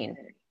 18.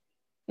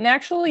 And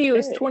actually, it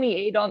was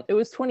 28 on. It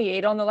was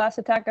 28 on the last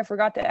attack. I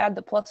forgot to add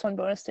the +1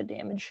 bonus to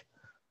damage.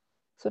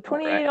 So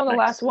 28 on the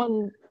last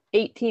one,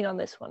 18 on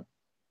this one.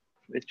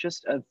 It's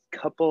just a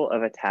couple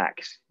of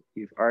attacks.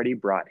 You've already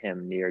brought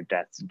him near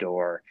death's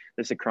door.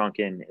 This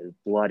Akronkin is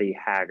bloody,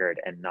 haggard,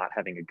 and not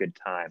having a good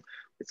time.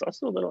 It's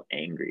also a little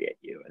angry at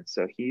you. And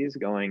so he's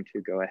going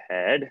to go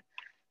ahead.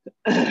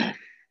 Try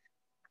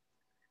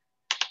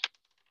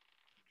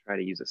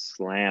to use a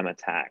slam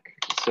attack.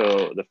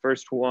 So the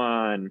first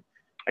one,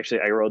 actually,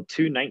 I rolled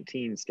 2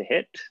 19s to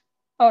hit.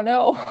 Oh,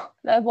 no.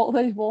 They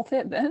both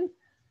hit then.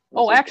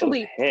 Oh,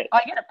 actually,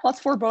 I get a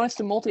 +4 bonus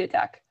to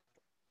multi-attack.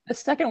 The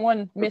second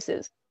one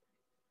misses.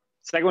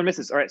 Second one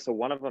misses. All right, so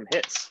one of them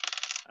hits,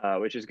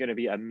 which is going to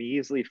be a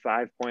measly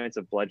 5 points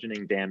of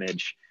bludgeoning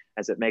damage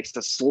as it makes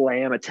a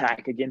slam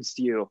attack against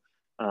you,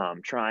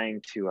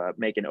 trying to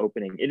make an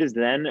opening. It is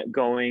then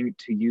going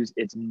to use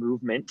its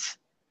movement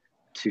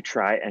to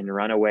try and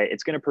run away.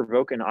 It's going to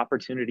provoke an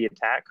opportunity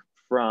attack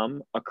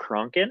from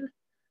Akronkin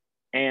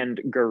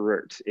and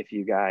Garrett, if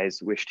you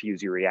guys wish to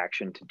use your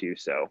reaction to do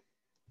so.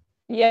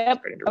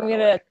 Yep, I'm going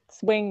to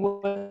swing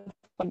with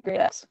my great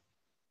axe.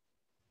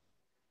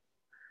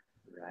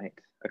 Right.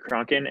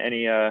 Akronkin,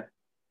 any are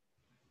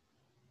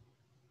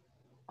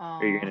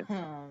you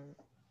gonna...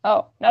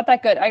 Oh, not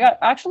that good. I got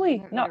I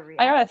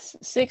got a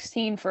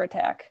 16 for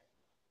attack.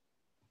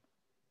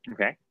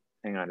 Okay.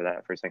 Hang on to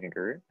that for a second,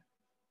 Garrett.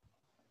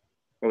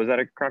 What was that,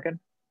 Akronkin?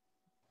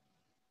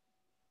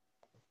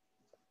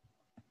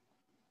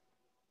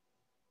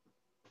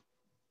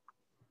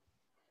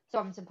 So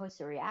I'm supposed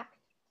to react?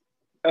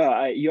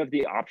 You have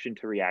the option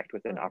to react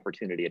with an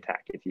opportunity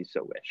attack if you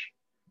so wish.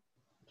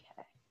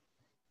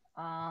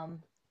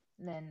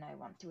 Then I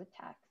want to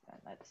attack then.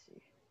 Let's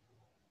see.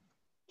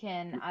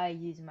 Can I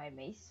use my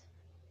mace?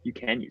 You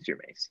can use your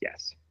mace,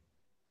 yes.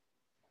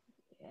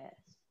 Yes.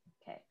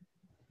 Okay.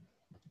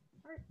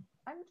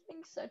 I'm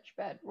getting such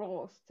bad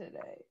rolls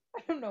today.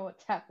 I don't know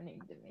what's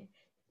happening to me.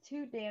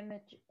 2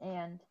 damage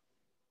and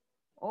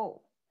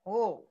oh.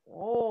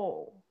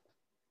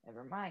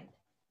 Never mind.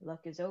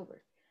 Luck is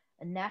over.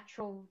 A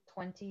natural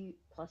 20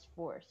 plus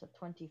 4, so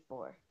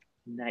 24.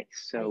 Nice.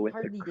 So I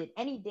hardly did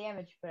any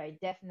damage, but I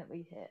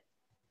definitely hit.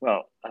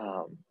 Well,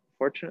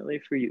 fortunately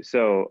for you,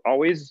 so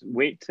always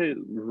wait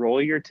to roll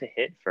your to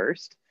hit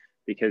first,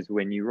 because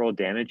when you roll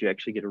damage, you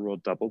actually get to roll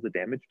double the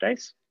damage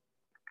dice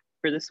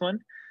for this one.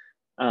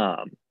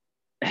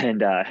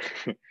 And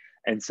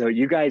so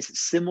you guys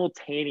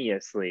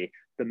simultaneously,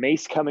 the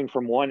mace coming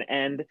from one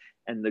end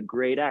and the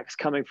great axe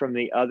coming from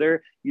the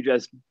other, you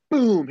just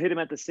boom, hit him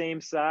at the same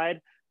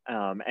side,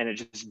 and it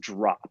just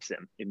drops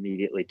him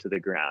immediately to the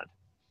ground.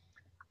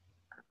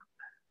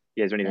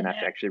 You guys don't even have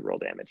to actually roll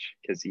damage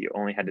because you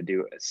only had to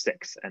do a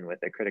 6, and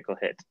with a critical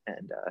hit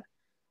and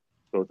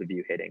both of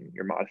you hitting,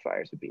 your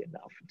modifiers would be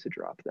enough to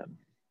drop them.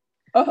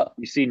 Oh.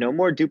 You see no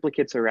more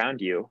duplicates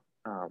around you,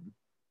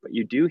 but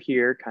you do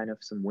hear kind of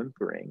some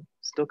whimpering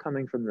still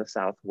coming from the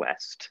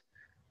southwest.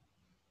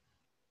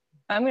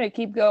 I'm going to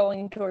keep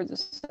going towards the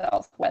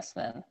southwest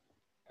then.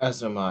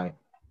 As am I.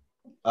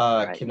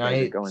 Right, can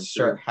I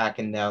start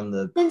hacking down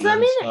the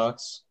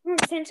beanstalks?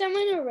 Since I'm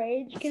in a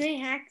rage, can I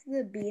hack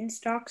the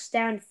beanstalks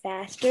down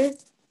faster?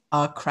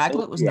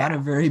 Craglet was not a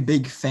very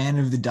big fan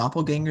of the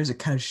doppelgangers. It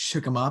kind of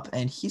shook him up,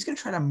 and he's going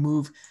to try to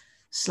move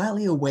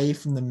slightly away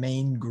from the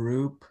main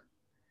group.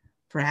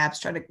 Perhaps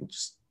try to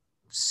just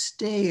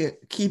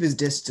keep his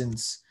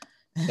distance.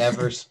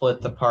 Never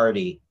split the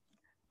party.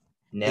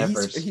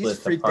 He's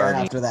freaked out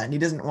after that, and he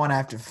doesn't want to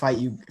have to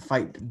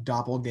fight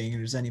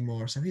doppelgangers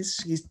anymore. So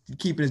he's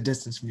keeping his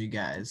distance from you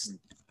guys.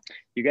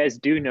 You guys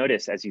do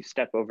notice as you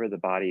step over the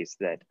bodies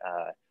that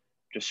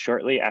just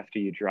shortly after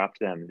you drop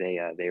them,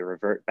 they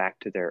revert back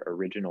to their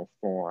original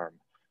form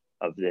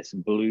of this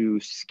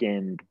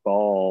blue-skinned,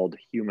 bald,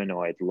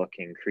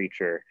 humanoid-looking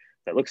creature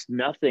that looks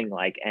nothing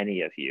like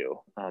any of you.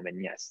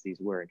 And yes, these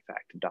were in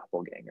fact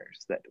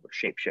doppelgangers that were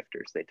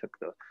shapeshifters. They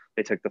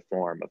took the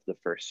form of the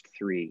first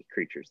 3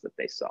 creatures that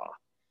they saw.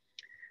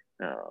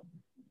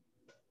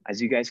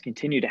 As you guys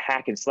continue to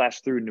hack and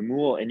slash through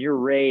Namul in your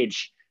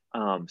rage,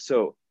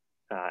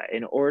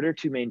 in order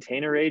to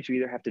maintain a rage, you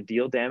either have to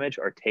deal damage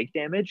or take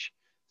damage.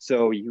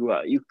 So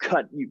you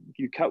cut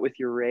with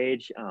your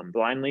rage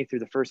blindly through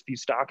the first few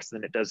stalks,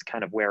 then it does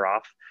kind of wear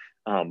off.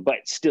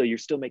 But still, you're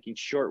still making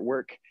short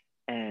work.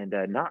 And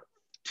not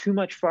too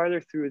much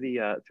farther through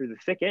the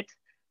thicket,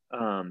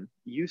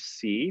 you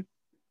see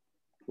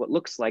what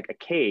looks like a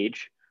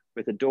cage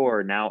with a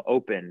door now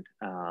open.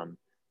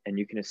 And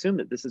you can assume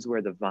that this is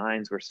where the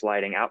vines were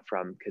sliding out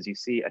from, because you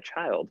see a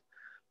child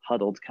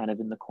huddled kind of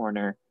in the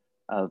corner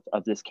of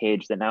this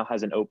cage that now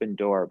has an open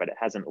door, but it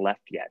hasn't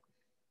left yet.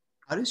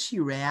 How does she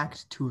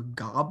react to a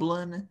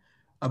goblin,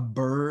 a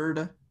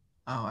bird,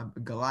 a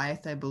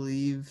Goliath, I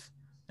believe,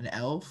 an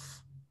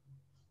elf,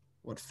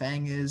 what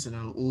Fang is, and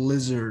a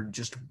lizard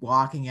just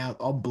walking out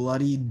all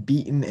bloody,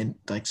 beaten, and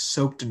like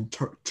soaked in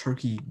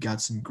turkey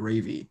guts and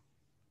gravy?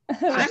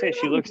 I say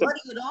she looks bloody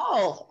at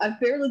all. I've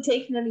barely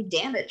taken any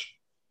damage.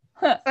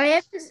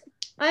 I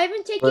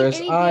haven't taken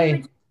any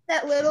damage.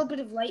 That little bit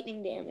of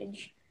lightning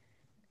damage.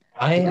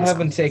 I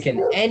haven't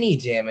taken any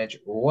damage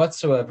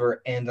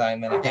whatsoever, and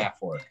I'm in a half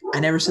orc. I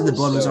never said the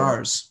blood was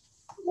ours.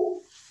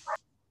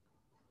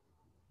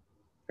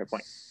 Fair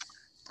point.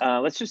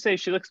 Let's just say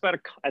she looks about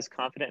as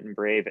confident and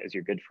brave as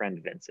your good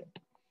friend Vincent.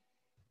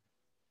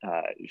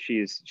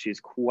 She's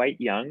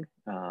quite young,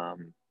 by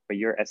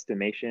your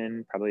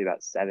estimation, probably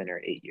about 7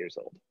 or 8 years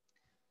old.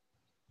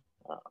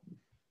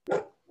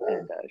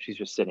 And she's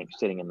just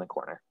sitting in the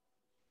corner.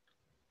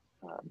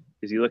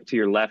 As you look to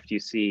your left, you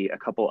see a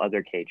couple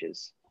other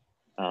cages,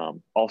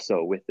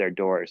 also with their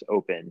doors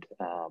opened.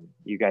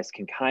 You guys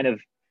can kind of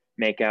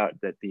make out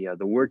that the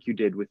work you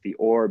did with the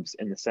orbs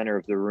in the center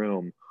of the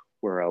room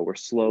were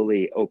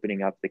slowly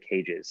opening up the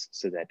cages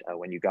so that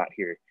when you got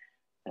here,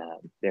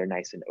 they're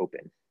nice and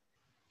open.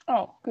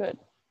 Oh, good.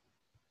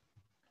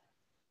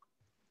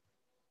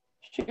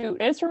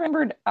 Shoot, I just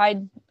remembered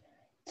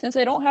since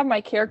I don't have my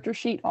character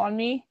sheet on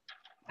me,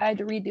 I had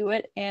to redo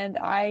it, and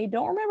I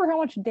don't remember how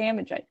much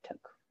damage I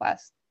took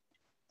last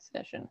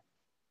session.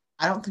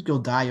 I don't think you'll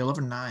die. You're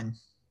level 9.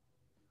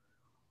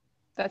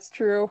 That's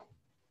true.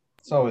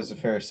 It's always a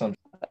fair assumption.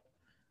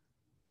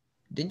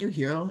 Didn't you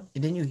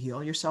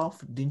heal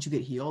yourself? Didn't you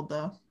get healed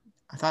though?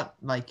 I thought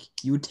like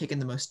you had taken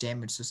the most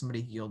damage, so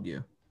somebody healed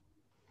you.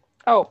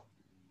 Oh.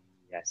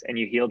 Yes, and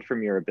you healed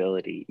from your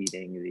ability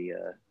eating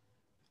the.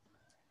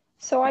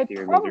 So I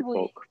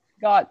probably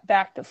got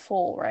back to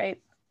full, right?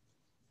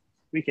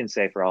 We can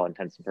say for all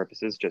intents and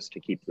purposes, just to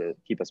keep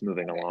us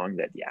moving along,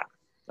 that yeah,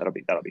 that'll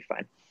be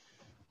fine.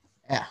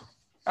 Yeah.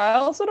 I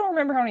also don't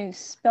remember how many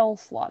spell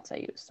slots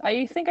I used.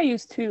 I think I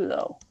used 2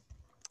 though.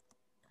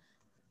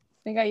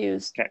 I think I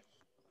used. Okay.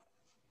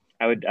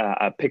 I would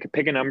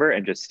pick a number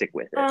and just stick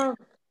with it.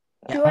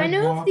 Do I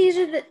know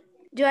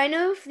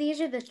if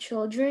these are the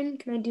children?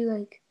 Can I do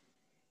like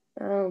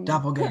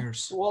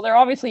doppelgangers? Well, they're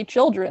obviously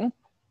children.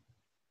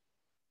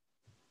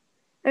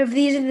 If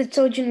these are the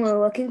children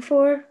we're looking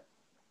for?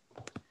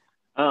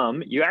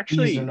 You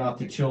actually, these are not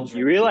the children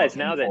you realize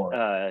now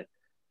that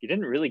you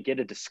didn't really get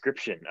a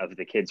description of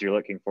the kids you're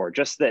looking for,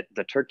 just that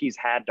the turkeys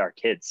had our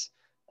kids.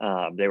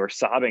 They were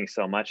sobbing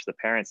so much, the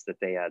parents, that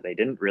they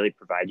didn't really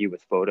provide you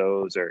with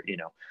photos or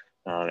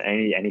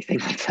anything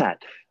like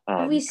that.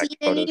 Have we seen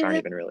any of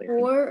them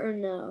before or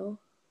no?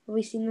 Have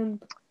we seen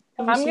them?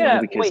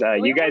 Because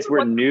you guys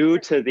were new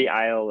to the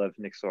Isle of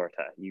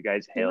Nixorta. You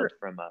guys hailed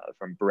from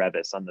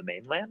Brevis on the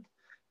mainland.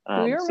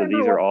 So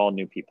these are all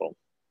new people.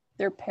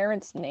 Their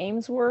parents'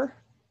 names were?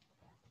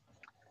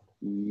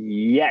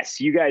 Yes,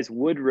 you guys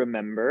would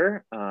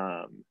remember.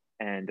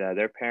 And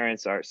their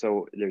parents are,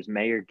 so there's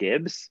Mayor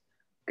Gibbs,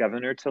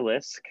 Governor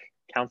Talisk,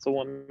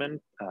 Councilwoman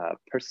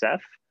Persef,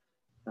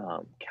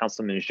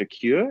 Councilman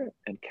Jacure,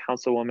 and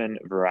Councilwoman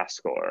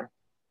Veraskor.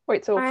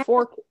 Wait, so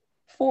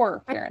four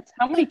parents.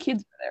 How many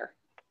kids were there?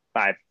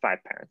 Five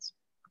parents.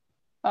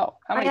 Oh,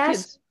 how many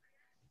kids?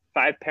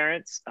 5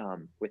 parents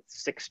with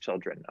 6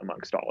 children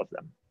amongst all of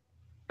them.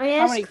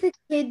 How many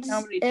kids?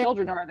 How many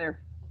children are there?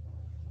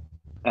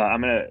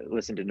 I'm gonna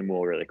listen to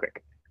Namul really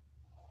quick.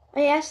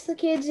 I asked the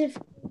kids if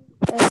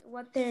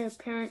what their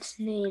parents'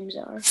 names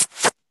are.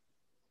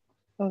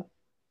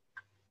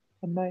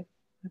 My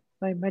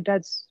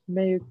dad's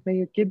Mayor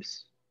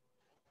Gibbs.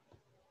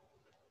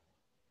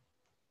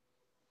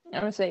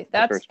 I'm gonna say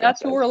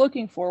that's who we're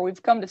looking for.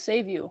 We've come to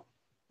save you.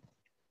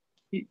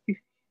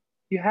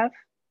 You have?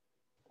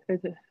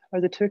 Are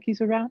the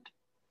turkeys around?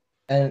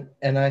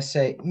 And I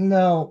say,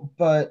 no,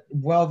 but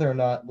while they're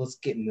not, let's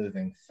get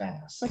moving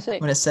fast. I'm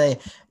going to say,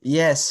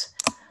 yes,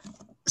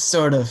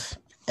 sort of,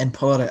 and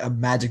pull out a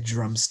magic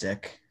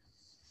drumstick.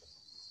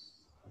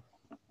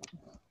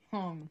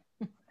 I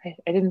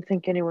didn't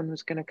think anyone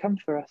was going to come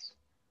for us.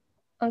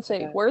 I'm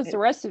saying, where's the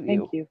rest of you?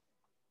 Thank you.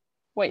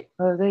 Wait.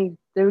 They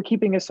were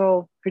keeping us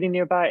all pretty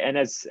nearby. And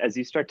as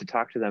you start to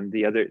talk to them,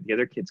 the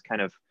other kids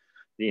kind of,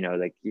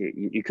 like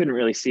you couldn't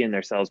really see in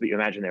their cells, but you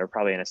imagine they were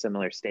probably in a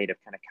similar state of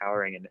kind of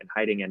cowering and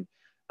hiding. And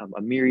a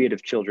myriad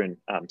of children,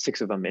 6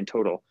 of them in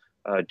total,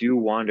 do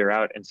wander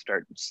out and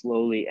start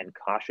slowly and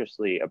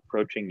cautiously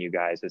approaching you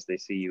guys as they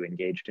see you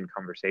engaged in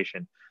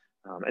conversation.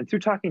 And through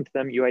talking to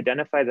them, you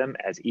identify them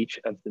as each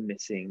of the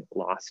missing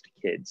lost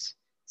kids.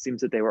 It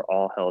seems that they were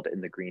all held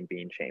in the Green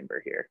Bean Chamber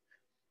here.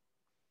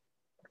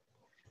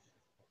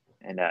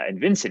 And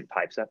Vincent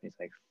pipes up and he's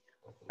like,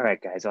 all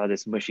right, guys, all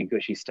this mushy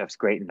gushy stuff's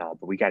great and all,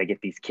 but we got to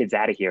get these kids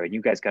out of here, and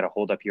you guys got to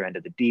hold up your end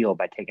of the deal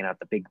by taking out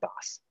the big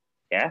boss.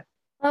 Yeah?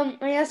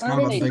 I asked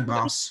the big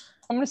boss.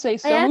 I'm gonna say,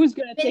 so Yeah, who's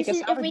gonna take us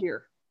Vincent, out if of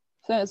here?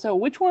 So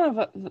which one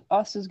of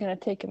us is gonna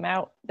take them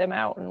out,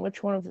 and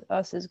which one of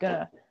us is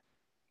gonna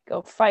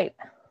go fight?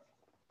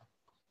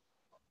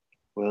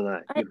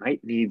 Well, you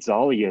might need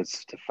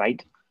Zalias to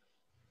fight.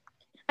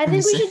 I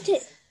think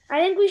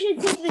we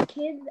should take the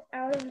kids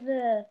out of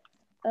the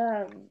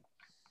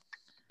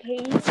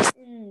cave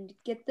and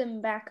get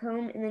them back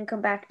home, and then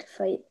come back to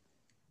fight.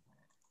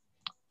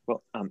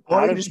 Well,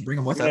 or you just bring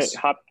them with us.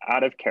 Hop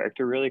out of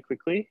character really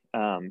quickly.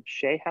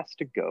 Shay has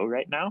to go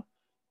right now.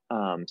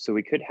 So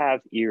we could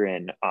have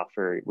Irin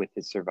offer with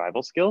his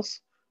survival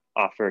skills,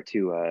 offer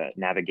to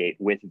navigate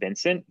with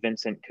Vincent.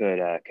 Vincent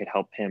could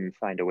help him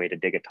find a way to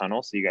dig a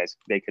tunnel, so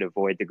they could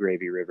avoid the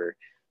Gravy River,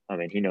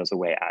 and he knows a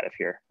way out of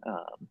here.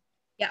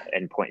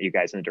 And point you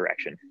guys in a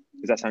direction.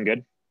 Does that sound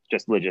good?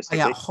 Just logistically.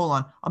 Yeah, hold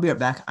on. I'll be right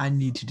back. I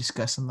need to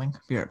discuss something.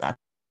 Be right back.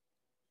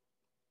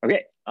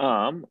 Okay.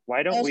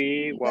 Why don't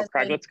we, while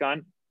Craglet's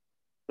gone,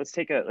 let's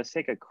take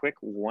a quick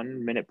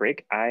 1 minute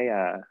break.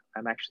 I'm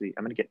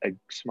gonna get a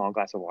small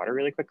glass of water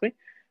really quickly.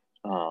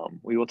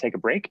 We will take a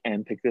break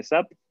and pick this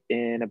up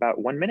in about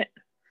 1 minute.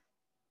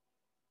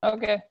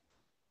 Okay.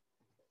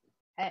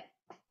 Hey.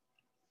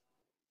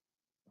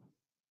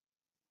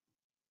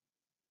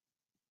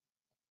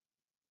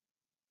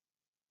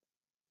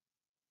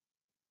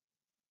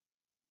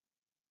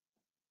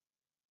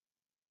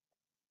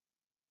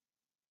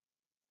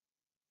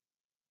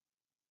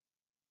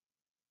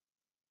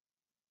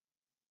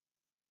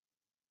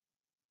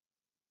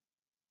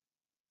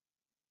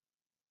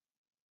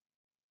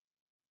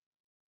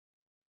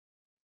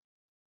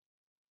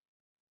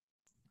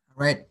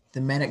 All right, the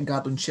Manic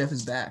Goblin Chef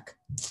is back.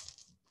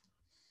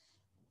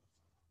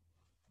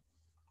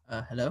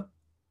 Hello?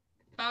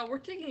 We're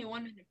taking a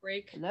 1 minute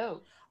break.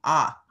 Hello.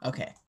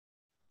 Okay.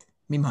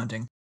 Meme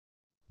hunting.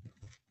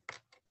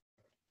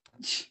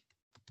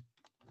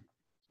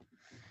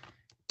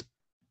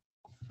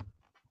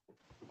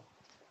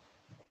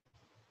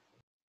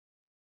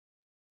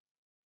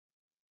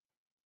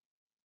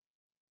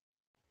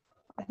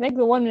 I think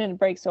the 1 minute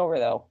break's over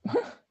though.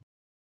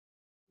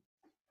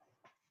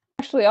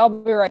 Actually, I'll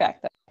be right back.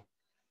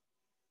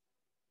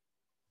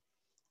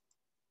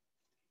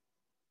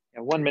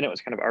 Yeah, 1 minute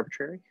was kind of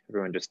arbitrary.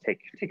 Everyone just take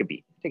a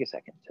beat. Take a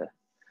second to.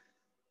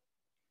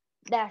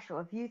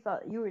 Dashel, if you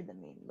thought you were the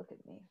meme, look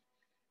at me.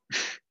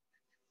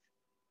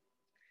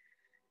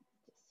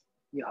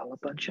 Y'all a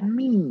bunch of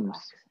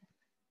memes.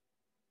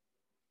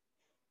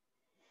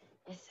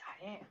 Yes,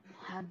 I am.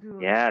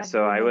 Yeah,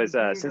 so I was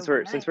since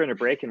we're in a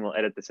break and we'll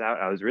edit this out,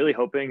 I was really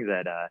hoping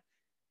that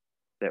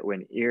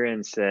when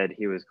Irin said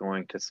he was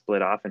going to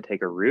split off and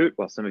take a route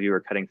while some of you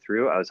were cutting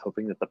through, I was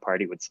hoping that the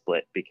party would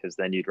split, because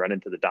then you'd run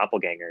into the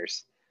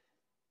doppelgangers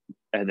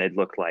and they'd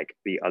look like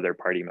the other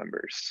party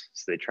members.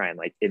 So they try and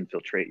like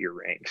infiltrate your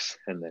ranks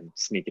and then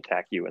sneak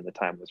attack you when the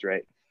time was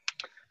right.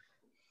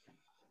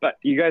 But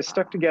you guys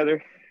stuck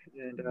together.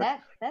 And,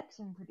 that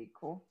seemed pretty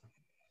cool.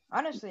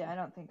 Honestly, I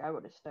don't think I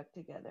would have stuck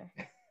together.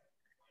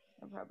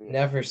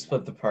 Never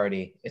split the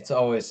party. It's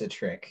always a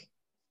trick.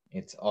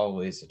 It's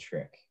always a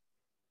trick.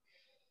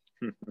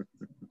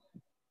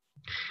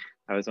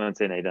 I was once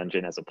in a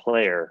dungeon as a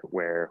player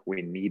where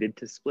we needed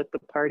to split the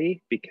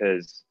party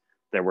because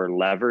there were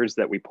levers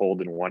that we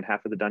pulled in one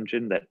half of the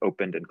dungeon that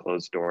opened and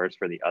closed doors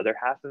for the other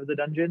half of the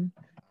dungeon.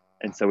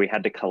 And so we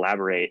had to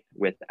collaborate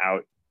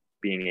without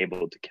being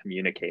able to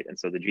communicate. And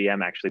so the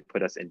GM actually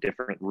put us in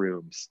different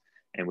rooms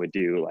and would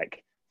do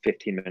like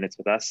 15 minutes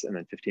with us and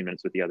then 15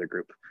 minutes with the other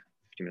group,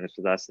 15 minutes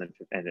with us. And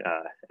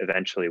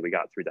eventually we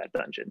got through that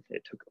dungeon.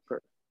 It took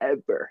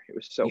forever. It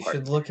was so hard.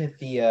 You should look at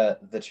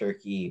the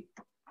turkey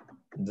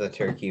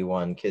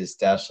one, because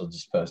Dashel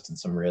just posted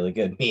some really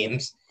good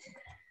memes.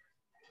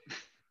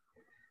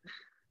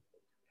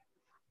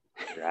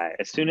 Right.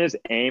 As soon as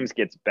Ames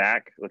gets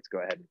back, let's go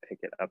ahead and pick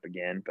it up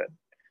again. But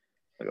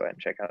we'll go ahead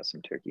and check out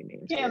some turkey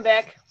memes. Yeah, I'm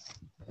back.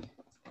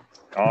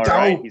 All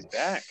right, he's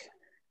back.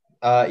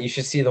 You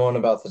should see the one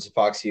about the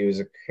Tapaxi, who's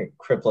a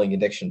crippling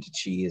addiction to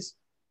cheese.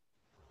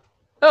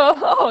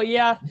 Oh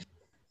yeah.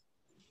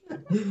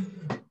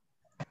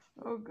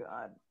 Oh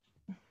God.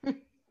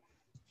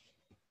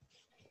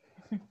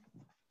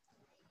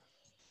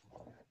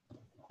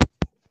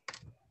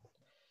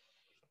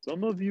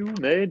 Some of you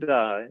may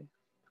die.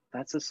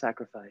 That's a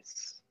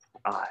sacrifice.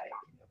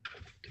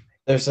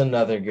 There's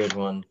another good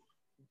one.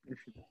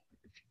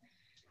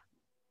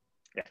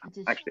 Yeah,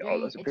 actually, all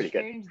those are pretty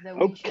good.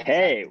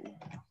 Okay.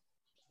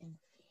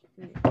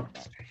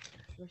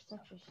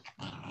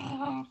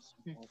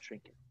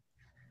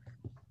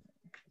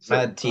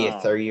 Mad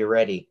Teeth, are you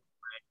ready?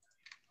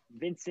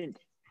 Vincent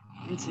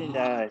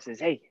says,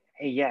 hey,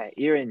 yeah,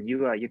 Irin,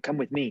 you come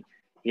with me.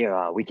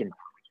 Here, we can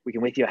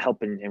with your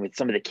help and with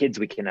some of the kids,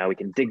 we can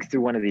dig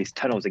through one of these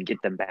tunnels and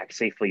get them back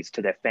safely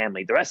to their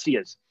family. The rest of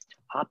you,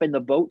 hop in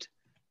the boat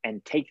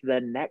and take the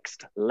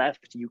next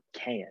left you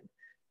can.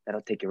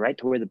 That'll take you right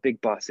to where the big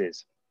boss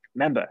is.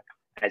 Remember,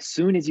 as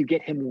soon as you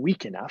get him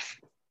weak enough,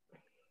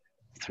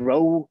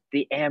 throw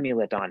the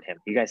amulet on him.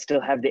 You guys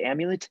still have the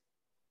amulet?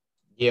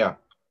 Yeah.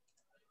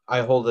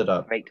 I hold it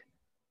up. Right.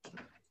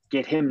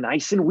 get him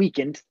nice and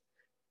weakened,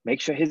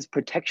 make sure his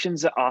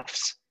protections are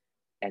off,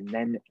 and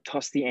then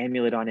toss the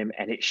amulet on him,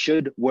 and it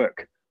should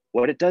work.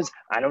 What it does,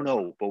 I don't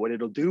know, but what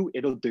it'll do.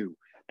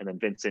 And then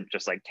Vincent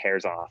just like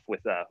tears off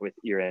with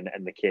Irin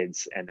and the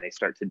kids, and they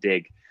start to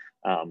dig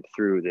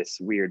through this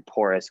weird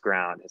porous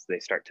ground as they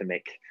start to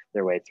make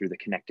their way through the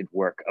connected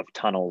work of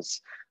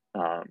tunnels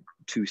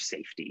to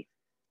safety.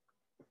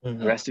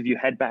 The rest of you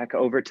head back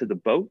over to the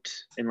boat,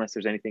 unless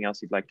there's anything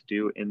else you'd like to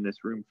do in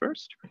this room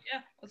first.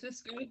 Yeah, let's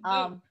just go to the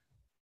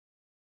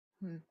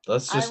boat.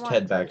 Let's just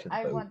head back to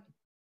the boat.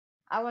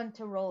 I want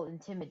to roll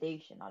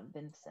intimidation on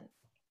Vincent.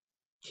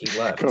 He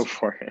left. Go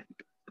for it.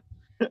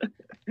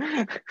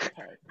 Okay.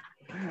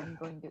 I'm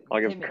going to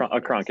I'll give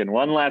Kronkin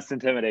one last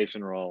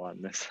intimidation roll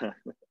on this.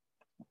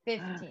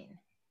 15.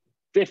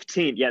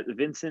 15. Yeah,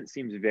 Vincent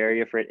seems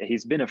very afraid.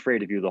 He's been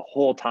afraid of you the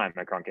whole time,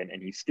 Kronkin,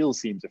 and he still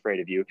seems afraid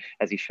of you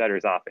as he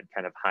shudders off and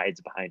kind of hides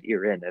behind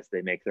Irin as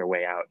they make their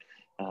way out,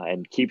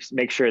 and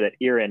make sure that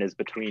Irin is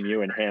between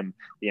you and him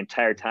the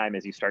entire time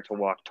as you start to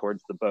walk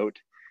towards the boat.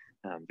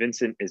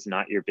 Vincent is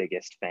not your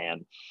biggest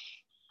fan.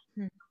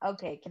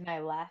 Okay, can I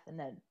laugh and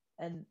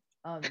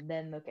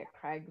then look at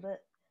Craglet?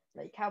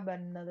 Like, how about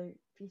another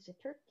piece of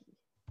turkey?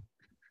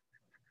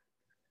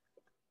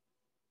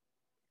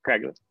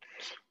 Craglet.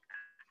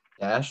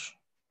 Dash?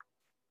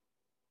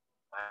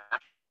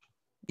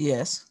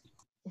 Yes.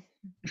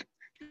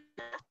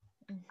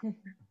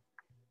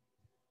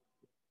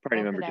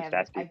 Party member just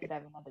asked you. I could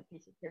have another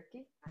piece of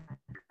turkey.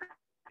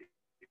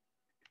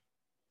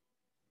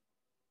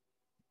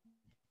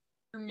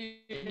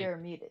 You're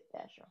muted,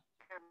 Dasher.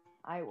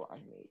 I will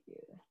unmute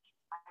you.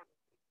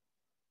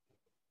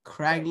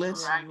 Craglet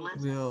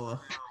will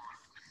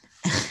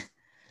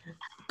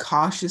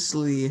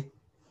cautiously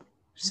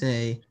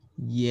say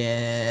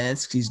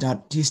yes. He's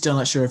still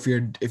not sure if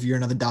you're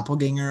another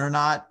doppelganger or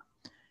not,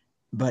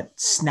 but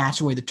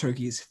snatch away the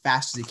turkey as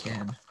fast as he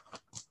can.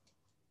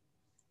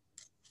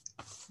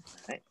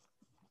 Right.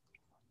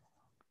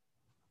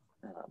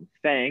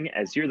 Fang,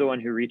 as you're the one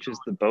who reaches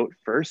the boat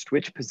first,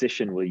 which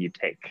position will you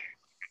take?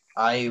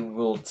 I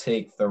will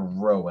take the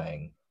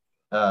rowing.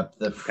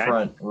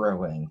 Front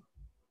rowing.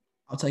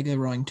 I'll take a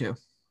rowing too.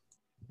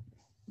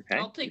 Okay.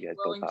 I'll take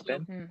rowing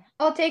too.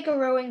 I'll take a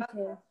rowing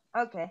too.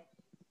 Okay.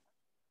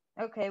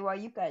 Okay, while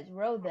you guys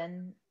row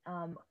then,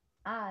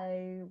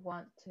 I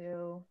want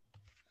to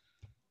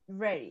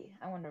ready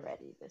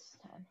this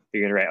time.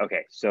 You're gonna ready.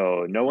 Okay,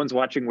 so no one's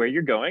watching where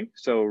you're going.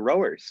 So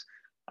rowers,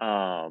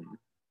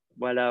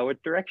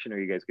 what direction are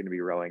you guys gonna be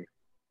rowing?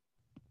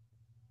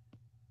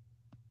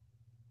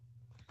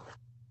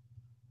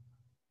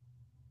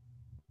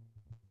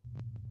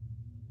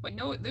 Wait,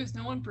 no, there's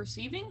no one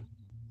perceiving?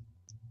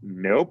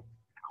 Nope.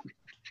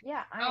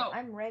 Yeah,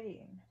 I'm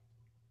readying.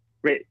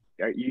 Wait,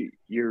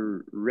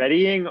 you're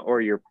readying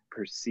or you're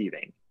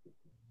perceiving?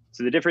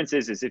 So the difference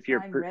is if you're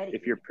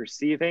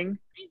perceiving,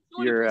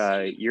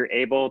 you're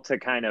able to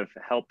kind of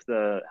help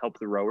the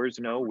rowers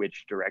know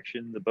which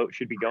direction the boat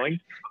should be going.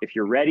 If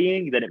you're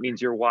readying, then it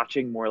means you're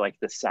watching more like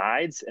the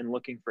sides and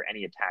looking for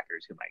any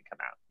attackers who might come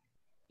out.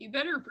 You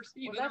better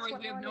perceive, otherwise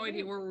we have no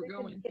idea where we're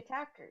going.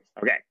 Attackers.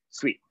 Okay,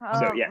 sweet.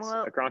 So yes,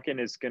 Kronkin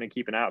is going to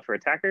keep an eye out for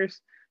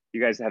attackers.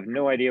 You guys have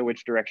no idea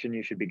which direction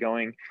you should be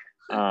going.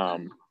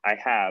 I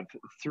have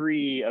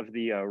 3 of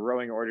the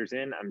rowing orders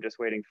in. I'm just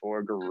waiting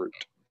for Garut.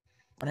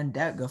 When in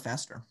doubt, go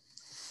faster.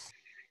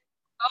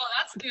 Oh,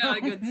 that's not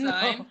a good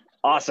sign.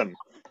 Awesome.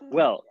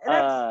 Well,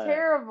 that's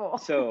terrible.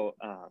 So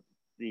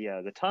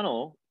the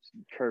tunnel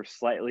curves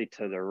slightly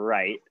to the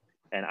right,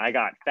 and I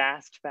got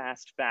fast,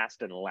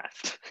 and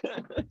left.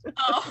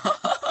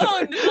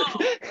 Oh no!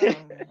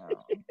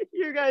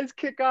 You guys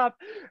kick off,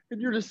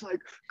 and you're just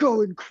like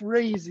going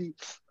crazy.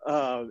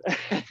 And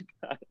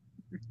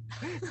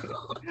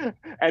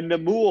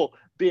Namul,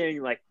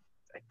 being like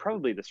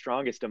probably the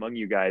strongest among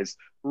you guys,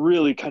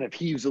 really kind of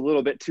heaves a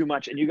little bit too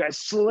much, and you guys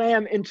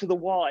slam into the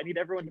wall. I need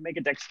everyone to make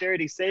a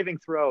dexterity saving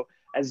throw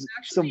as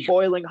some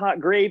boiling hot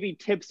gravy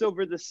tips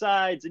over the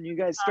sides, and you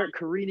guys start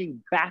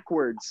careening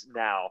backwards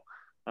now.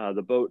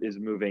 The boat is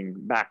moving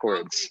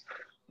backwards.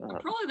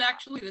 Probably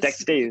actually the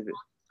dexterity.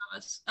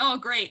 Oh,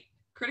 great.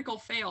 Critical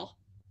fail.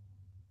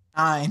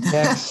 9.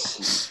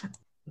 Yes.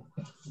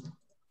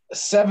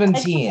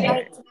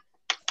 17.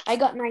 I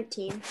got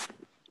 19.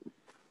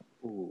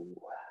 Ooh.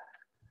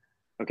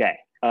 Okay.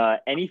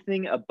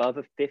 Anything above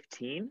a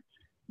 15,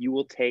 you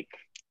will take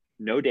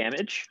no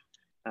damage.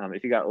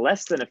 If you got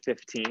less than a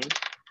 15,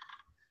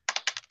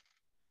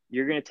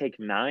 you're going to take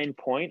 9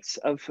 points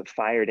of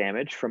fire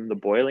damage from the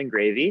boiling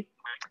gravy.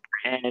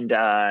 And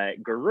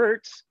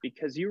Garut,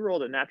 because you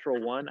rolled a natural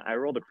 1, I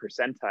rolled a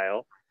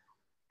percentile,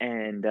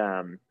 and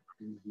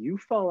you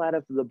fall out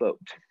of the boat.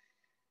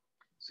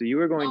 So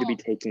you are going to be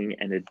taking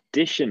an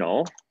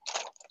additional.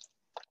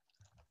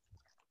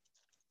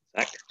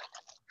 Sec.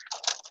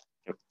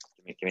 Oh,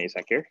 give me a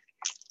sec here.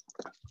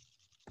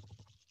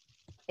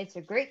 It's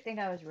a great thing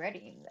I was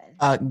readying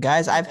then.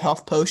 Guys, I have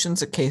health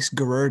potions in case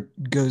Garut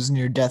goes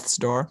near death's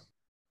door.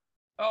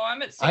 Oh,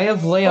 I'm at 6. I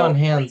have lay on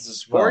hands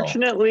as well.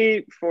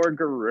 Fortunately for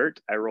Garut,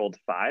 I rolled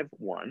 5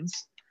 1s.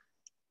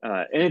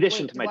 in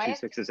addition Wait, to my do I 2 have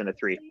to 6s and a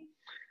 3.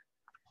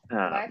 Do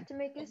I have to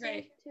make a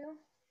save too?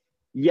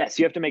 Yes,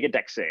 you have to make a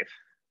dex save.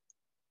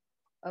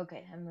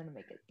 Okay, I'm gonna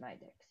make it my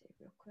deck save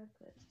real quick.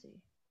 Let's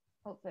see.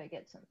 Hopefully I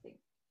get something.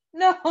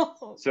 No.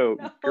 So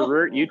no.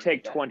 Garrett, you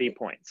take Got 20 it.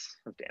 points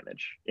of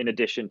damage in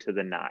addition to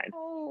the 9.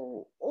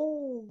 Oh,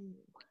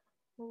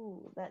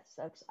 that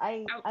sucks.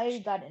 I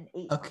got an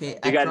 8. Okay,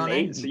 You got an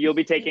Akron, 8, so you'll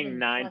be taking Even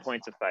 9 plus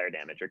points of fire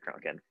damage, or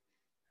Krunken.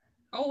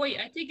 Oh wait,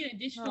 I take an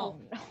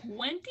additional Oh, no.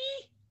 20?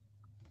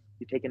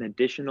 You take an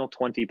additional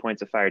 20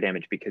 points of fire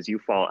damage because you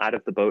fall out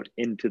of the boat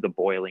into the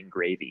boiling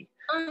gravy.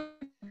 Oh,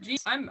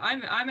 geez, I'm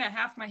at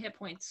half my hit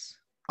points.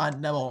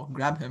 Neville,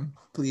 grab him,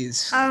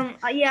 please. Yeah,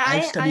 I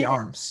have stubby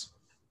arms.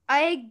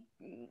 I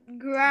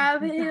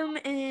grab him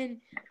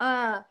and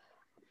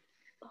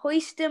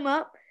hoist him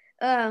up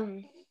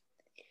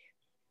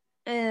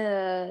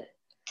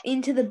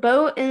into the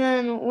boat, and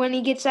then when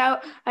he gets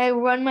out, I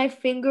run my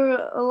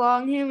finger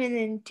along him and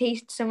then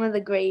taste some of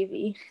the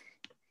gravy.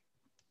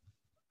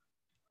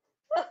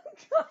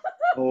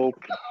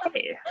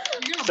 Okay,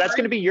 so that's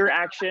going to be your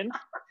action.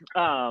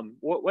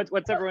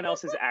 What's everyone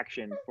else's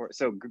action for?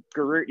 So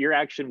Garrett, your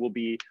action will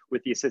be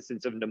with the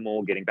assistance of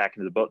Namul getting back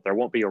into the boat. There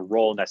won't be a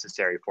roll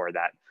necessary for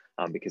that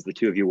because the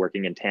two of you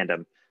working in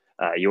tandem,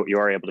 you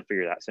are able to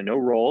figure that. So no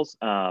rolls.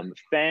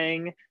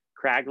 Fang,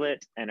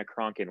 Kraglet, and a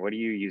Kronkin, what are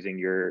you using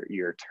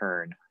your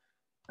turn,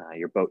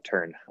 your boat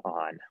turn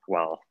on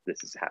while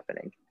this is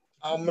happening?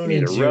 I'm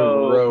gonna do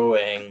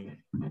rowing.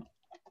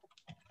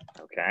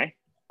 Okay.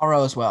 I'll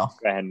row as well.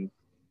 Go ahead.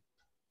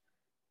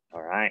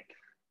 All right.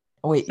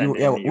 Oh, wait, Send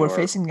yeah, in we're your-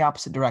 facing the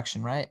opposite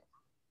direction, right?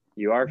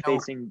 You are No.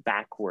 facing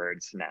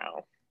backwards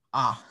now.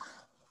 Ah,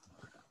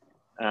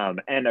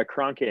 And a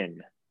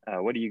Kronkin,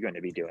 what are you going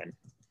to be doing?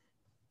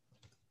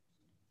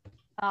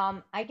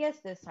 I guess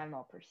this time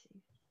I'll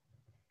perceive.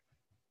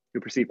 You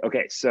perceive.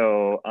 Okay,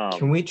 so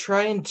Can we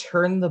try and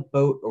turn the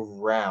boat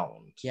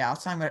around? yeah,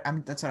 that's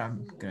what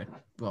I'm gonna.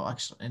 Well,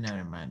 actually, no,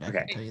 never mind. I Okay.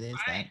 can tell you this.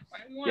 That.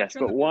 yes,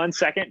 but 1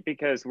 second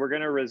because we're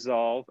going to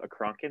resolve a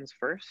Kronkin's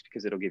first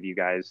because it'll give you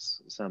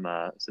guys some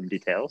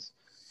details.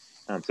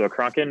 So a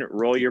Kronkin,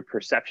 roll your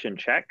perception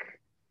check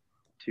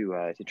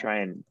to try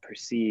and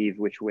perceive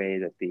which way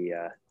that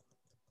the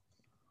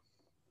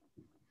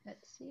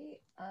Let's see.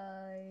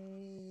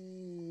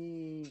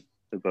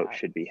 boat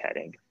should be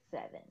heading.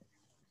 7.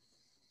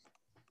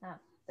 Not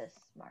the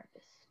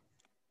smartest.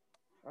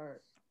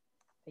 Or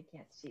I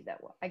can't see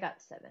that well. I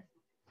got 7.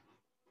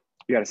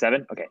 You got a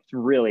 7? Okay, it's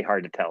really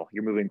hard to tell.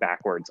 You're moving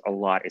backwards. A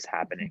lot is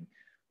happening.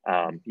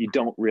 You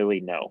don't really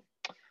know.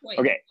 Wait,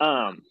 Okay,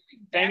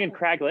 Fang and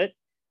Kraglet,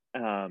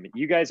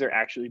 you guys are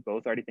actually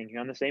both already thinking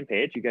on the same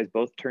page. You guys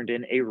both turned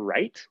in a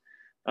right,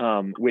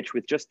 which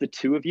with just the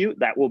two of you,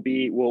 that will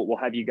be, we'll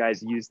have you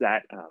guys use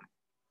that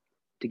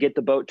to get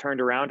the boat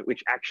turned around,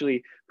 which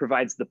actually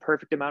provides the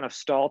perfect amount of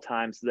stall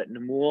time so that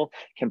Namul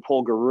can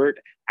pull Garrett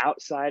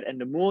outside.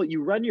 And Namul,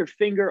 you run your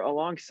finger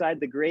alongside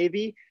the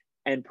gravy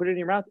and put it in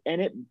your mouth,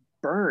 and it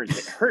burns.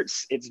 It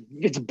hurts.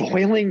 It's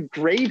boiling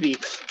gravy.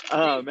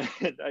 And,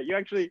 you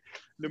actually,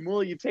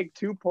 Namul, you take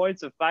 2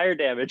 points of fire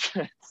damage.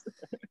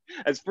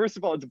 As first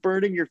of all, it's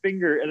burning your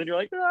finger, and then you're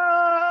like,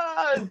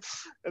 ah!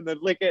 And then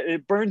like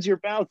it burns your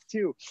mouth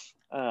too.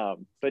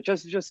 But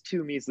just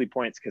 2 measly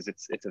points because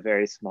it's a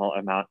very small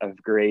amount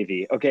of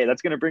gravy. Okay,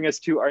 that's going to bring us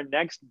to our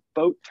next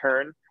boat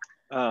turn.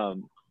 A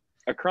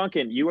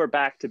Kronkin, you are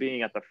back to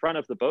being at the front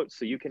of the boat,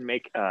 so you can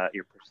make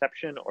your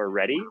perception or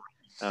ready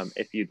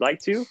if you'd like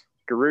to.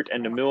 Garrett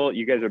and Namul,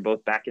 you guys are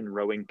both back in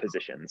rowing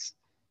positions.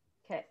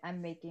 Okay,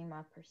 I'm making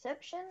my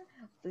perception.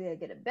 Hopefully I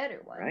get a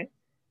better one. Right.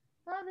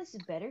 Oh, this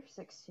is better.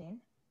 16.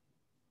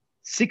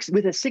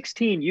 With a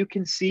 16, you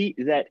can see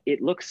that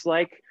it looks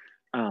like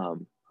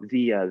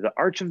the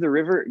arch of the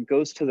river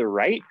goes to the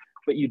right,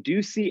 but you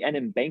do see an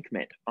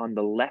embankment on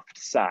the left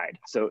side.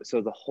 So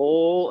the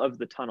whole of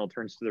the tunnel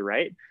turns to the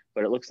right,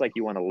 but it looks like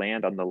you want to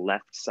land on the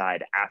left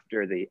side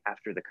after the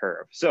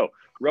curve. So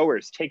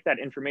rowers, take that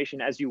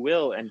information as you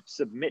will and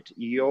submit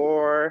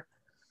your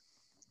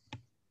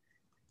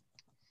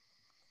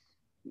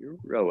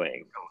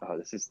rowing. Oh,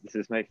 this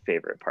is my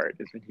favorite part,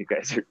 is when you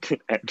guys are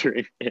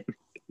entering in.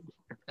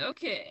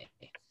 Okay.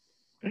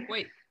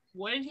 Wait,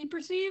 what did he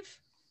perceive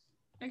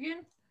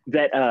again?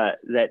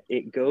 That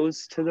it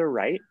goes to the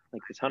right,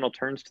 like the tunnel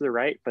turns to the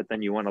right, but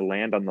then you want to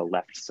land on the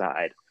left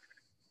side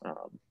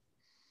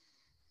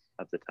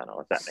of the tunnel,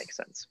 if that makes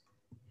sense.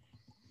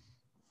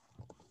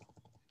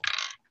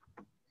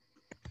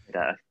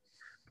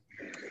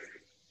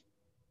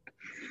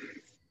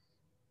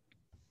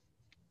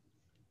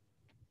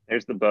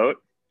 There's the boat.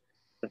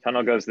 The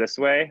tunnel goes this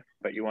way,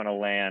 but you want to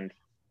land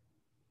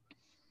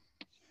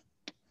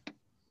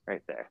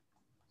right there.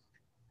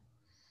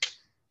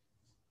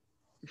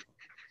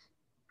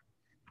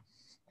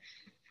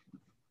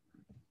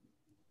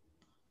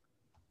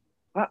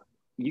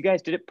 You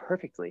guys did it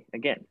perfectly.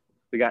 Again,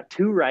 we got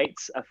 2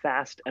 rights, a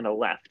fast, and a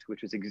left,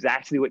 which was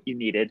exactly what you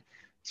needed.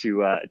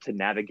 to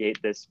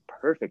navigate this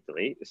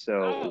perfectly.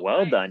 So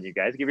well done, you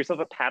guys. Give yourself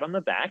a pat on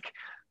the back,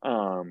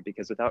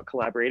 because without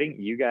collaborating,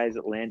 you guys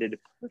landed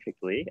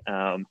perfectly.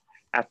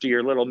 After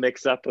your little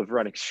mix up of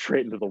running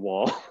straight into the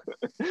wall,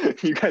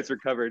 you guys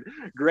recovered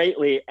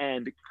greatly,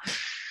 and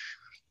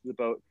the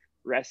boat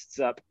rests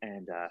up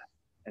and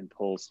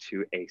pulls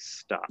to a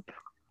stop.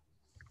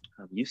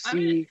 You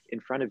see in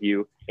front of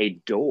you a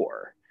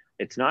door.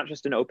 It's not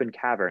just an open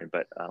cavern,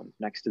 but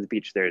next to the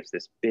beach, there's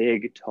this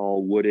big,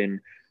 tall wooden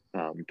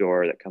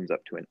door that comes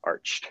up to an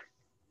arched.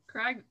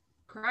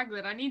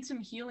 Craglet, I need some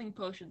healing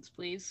potions,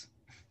 please.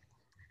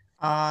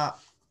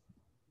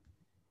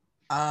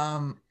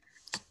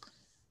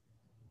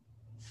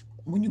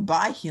 When you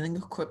buy healing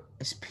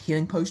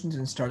potions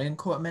and starting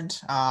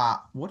equipment,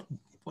 what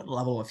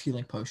level of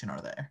healing potion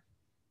are there?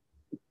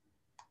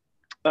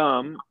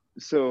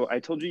 So I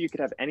told you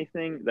could have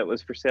anything that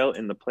was for sale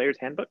in the player's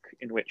handbook,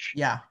 in which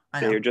I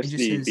know. They're just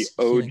the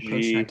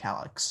OG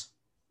italics.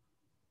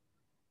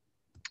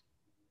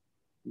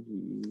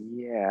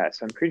 Yeah,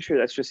 so I'm pretty sure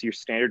that's just your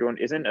standard one.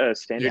 Isn't a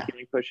standard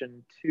healing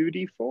potion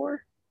 2d4?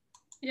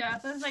 Yeah,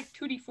 that's like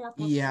 2d4 plus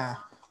 4 or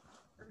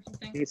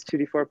something. I think it's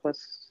 2d4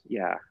 plus.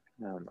 Yeah,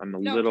 I'm a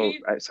little.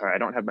 Sorry, I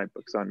don't have my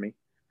books on me.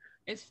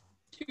 It's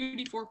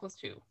 2d4 plus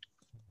 2.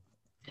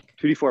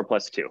 2d4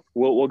 plus 2.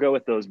 We'll go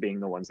with those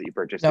being the ones that you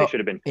purchased. They should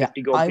have been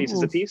 50 gold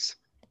pieces a piece.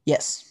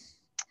 Yes.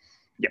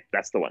 Yep,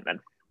 that's the one then.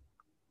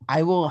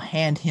 I will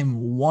hand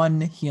him one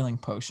healing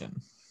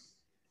potion.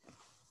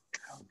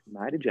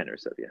 Mighty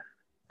generous of you.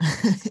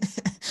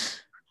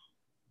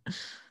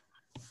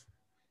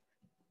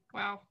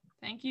 Wow,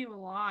 thank you a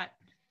lot.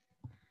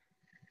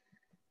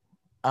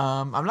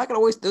 I'm not gonna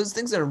waste those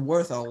things that are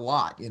worth a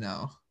lot, you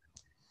know.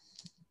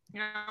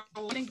 Yeah,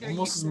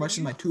 almost as much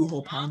as my 2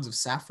 whole pounds of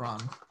saffron.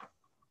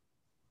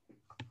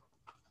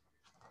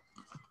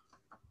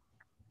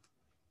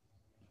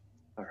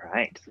 All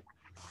right.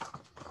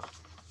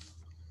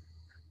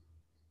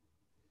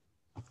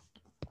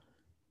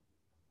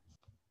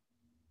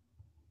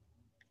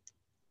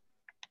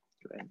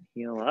 Go ahead and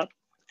heal up.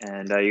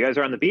 And you guys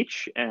are on the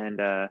beach,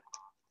 and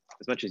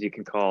as much as you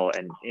can call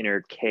an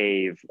inner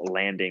cave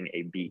landing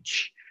a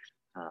beach,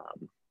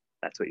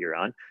 that's what you're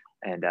on.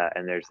 And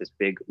there's this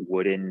big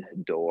wooden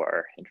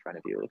door in front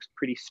of you. It looks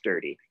pretty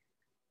sturdy.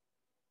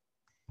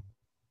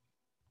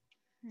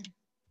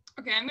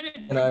 Okay, I'm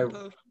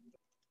gonna.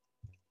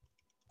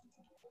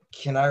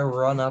 Can I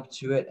run up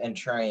to it and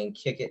try and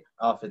kick it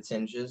off its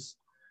hinges?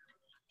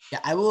 Yeah,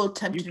 I will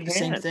attempt to do the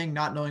same thing,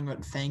 not knowing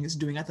what Fang is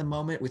doing at the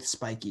moment with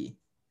Spiky.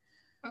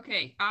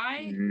 Okay,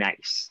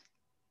 Nice.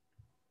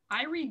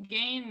 I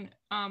regain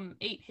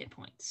 8 hit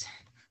points.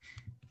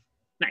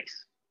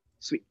 Nice.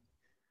 Sweet.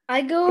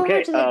 I go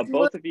over to the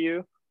both of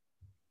you.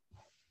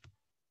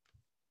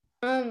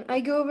 I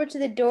go over to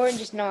the door and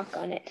just knock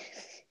on it.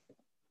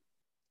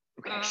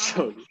 Okay,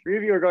 so 3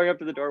 of you are going up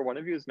to the door, 1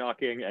 of you is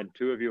knocking, and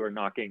 2 of you are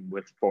knocking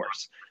with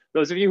force.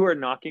 Those of you who are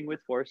knocking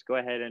with force, go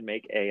ahead and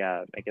make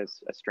a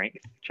strength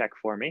check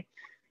for me.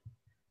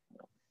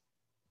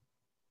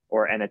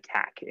 Or an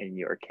attack in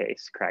your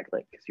case,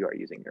 Craglet, because you are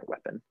using your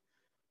weapon.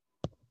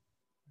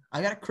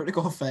 I got a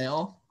critical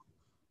fail.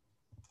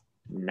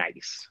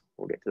 Nice.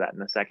 We'll get to that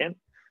in a second.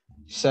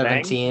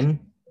 17.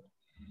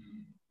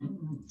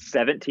 Bang.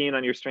 17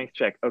 on your strength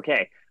check.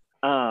 Okay.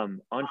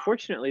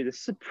 Unfortunately,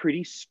 this is a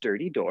pretty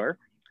sturdy door.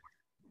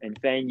 And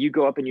Fang, you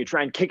go up and you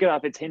try and kick it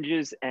off its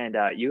hinges, and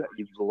you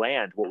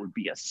land what would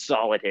be a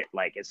solid hit.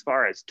 Like, as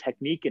far as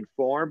technique and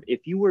form,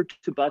 if you were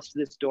to bust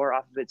this door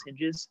off of its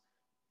hinges,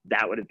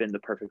 that would have been the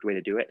perfect way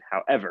to do it.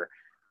 However,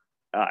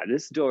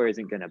 this door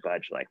isn't going to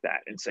budge like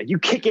that. And so you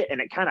kick it, and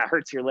it kind of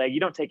hurts your leg.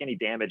 You don't take any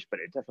damage, but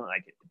it definitely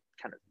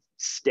kind of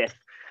stiff.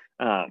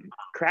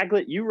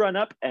 Craglet, you run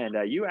up, and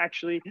you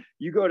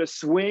go to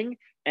swing,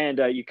 and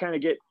you kind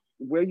of get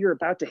where you're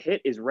about to hit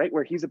is right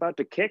where he's about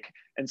to kick.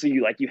 And so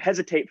you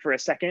hesitate for a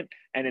second,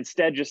 and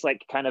instead just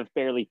kind of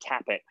barely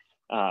tap it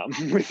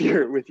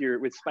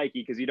with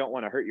Spiky, because you don't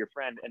want to hurt your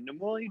friend. And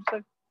Nimue, you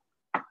just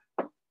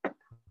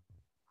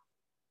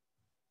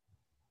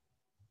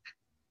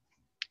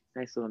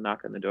nice little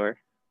knock on the door.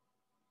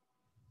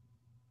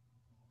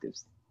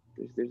 There's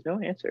no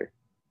answer.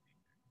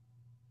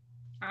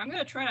 I'm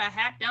gonna try to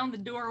hack down the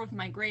door with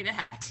my great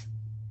axe.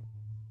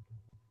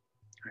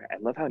 All right, I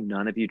love how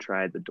none of you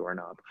tried the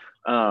doorknob.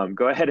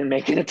 Go ahead and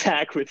make an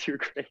attack with your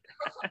great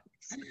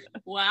axe.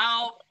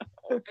 Wow,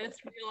 I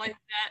just realized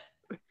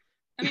that.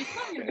 I mean, it's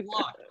not gonna be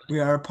locked. We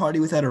are a party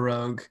without a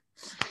rogue.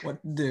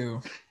 What to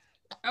do?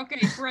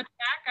 Okay, for attack,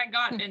 I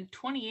got in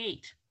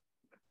 28.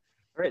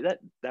 All right,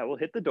 that will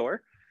hit the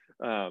door.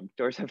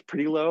 Doors have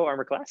pretty low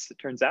armor class, it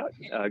turns out.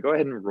 Go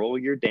ahead and roll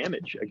your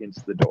damage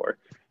against the door.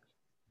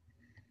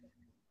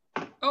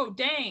 Oh,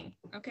 dang.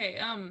 Okay,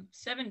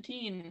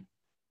 17.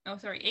 Oh,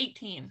 sorry,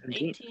 18.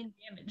 18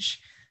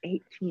 damage.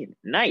 18.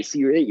 Nice.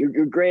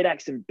 Your great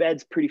axe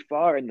embeds pretty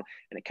far, and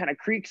it kind of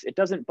creaks. It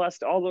doesn't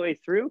bust all the way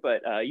through,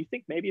 but you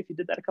think maybe if you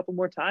did that a couple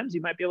more times,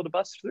 you might be able to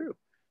bust through.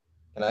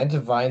 Can I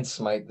divine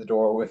smite the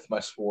door with my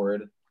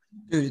sword?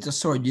 Dude, it's a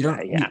sword. You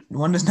don't. Yeah.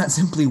 One does not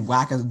simply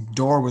whack a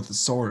door with a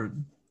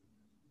sword.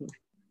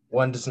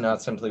 One does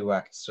not simply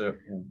whack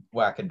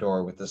a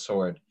door with a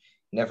sword.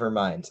 Never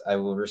mind. I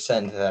will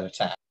rescind that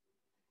attack.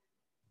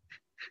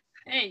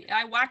 Hey,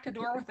 I whacked a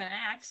door with an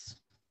axe.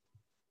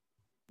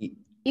 You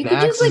An could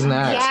axe just is like an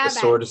axe. jab A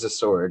sword at. is a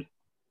sword.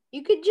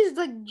 You could just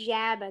like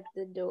jab at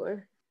the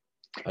door.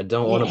 I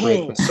don't want to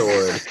break the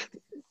sword.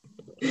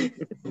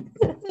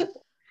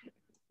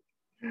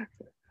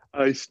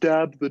 I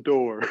stabbed the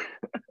door.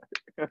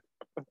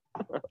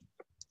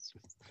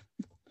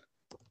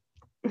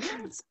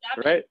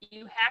 Right?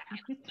 You hack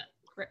it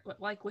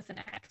like with an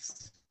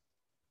axe.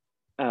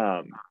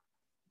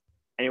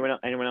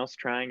 Anyone else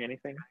trying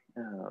anything?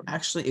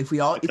 Actually, if we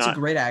all, it's not, a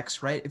great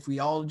axe, right? If we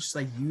all just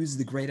like use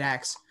the great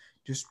axe,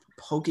 just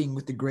poking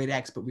with the great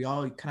axe, but we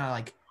all kind of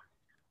like,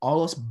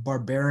 all us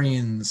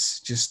barbarians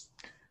just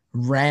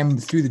ram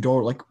through the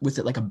door like with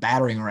it like a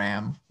battering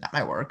ram. That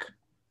might work.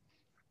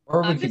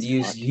 Or we could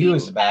use you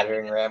as a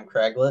battering ram,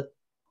 Craiglet.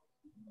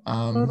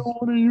 I don't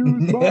want to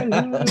use my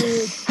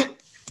head.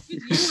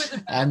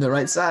 I'm the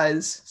right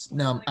size.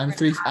 No, I'm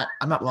three.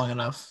 I'm not long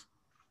enough.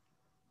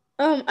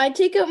 I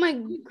take out my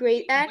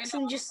great axe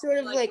and just sort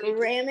of like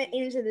ram it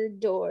into the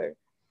door.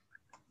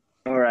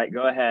 All right,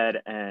 go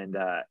ahead and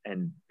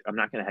I'm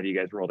not going to have you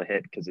guys roll to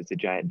hit because it's a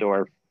giant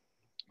door.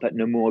 But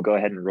Namul, go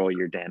ahead and roll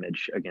your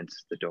damage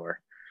against the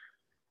door.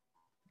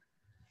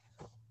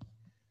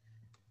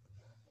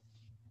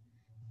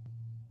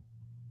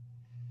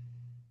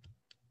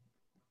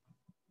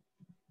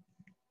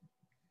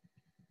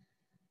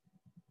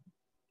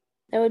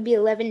 That would be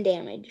 11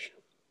 damage.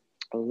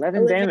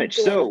 11 damage.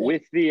 So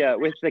with the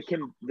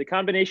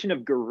combination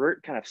of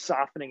Garrett kind of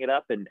softening it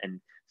up and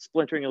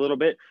splintering a little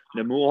bit,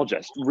 Namul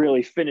just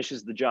really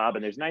finishes the job,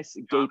 and there's a nice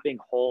gaping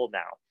hole now.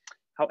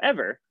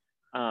 However,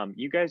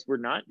 you guys were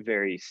not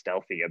very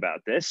stealthy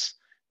about this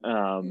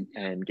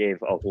and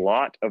gave a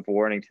lot of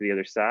warning to the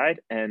other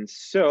side. And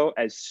so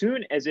as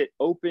soon as it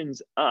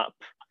opens up,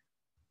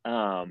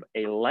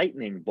 a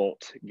lightning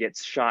bolt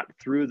gets shot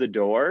through the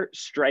door,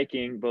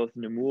 striking both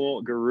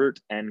Namul,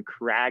 Garrett, and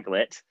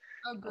Craiglet.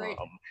 Oh, great.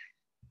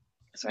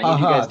 So I need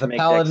you guys to make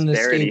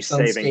dexterity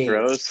saving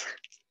throws.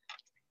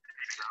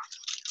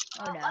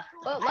 Oh no.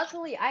 Well,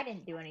 luckily I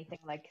didn't do anything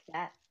like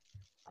that.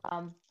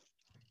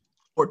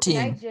 14.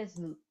 Can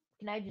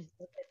I just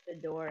look at the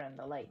door and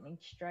the lightning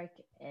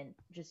strike and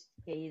just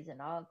gaze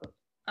and all go,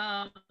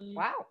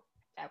 wow,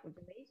 that was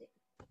amazing.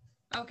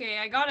 Okay,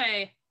 I got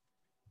a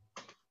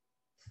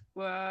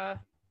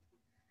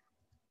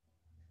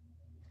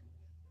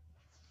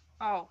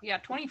oh yeah,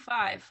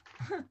 25.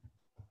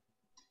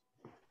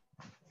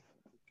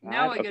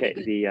 Now I get a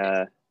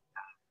good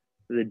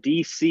the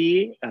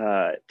DC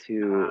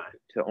to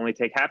only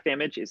take half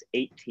damage is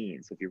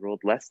 18. So if you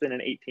rolled less than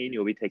an 18,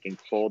 you'll be taking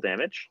full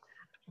damage.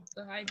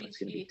 So high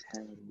DC.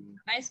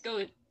 Nice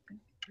go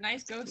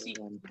T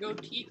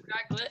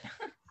Craiglet.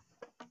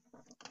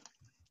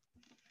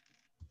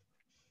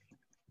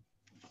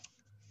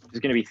 There's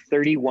going to be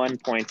 31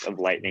 points of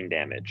lightning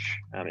damage.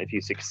 If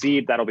you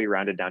succeed, that'll be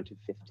rounded down to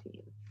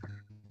 15.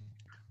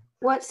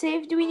 What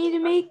save do we need to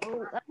make?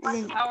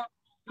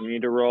 You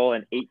need to roll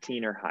an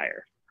 18 or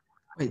higher.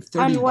 Wait,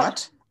 30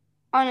 what?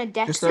 On a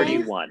dex save?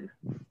 31.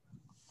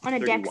 On a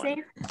dex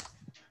save?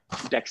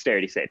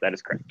 Dexterity save, that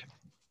is correct.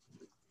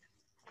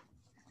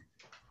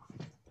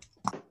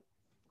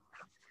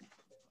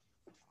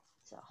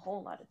 It's a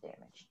whole lot of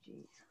damage,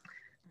 jeez.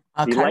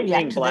 The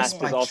lightning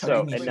blast is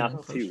also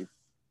enough to...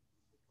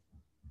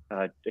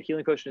 a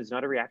healing potion is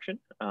not a reaction.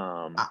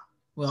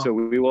 So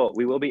we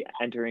will be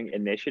entering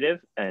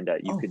initiative, and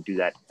you could do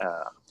that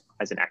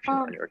as an action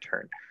on your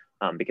turn,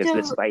 because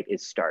this fight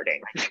is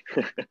starting.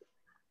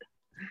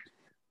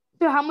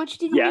 So how much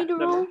did you need to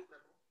roll?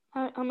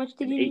 How much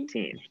did you need?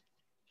 18.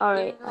 All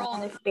right,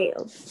 I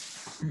failed.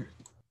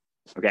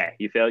 Okay,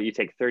 you fail. You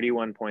take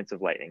 31 points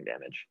of lightning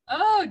damage.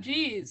 Oh,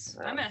 geez.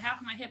 I'm at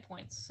half my hit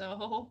points,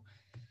 so...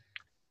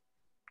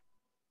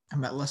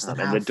 I'm at less than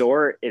half. And the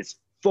door is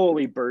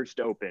fully burst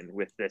open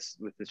with this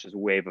just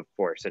wave of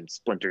force, and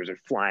splinters are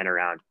flying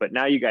around. But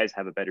now you guys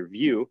have a better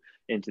view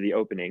into the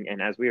opening,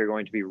 and as we are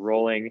going to be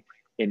rolling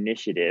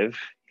initiative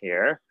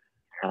here,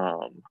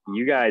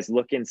 you guys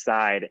look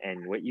inside,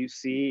 and what you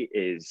see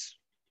is,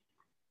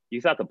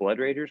 you thought the Blood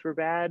Raiders were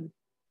bad.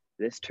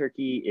 This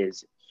turkey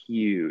is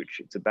huge.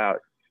 It's about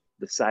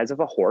the size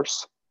of a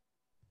horse.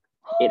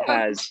 It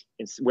has,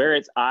 where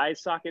its eye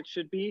socket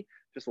should be,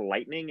 just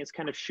lightning is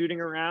kind of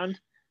shooting around.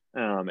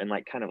 And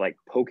like kind of like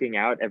poking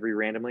out every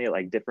randomly at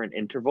like different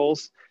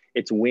intervals.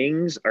 Its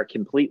wings are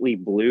completely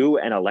blue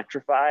and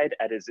electrified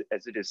as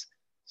it is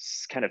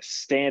kind of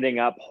standing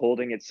up,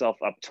 holding itself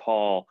up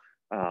tall,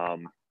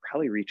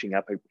 probably reaching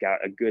up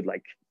a good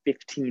like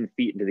 15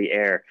 feet into the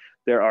air.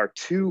 There are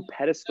two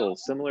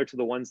pedestals similar to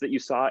the ones that you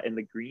saw in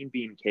the Green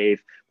Bean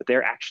Cave, but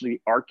they're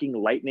actually arcing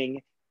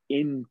lightning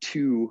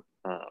into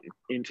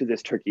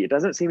this turkey. It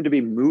doesn't seem to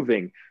be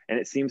moving, and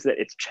it seems that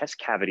its chest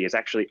cavity is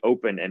actually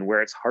open, and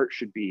where its heart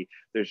should be,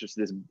 there's just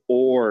this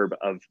orb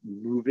of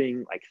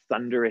moving like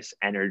thunderous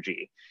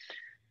energy.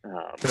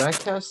 Can I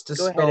cast Go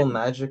Dispel ahead and-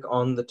 Magic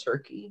on the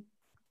turkey?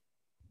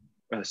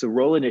 So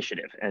roll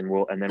initiative, and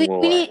we'll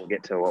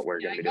get to what we're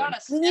Yeah, going to I be doing.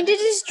 got a We need to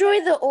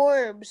destroy the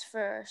orbs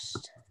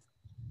first.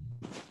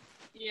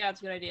 Yeah,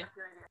 it's a good idea.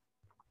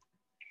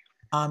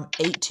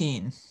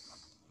 18.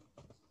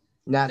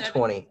 Nat 7.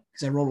 20.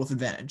 Because I rolled with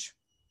advantage.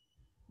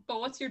 But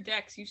what's your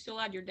dex? You still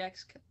add your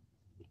dex.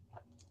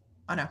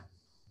 I know.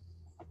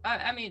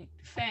 I mean,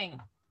 Fang.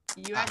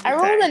 You add I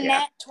your rolled a Yeah.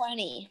 nat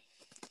 20.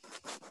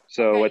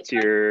 So Okay, what's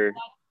your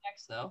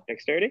dex though.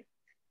 dexterity?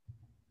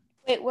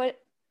 Wait,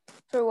 what?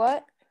 For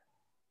what?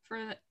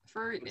 For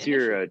What's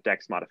your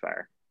dex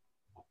modifier?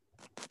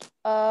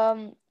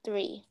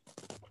 3.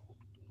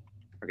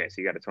 Okay, so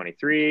you got a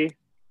 23.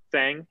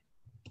 Fang,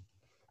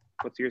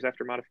 what's yours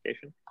after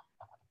modification?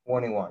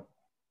 21.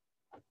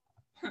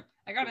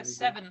 I got a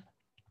 7.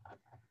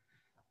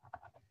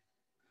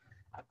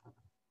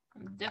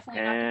 I'm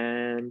definitely not.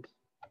 And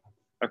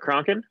a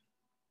Kronkin?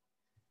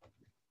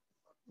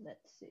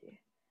 Let's see.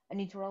 I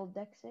need to roll a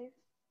dex save.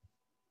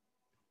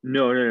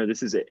 No.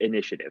 This is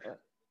initiative.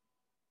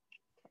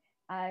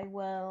 I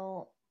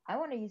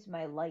want to use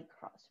my light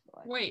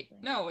crossbow. Wait,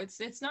 actually. no,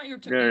 it's not your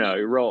turn.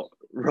 No.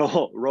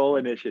 Roll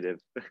initiative.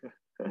 Okay,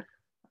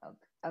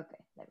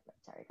 never mind.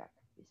 Sorry, I got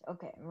confused.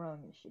 Okay, I'm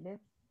rolling initiative.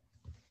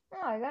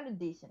 Oh, I got a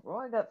decent roll.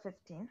 I got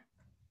 15.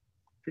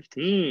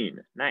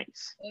 15.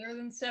 Nice. Better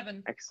than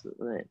 7.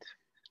 Excellent.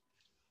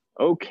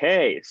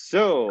 Okay,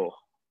 so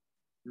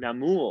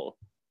Namul.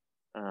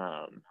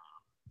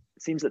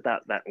 It seems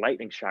that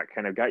lightning shot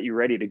kind of got you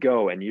ready to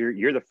go, and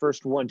you're the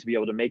first one to be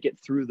able to make it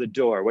through the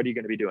door. What are you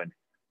going to be doing?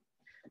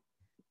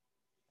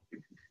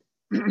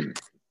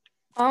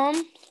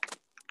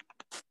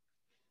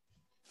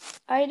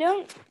 I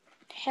don't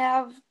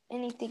have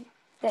anything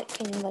that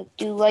can like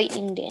do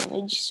lightning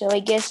damage, so I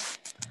guess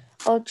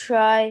I'll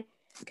try.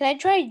 Can I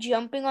try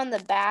jumping on the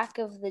back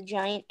of the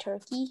giant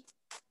turkey?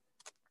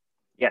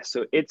 Yeah,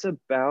 so it's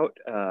about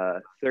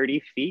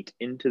 30 feet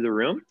into the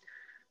room,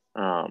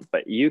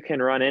 but you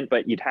can run in,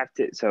 but you'd have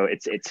to, so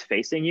it's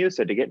facing you,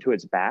 so to get to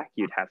its back,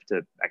 you'd have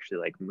to actually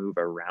like move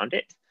around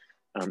it,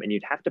 and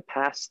you'd have to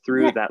pass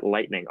through that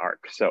lightning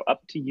arc. So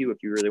up to you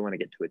if you really want to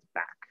get to its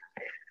back.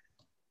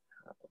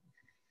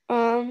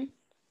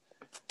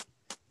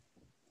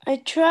 I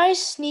try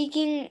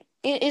sneaking.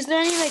 Is there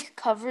any like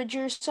coverage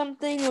or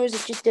something, or is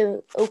it just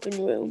an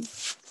open room?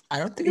 I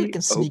don't think I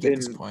can sneak at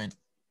this point.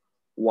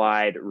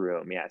 Wide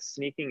room. Yeah,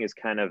 sneaking is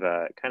kind of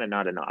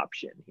not an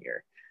option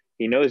here.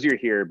 He knows you're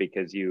here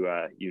because you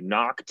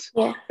knocked,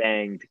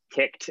 banged,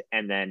 kicked,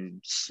 and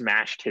then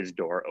smashed his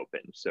door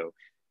open. So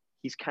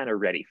he's kind of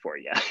ready for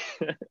you.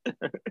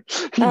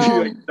 You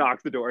like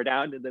knock the door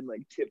down and then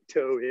like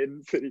tiptoe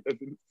in so he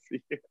doesn't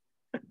see you.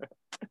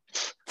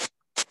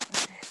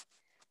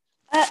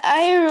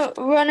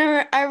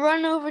 I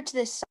run over to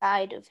the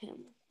side of him.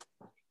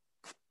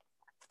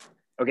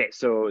 Okay,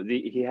 so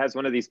he has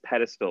one of these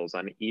pedestals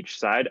on each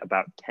side,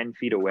 about 10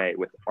 feet away,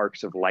 with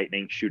arcs of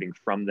lightning shooting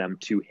from them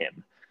to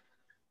him.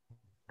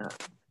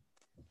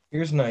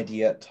 Here's an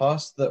idea.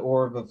 Toss the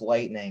orb of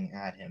lightning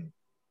at him.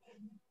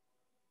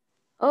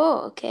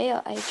 Oh, okay.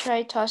 I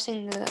tried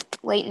tossing the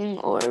lightning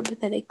orb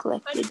that I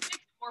collected.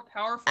 More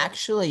powerful.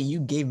 Actually, you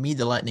gave me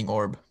the lightning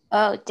orb.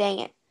 Oh, dang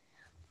it.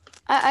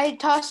 I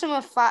tossed him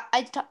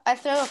I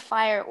throw a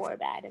fire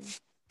orb at him.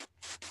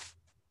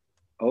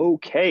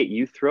 Okay,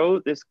 you throw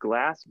this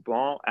glass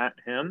ball at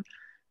him,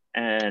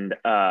 and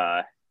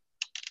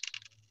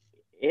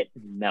it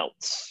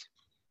melts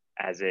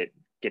as it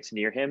gets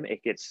near him.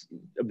 It gets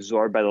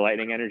absorbed by the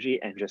lightning energy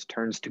and just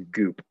turns to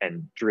goop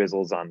and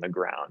drizzles on the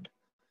ground.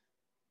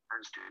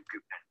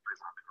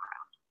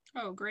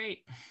 Oh,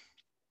 great.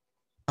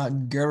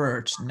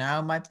 Gerert,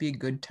 now might be a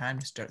good time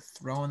to start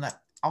throwing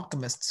that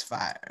alchemist's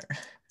fire.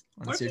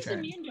 What if he's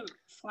immune to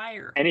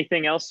fire?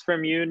 Anything else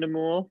from you,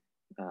 Namul?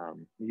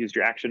 You used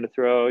your action to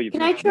throw.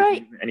 Can I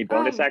try any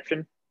bonus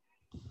action?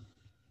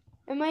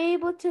 Am I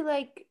able to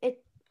like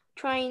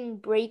try and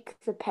break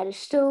the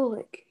pedestal,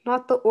 like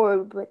not the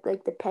orb, but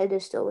like the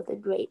pedestal with a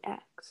great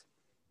axe?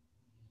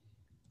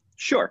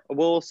 Sure.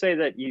 We'll say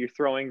that you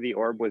throwing the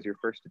orb was your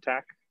first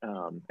attack,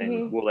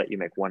 and we'll let you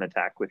make one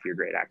attack with your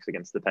great axe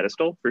against the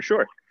pedestal for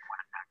sure.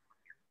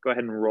 Go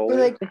ahead and roll. Or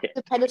like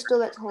the pedestal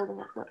that's holding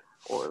up the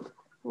orb.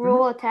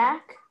 Roll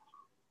attack.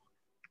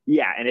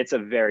 Yeah, and it's a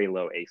very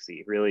low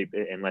AC. Really,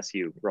 unless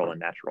you roll a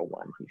natural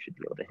 1, you should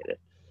be able to hit it.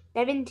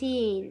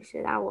 17,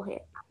 so that will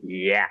hit.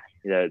 Yeah,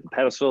 the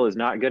pedestal is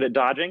not good at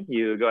dodging.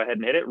 You go ahead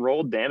and hit it.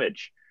 Roll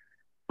damage.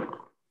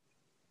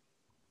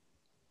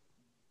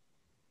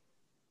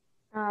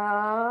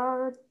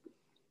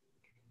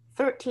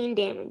 13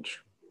 damage.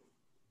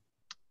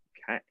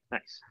 Okay,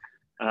 nice.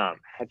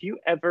 Have you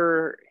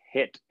ever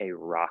hit a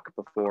rock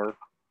before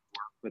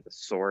with a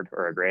sword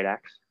or a great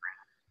axe?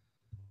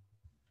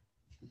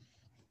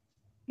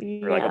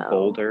 No. Or like a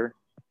boulder?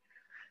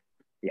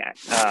 Yeah.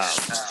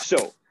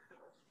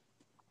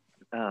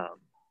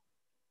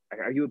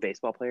 Are you a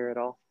baseball player at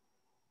all?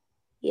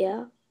 Yeah.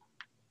 Have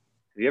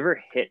you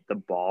ever hit the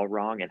ball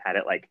wrong and had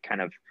it like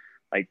kind of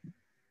like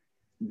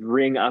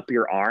ring up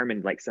your arm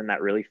and like send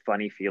that really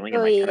funny feeling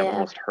and Oh, like kind of yeah.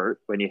 almost hurt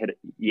when you hit it.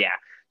 Yeah.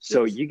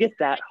 So you get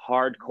that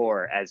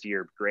hardcore as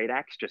your great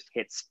axe just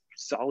hits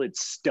solid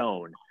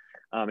stone.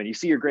 And you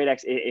see your great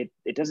axe, it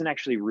doesn't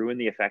actually ruin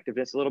the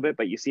effectiveness a little bit,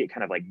 but you see it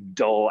kind of like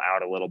dull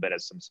out a little bit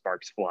as some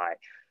sparks fly.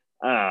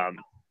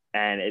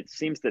 And it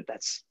seems that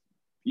that's,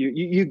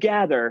 you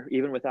gather,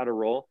 even without a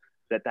roll,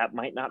 that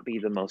might not be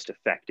the most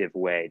effective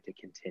way to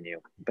continue.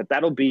 But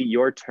that'll be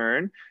your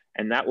turn,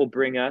 and that will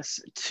bring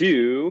us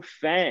to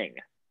Fang.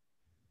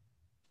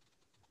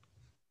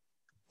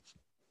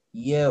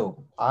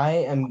 Yo, I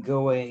am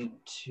going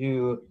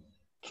to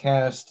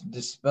cast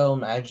Dispel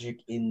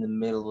Magic in the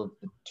middle of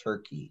the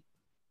turkey.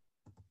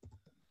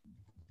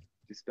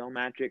 Dispel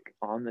Magic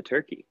on the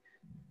turkey.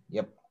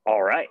 Yep.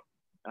 All right.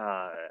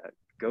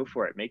 Go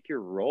for it. Make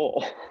your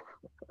roll.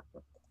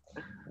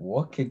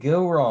 What could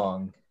go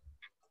wrong?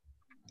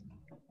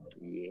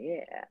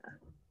 Yeah.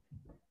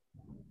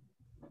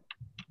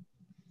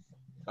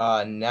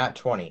 Nat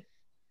 20.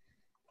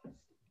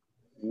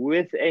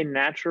 With a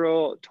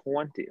natural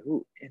 20.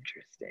 Ooh,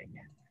 interesting.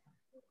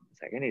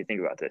 It's like, I need to think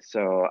about this.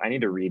 So I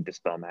need to read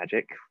Dispel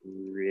Magic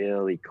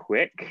really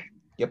quick.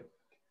 Yep.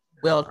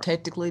 Well,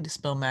 technically,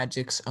 Dispel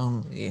Magic's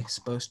only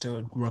supposed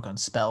to work on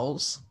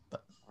spells.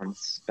 But... On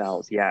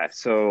spells, yeah.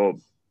 So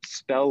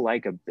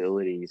spell-like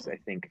abilities, I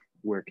think,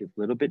 work a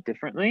little bit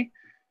differently.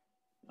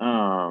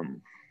 I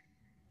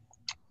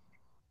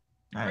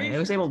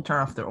was able to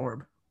turn off the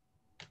orb.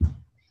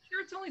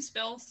 Sure, it's only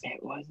spells.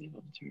 It was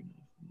able to turn off.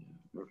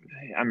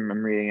 I'm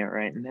reading it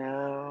right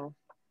now.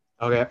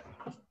 Okay.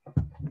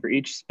 For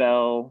each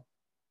spell,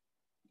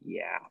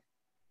 yeah.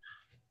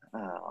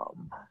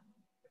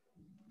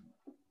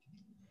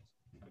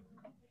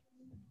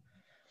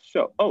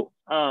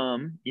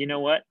 You know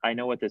what? I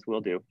know what this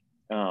will do.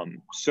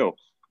 So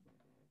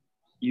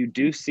you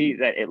do see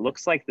that it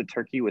looks like the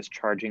turkey was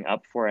charging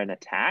up for an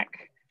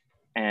attack,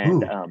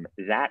 and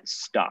that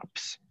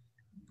stops.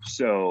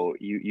 So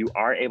you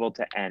are able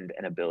to end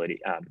an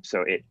ability.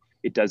 So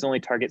it does only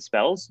target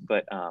spells,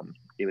 but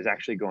it was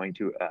actually going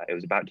to it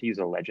was about to use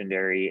a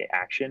legendary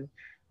action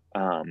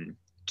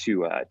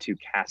to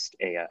cast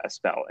a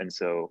spell, and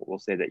so we'll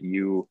say that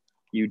you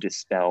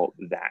dispel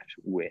that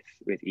with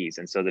ease,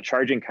 and so the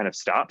charging kind of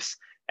stops,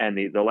 and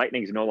the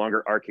lightning is no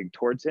longer arcing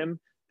towards him.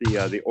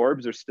 The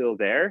orbs are still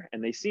there,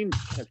 and they seem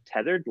kind of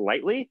tethered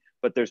lightly,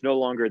 but there's no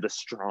longer the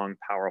strong,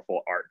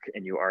 powerful arc,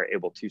 and you are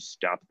able to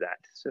stop that.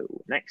 So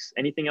nice.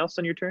 Anything else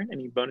on your turn?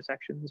 Any bonus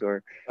actions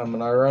or? I'm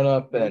gonna run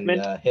up and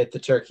hit the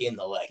turkey in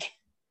the leg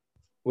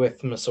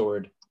with my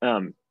sword.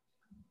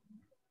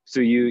 So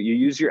you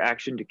use your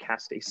action to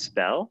cast a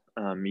spell.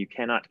 You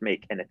cannot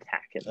make an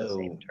attack in the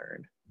same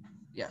turn.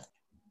 Yeah.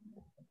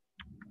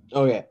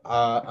 Okay.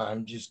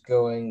 I'm just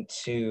going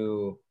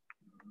to.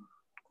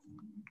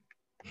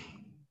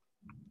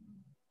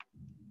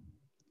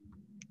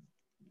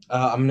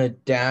 I'm gonna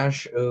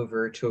dash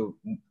over to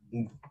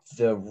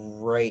the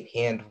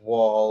right-hand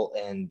wall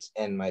and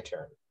end my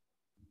turn.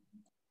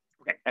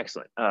 Okay,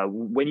 excellent.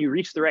 When you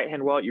reach the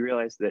right-hand wall, you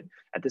realize that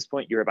at this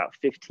point you're about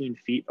 15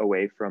 feet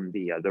away from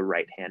the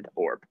right-hand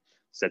orb.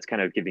 So that's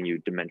kind of giving you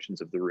dimensions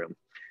of the room.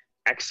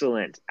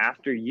 Excellent.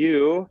 After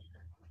you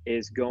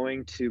is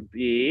going to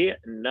be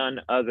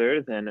none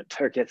other than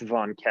Turkith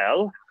von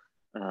Kell,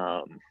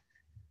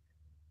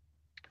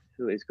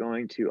 who is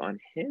going to, on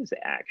his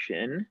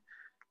action,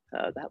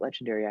 that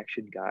legendary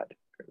action got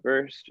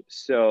reversed.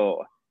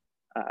 So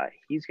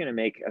he's going to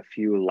make a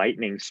few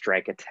lightning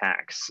strike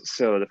attacks.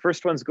 So the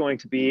first one's going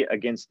to be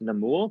against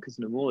Namul, because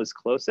Namul is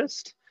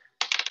closest.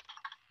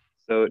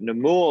 So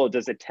Namul,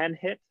 does a 10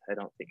 hit? I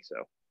don't think so.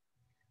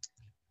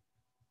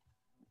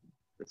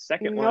 The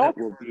second one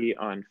will be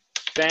on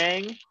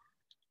Fang.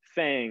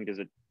 Fang, does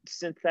a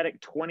synthetic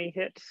 20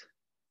 hit?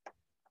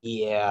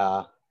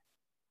 Yeah.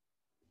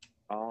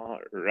 All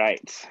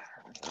right.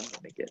 I'm going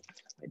to get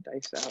my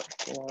dice out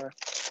for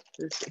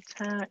this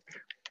attack.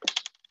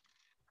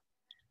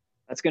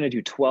 That's going to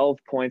do 12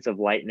 points of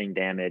lightning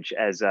damage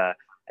as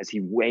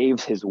he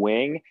waves his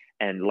wing,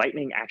 and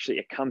lightning actually,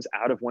 it comes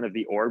out of one of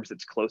the orbs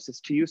that's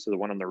closest to you, so the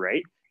one on the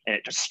right, and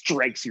it just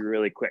strikes you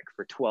really quick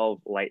for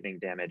 12 lightning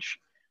damage.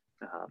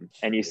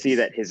 And you see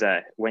that his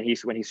when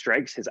he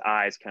strikes, his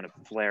eyes kind of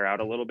flare out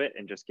a little bit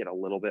and just get a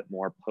little bit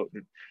more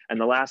potent. And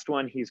the last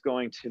one he's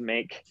going to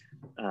make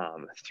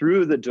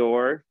through the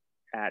door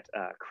at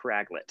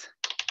Craglet.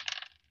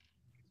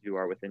 You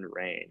are within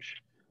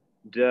range.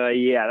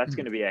 Yeah, that's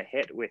going to be a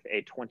hit with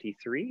a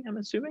 23, I'm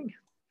assuming.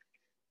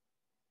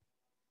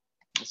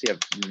 Let's see, you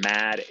have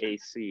mad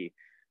AC.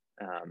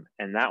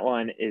 And that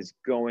one is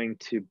going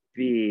to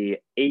be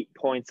 8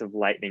 points of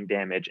lightning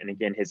damage. And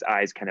again, his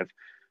eyes kind of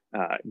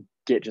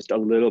get just a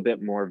little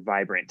bit more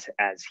vibrant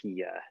as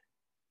he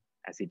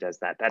does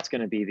that. That's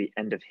going to be the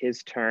end of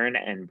his turn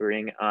and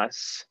bring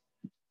us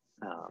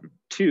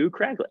to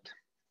Craglet.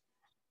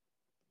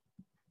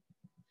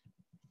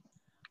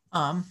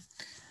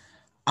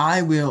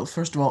 I will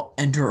first of all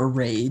enter a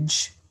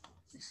rage.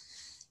 I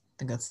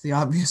think that's the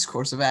obvious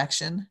course of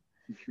action.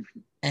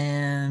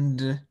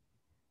 And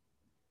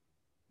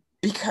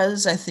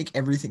Because I think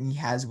everything he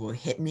has will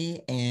hit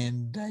me,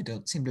 and I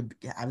don't seem to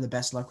have the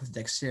best luck with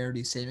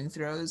dexterity saving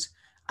throws,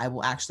 I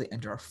will actually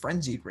enter a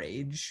frenzied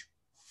rage.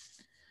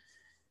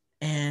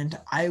 And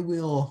I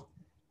will,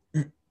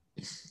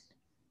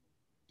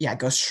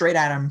 go straight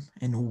at him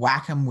and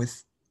whack him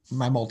with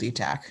my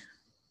multi-attack.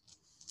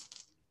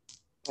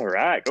 All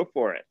right, go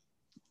for it.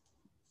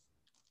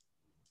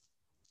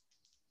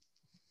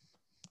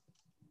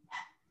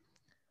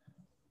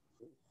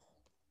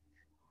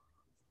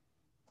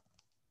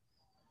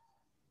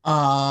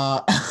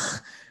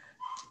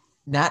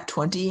 Nat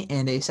 20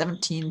 and a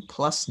 17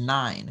 plus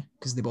 9,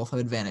 because they both have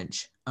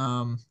advantage.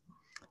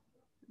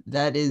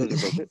 That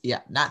is,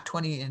 nat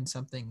 20 and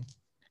something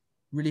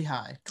really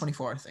high.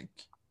 24, I think.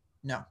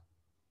 No,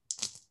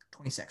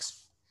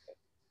 26.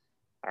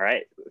 All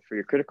right, for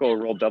your critical,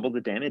 roll double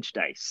the damage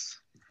dice.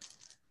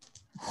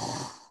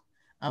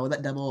 Would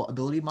that double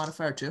ability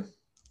modifier too?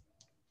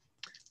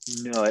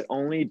 No, it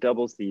only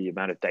doubles the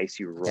amount of dice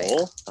you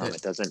roll.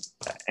 It doesn't,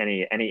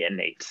 any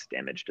innate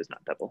damage does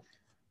not double.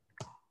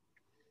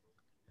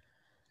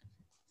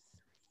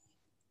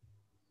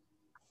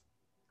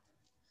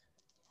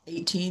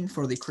 $18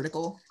 for the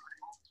critical.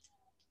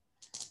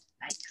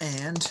 Nice.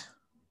 And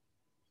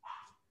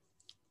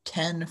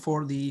 10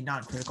 for the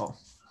non-critical.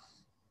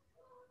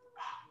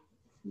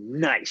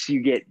 Nice.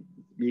 You get,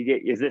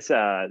 is this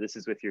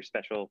is with your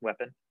special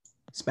weapon?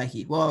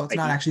 Spiky. Well, it's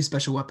not actually a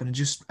special weapon. It's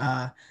just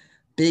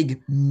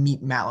big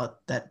meat mallet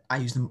that I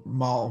use the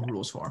Maul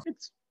rules for.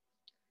 It's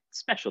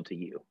special to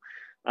you.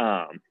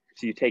 So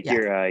you take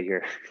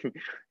your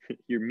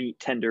your meat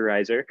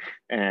tenderizer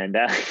and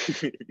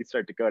you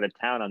start to go to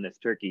town on this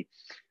turkey.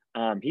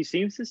 He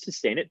seems to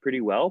sustain it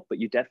pretty well, but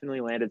you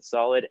definitely landed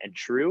solid and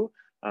true,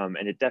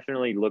 and it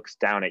definitely looks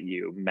down at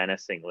you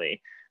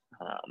menacingly.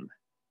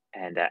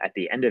 And at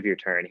the end of your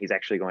turn, he's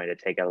actually going to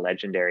take a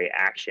legendary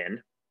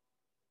action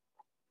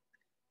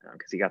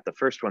because he got the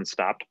first one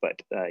stopped,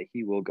 but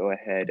he will go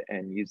ahead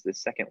and use the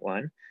second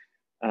one.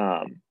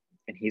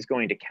 And he's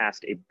going to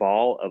cast a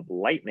ball of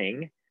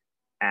lightning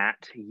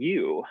at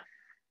you.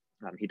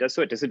 He does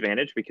so at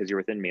disadvantage because you're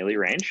within melee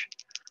range.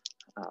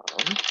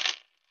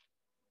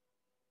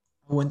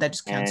 Wouldn't that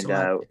just cancel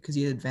out? Because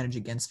he had advantage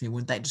against me.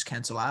 Wouldn't that just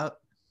cancel out?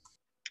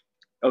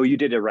 Oh, you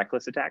did a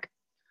reckless attack?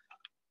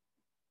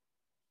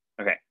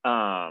 Okay.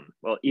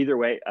 Well, either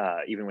way,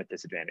 even with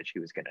disadvantage, he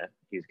was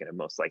gonna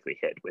most likely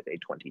hit with a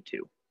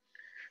 22.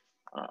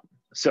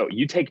 So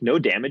you take no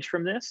damage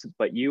from this,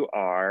 but you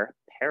are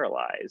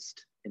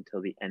paralyzed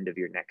until the end of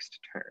your next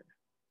turn.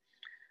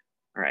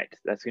 All right,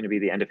 that's going to be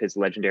the end of his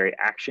legendary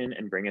action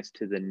and bring us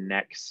to the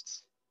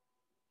next.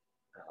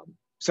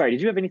 Sorry,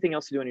 did you have anything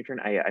else to do on your turn?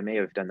 I may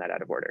have done that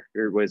out of order,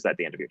 or was that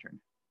the end of your turn?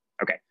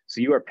 Okay,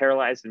 so you are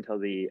paralyzed until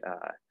the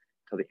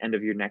end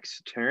of your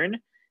next turn.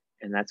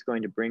 And that's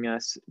going to bring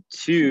us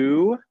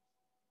to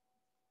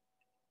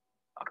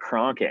a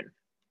Kronkin.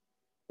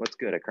 What's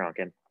good, a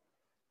Kronkin?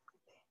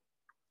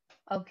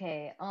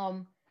 Okay.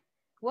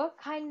 What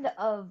kind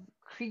of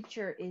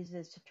creature is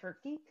this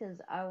turkey?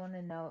 Because I want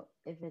to know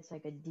if it's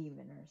like a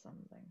demon or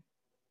something.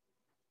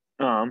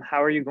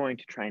 How are you going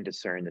to try and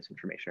discern this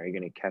information? Are you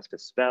going to cast a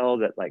spell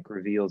that like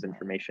reveals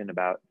information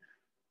about,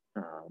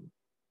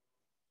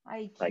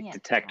 like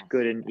detect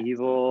good and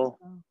evil?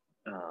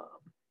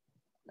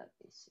 Let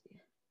me see.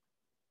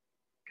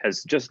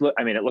 Because just look,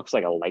 I mean, it looks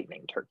like a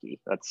lightning turkey.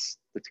 That's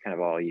kind of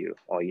all you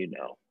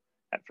know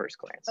at first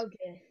glance.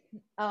 Okay.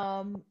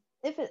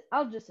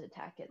 I'll just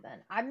attack it then.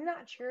 I'm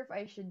not sure if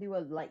I should do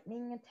a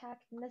lightning attack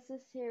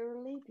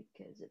necessarily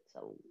because it's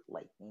a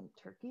lightning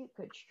turkey. It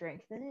could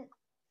strengthen it.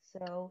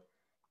 So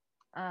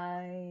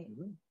I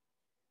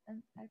gotta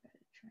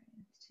try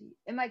and see.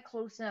 Am I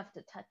close enough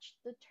to touch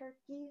the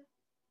turkey?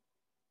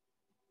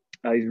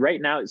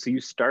 Right now, so you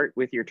start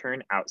with your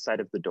turn outside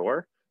of the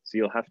door. So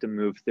you'll have to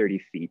move 30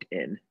 feet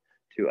in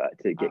to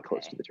get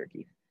close to the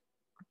turkey.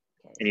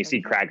 Okay, and you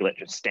see Craglet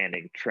just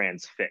standing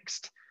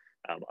transfixed,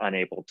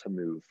 unable to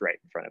move right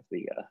in front of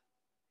the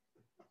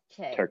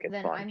turkey.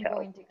 Then I'm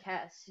going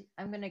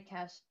to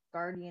cast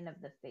Guardian of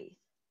the Faith.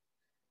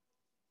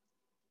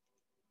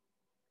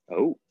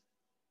 Oh,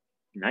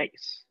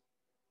 nice.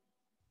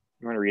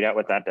 You want to read out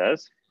what that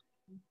does?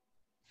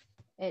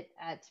 It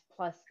adds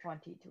plus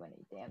 20 to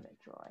any damage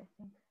roll, I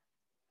think.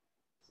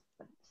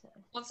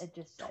 It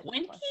just said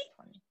 20? Plus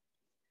 20.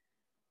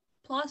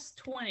 Plus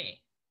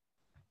 20.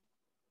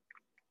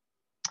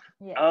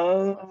 Yeah.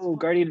 Oh,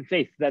 Guardian of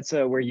Faith. That's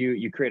where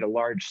you create a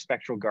large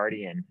spectral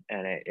guardian,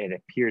 and it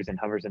appears and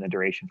hovers in a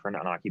duration for an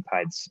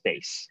unoccupied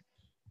space.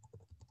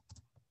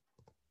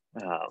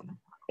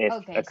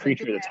 If a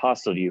creature that's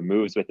hostile to you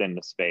moves within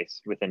the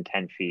space, within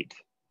 10 feet,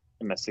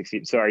 it must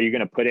succeed. So are you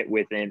going to put it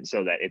within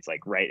so that it's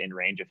like right in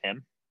range of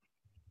him?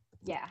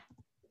 Yeah.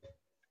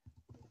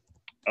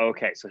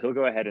 Okay, so he'll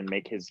go ahead and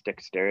make his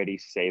dexterity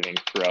saving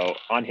throw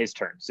on his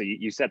turn. So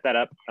you set that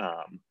up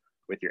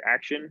with your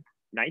action.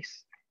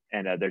 Nice.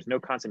 And there's no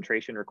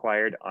concentration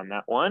required on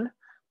that one.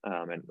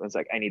 And it's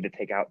like, I need to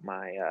take out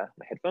my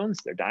my headphones.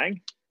 They're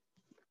dying.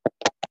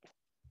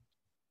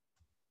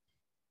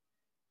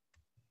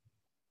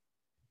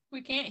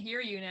 We can't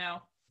hear you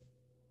now.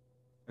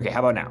 Okay, how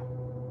about now?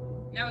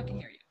 Now I can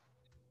hear you.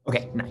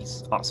 Okay,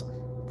 nice. Awesome.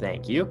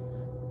 Thank you.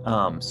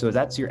 So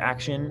that's your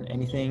action.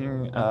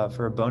 Anything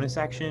for a bonus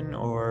action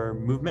or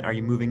movement? Are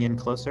you moving in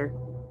closer?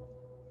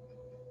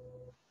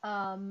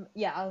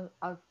 Yeah,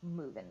 I'll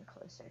move in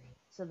closer,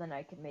 so then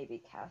I can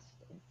maybe cast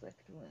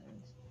Inflict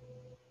Wounds.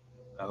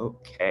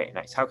 Okay,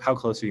 nice. How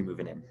close are you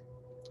moving in?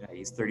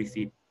 He's 30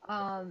 feet.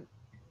 I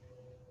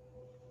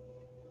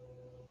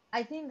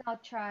think I'll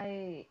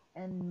try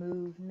and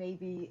move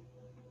maybe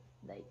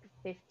like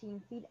 15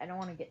 feet. I don't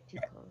want to get too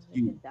close. I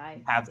You could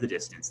die. have the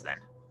distance then.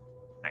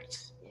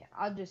 Nice. Yeah,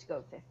 I'll just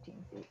go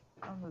 15 feet.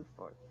 I'll move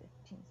forward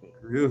 15 feet.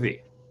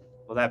 Groovy.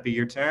 Will that be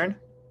your turn?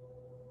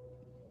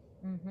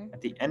 Mm-hmm. At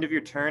the end of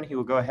your turn, he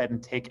will go ahead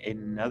and take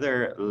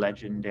another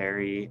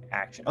legendary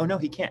action. Oh no,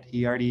 he can't.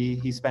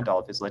 He spent all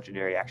of his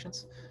legendary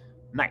actions.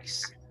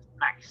 Nice.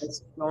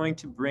 That's going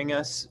to bring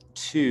us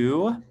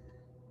to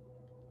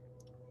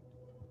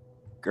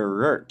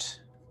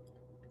Gerert.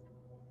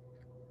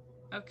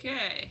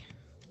 Okay.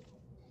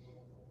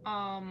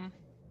 I'm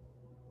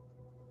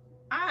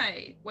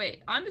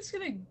just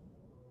gonna.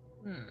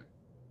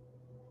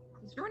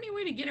 Is there any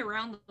way to get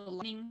around the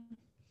lightning?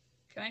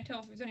 Can I tell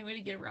if there's any way to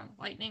get around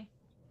the lightning?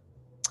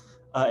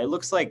 It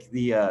looks like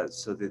the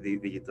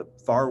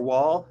far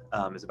wall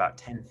is about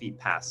 10 feet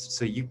past,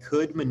 so you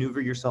could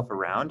maneuver yourself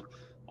around.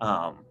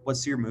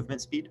 What's your movement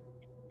speed?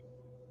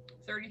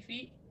 30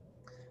 feet.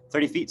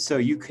 30 feet. So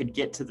you could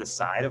get to the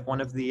side of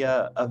one of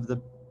the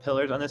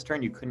pillars on this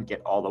turn. You couldn't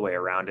get all the way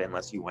around it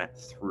unless you went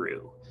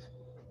through.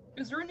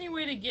 Is there any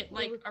way to get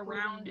like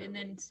around and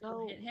then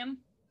still hit him,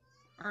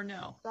 or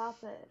no? Stop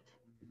it.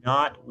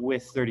 Not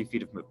with 30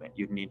 feet of movement.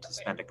 You'd need to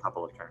spend a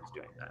couple of turns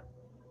doing that.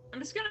 I'm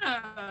just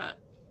gonna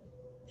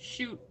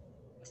shoot.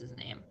 What's his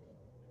name?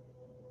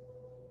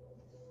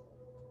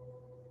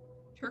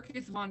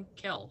 Turkith von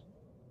Kell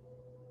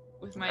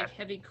with my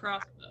heavy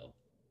crossbow.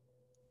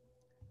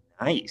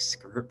 Nice.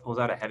 Gerert pulls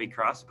out a heavy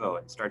crossbow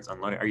and starts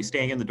unloading. Are you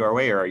staying in the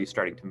doorway or are you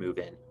starting to move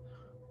in?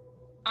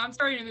 I'm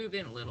starting to move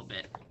in a little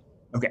bit.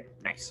 Okay,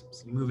 nice.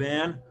 So you move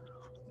in.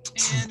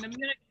 And I'm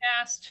gonna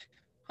cast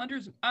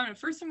Hunter's.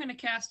 First I'm gonna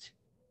cast.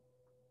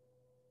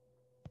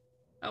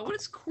 What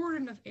does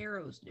Cordon of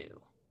Arrows do?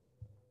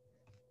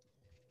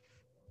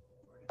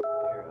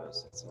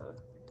 Arrows. It's a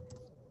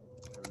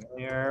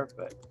familiar,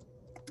 but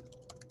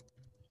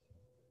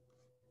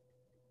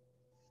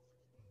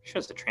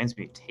shows a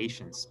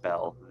transmutation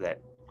spell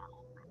that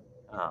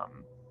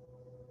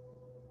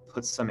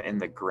puts them in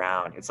the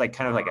ground. It's like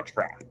kind of like a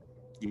trap.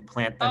 You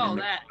plant them in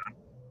the ground,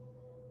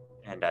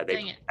 and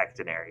they protect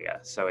an area.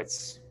 So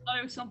it's. I thought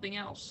it was something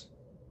else.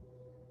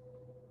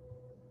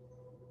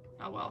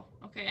 Oh well.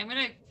 Okay,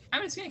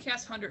 I'm just gonna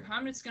cast Hunter.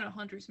 I'm just gonna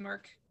Hunter's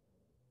Mark,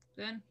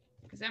 then,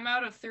 because I'm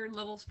out of 3rd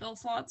level spell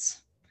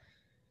slots.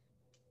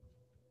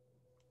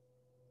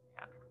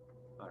 Yeah.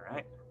 All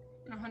right.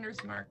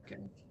 Hunter's Mark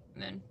and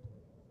then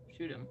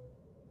shoot him.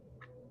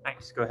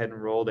 Nice. Go ahead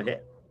and roll to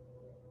hit.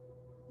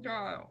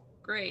 Oh,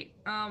 great.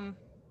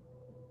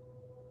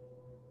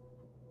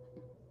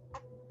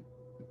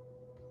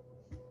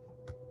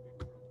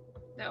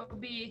 That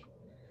would be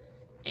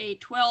a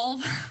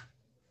 12.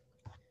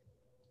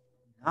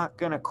 Not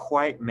gonna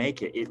quite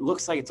make it. It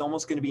looks like it's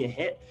almost gonna be a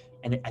hit,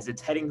 and as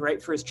it's heading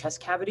right for his chest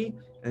cavity,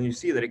 and you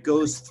see that it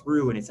goes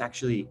through, and it's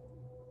actually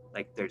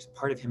like there's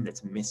part of him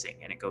that's missing,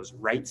 and it goes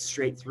right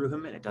straight through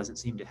him, and it doesn't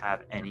seem to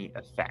have any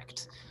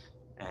effect.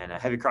 And a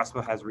heavy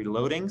crossbow has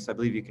reloading, so I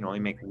believe you can only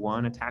make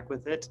one attack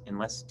with it,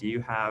 unless, do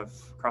you have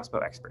crossbow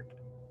expert?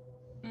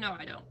 No,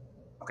 I don't.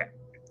 Okay.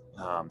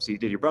 So you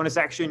did your bonus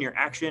action, your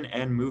action,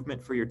 and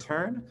movement for your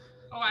turn.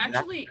 Oh,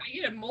 actually, I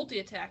get a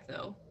multi-attack,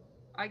 though.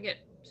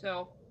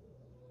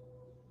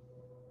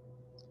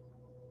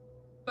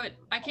 But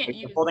I can't use.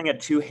 You're holding a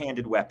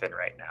two-handed weapon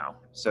right now,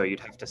 so you'd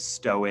have to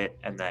stow it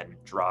and then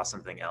draw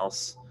something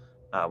else.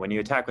 When you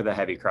attack with a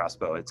heavy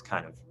crossbow, it's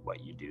kind of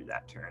what you do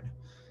that turn.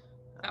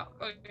 Oh,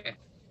 okay.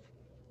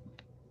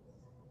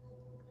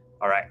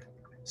 All right.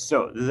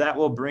 So that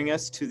will bring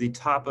us to the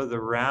top of the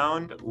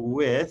round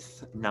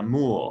with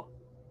Namul.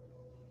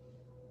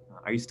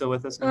 Are you still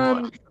with us,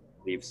 Namul?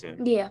 Leave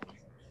soon. Yeah.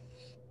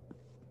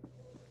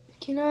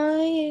 Can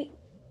I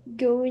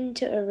go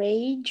into a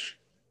rage?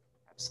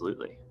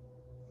 Absolutely.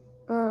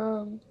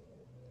 Can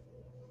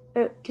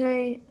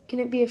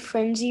it be a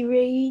frenzy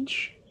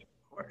rage?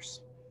 Of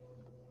course.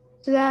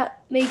 So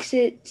that makes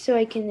it so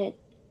I can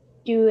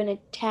do an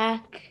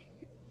attack,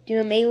 do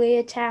a melee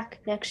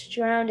attack next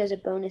round as a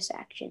bonus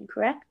action,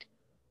 correct?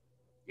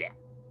 Yeah.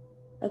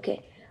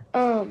 Okay.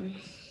 So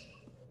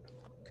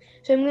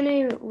I'm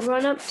gonna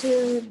run up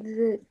to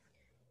the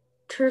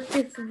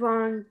Turkith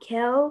von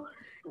Kell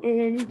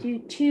and do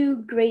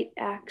 2 great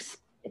axe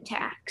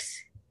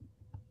attacks.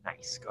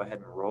 Nice. Go ahead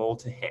and roll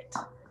to hit.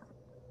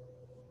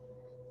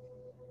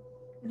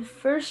 The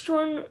first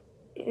one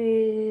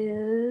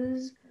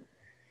is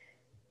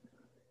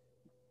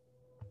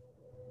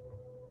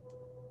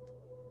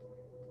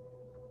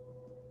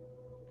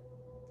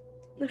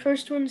The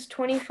first one's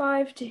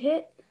 25 to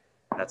hit.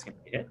 That's going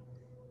to be hit.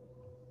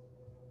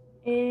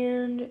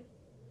 And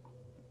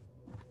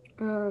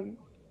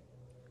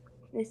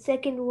the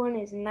second one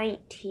is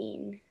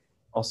 19.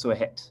 Also a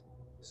hit.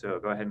 So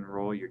go ahead and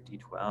roll your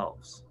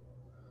d12s.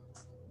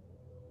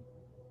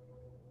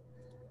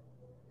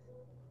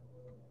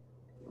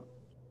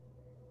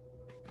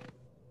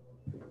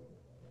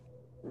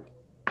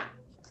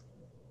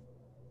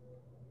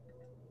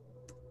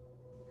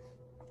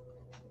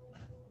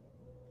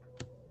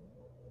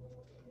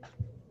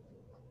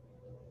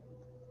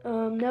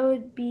 That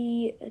would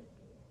be a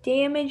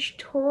damage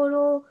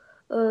total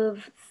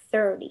of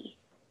 30.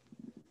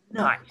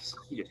 Nice.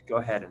 You just go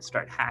ahead and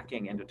start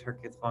hacking into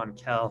Turkith von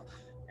Kell,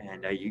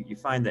 and you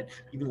find that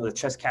even though the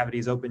chest cavity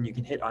is open, you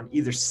can hit on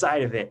either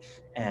side of it,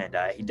 and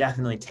he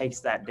definitely takes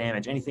that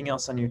damage. Anything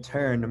else on your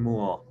turn,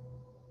 Namul?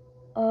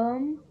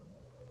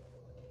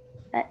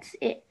 That's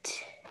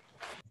it.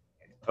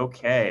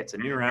 Okay, it's a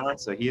new round,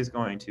 so he is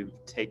going to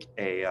take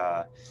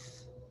a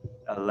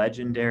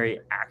legendary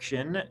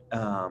action,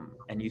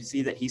 and you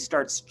see that he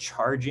starts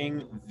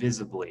charging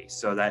visibly,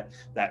 so that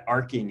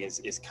arcing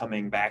is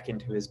coming back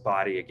into his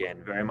body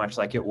again, very much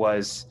like it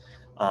was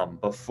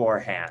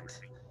beforehand.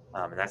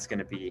 And that's going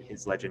to be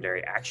his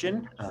legendary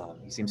action.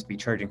 He seems to be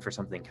charging for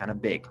something kind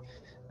of big,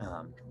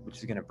 which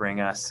is going to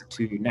bring us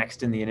to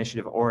next in the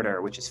initiative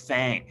order, which is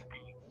Fang.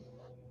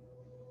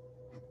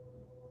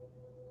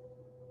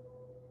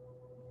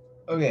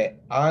 Okay,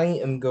 I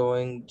am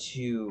going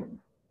to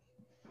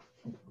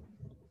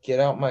get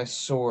out my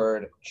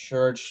sword,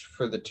 charge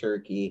for the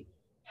turkey,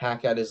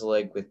 hack at his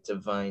leg with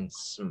Divine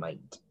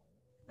Smite.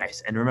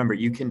 Nice. And remember,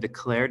 you can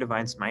declare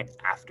Divine Smite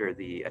after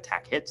the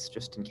attack hits,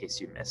 just in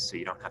case you miss, so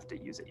you don't have to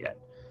use it yet.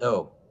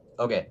 Oh,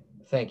 okay.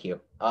 Thank you.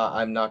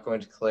 I'm not going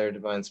to declare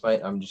Divine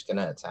Smite. I'm just going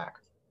to attack.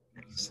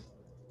 Nice.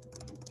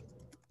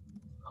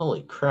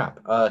 Holy crap.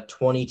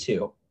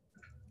 22.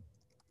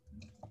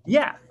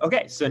 Yeah.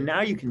 Okay. So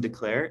now you can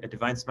declare a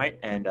Divine Smite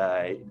and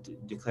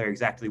declare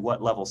exactly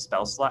what level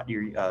spell slot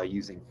you're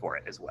using for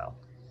it as well.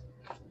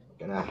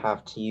 Gonna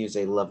have to use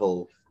a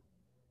level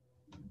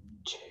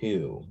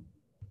 2.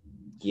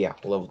 Yeah,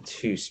 level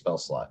 2 spell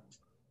slot.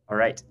 All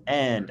right.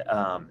 And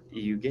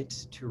you get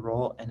to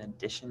roll an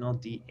additional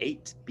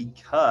d8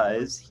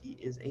 because he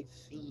is a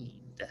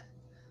fiend.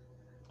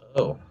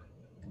 Oh.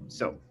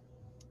 So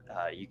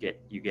you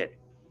get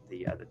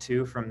the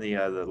 2 from the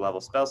level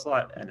spell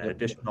slot and an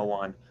additional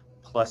 1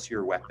 plus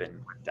your weapon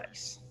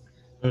dice.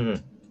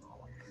 Mm-hmm.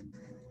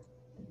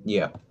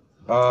 Yeah.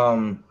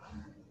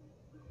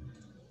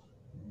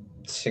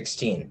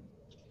 16.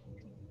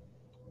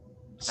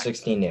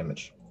 16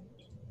 damage.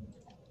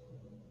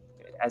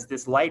 As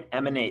this light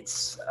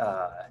emanates,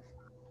 a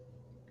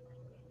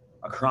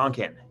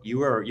Kronkin, you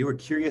were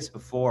curious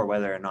before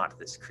whether or not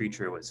this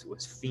creature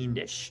was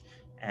fiendish,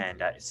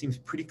 and it seems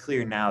pretty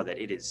clear now that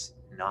it is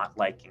not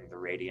liking the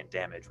radiant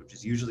damage, which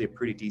is usually a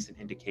pretty decent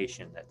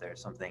indication that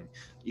there's something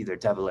either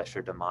devilish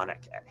or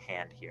demonic at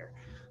hand here.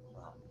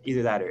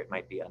 Either that or it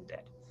might be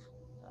undead.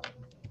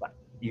 But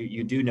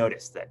you do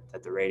notice that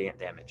the radiant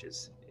damage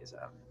is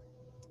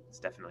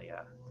definitely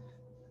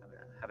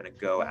having a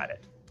go at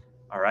it.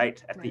 All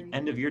right, at the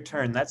end of your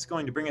turn, that's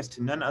going to bring us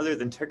to none other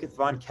than Turkith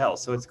von Kell.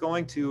 So it's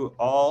going to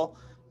all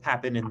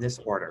happen in this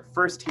order.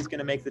 First, he's going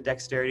to make the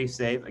dexterity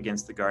save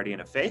against the Guardian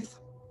of Faith,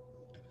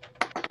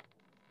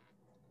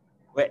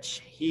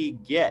 which he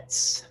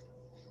gets.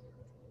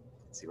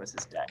 Let's see, what's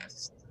his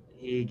dex?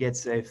 He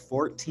gets a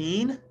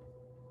 14.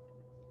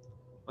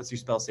 What's your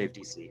spell save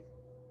DC?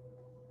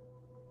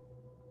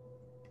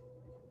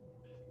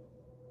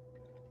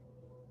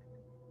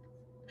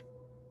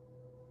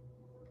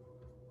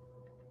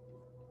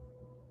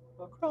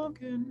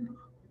 Kronkin.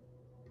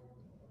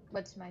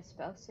 What's my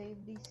spell save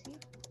DC?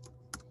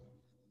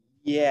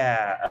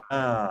 Yeah.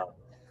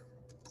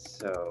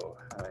 So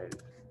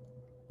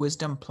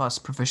Wisdom plus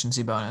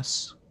proficiency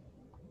bonus.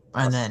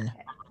 And then,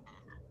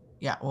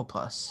 yeah, well,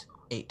 plus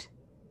 8.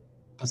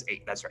 Plus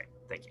 8, that's right.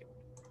 Thank you.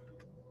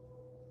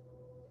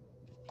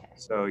 Okay.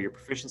 So your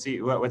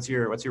proficiency, what's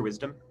your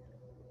wisdom?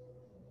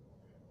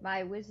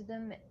 My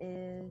wisdom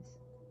is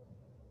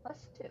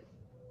 +2.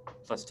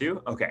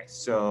 +2? Okay,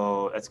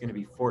 so that's going to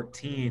be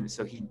 14.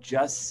 So he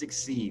just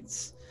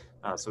succeeds.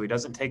 So he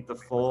doesn't take the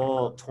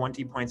full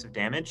 20 points of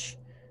damage.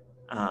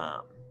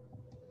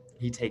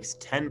 He takes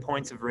 10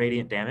 points of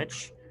radiant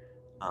damage.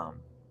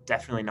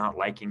 Definitely not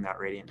liking that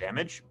radiant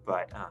damage,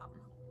 but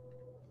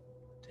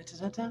that's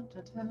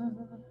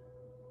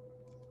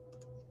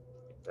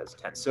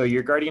 10. So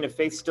your Guardian of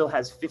Faith still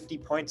has 50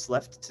 points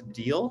left to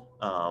deal,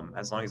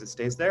 as long as it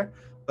stays there.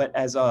 But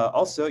as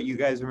also, you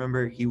guys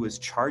remember he was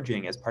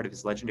charging as part of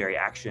his legendary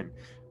action.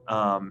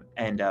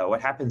 And what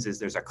happens is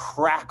there's a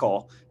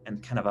crackle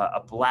and kind of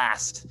a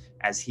blast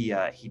as he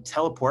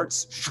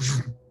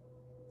teleports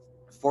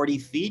 40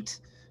 feet.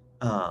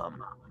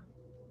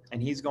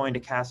 And he's going to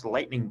cast a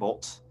lightning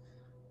bolt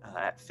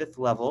at 5th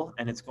level,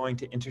 and it's going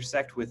to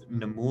intersect with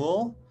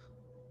Namul,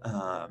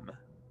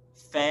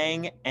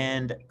 Fang,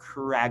 and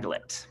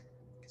Kraglet.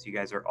 Because you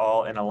guys are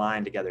all in a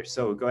line together.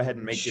 So go ahead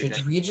and make your...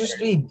 Should we just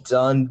be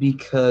done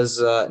because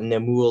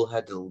Namul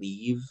had to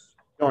leave?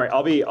 Don't worry,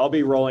 I'll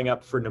be rolling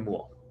up for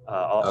Namul.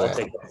 I'll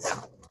take that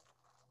now.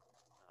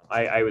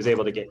 I was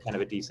able to get kind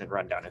of a decent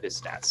rundown of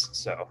his stats.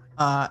 So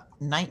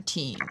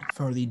 19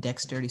 for the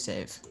dexterity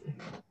save.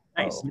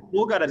 nice.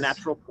 Namul got a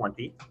natural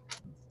 20.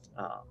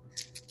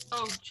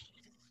 Oh,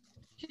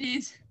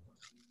 jeez.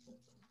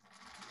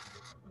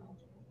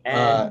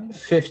 And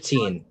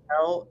 15.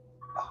 I'll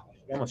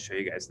almost show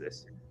you guys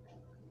this.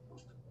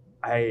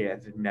 I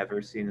have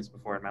never seen this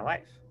before in my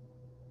life.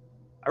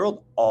 I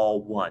rolled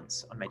all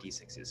ones on my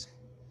d6s.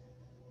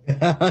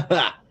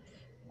 I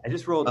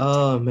just rolled.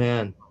 Oh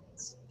man.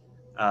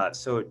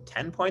 So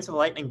 10 points of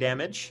lightning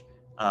damage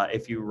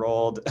if you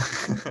rolled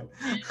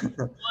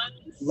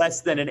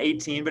less than an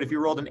 18. But if you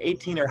rolled an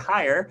 18 or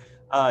higher,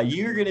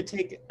 you're going to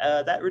take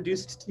that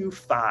reduced to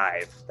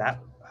 5.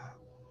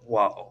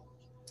 Whoa.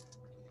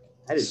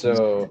 That is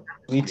So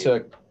we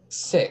took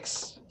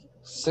 6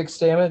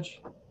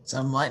 damage.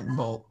 Some lightning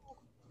bolt.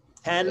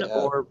 10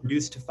 or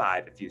reduced to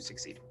 5 if you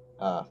succeed.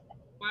 Wow,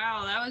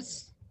 that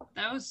was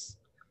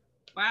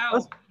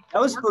wow. That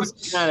was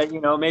supposed to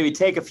kind of, maybe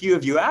take a few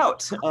of you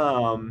out,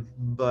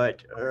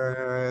 but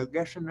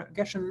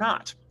guessing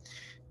not.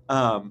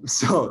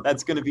 So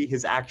that's going to be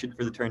his action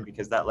for the turn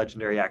because that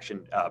legendary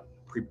action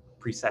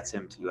presets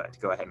him to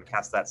go ahead and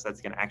cast that. So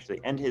that's going to actually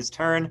end his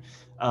turn.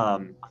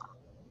 So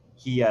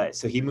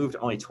he moved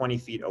only 20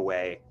 feet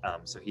away.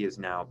 So he is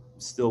now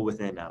still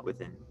within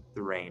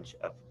the range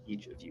of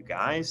each of you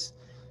guys,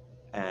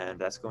 and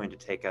that's going to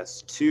take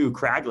us to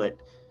Craglet.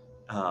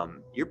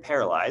 You're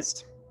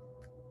paralyzed.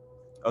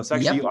 Oh, so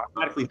actually, you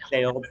automatically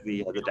failed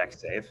the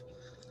dex save.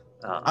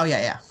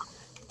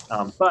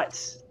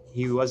 But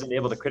he wasn't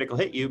able to critical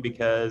hit you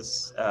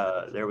because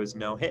there was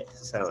no hit.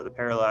 So the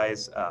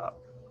paralyze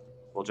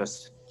will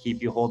just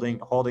keep you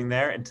holding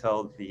there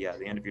until the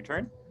end of your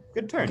turn.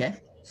 Good turn. Okay.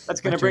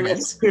 That's going to bring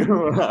us to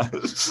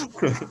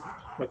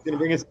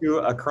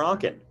a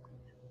Kronkin.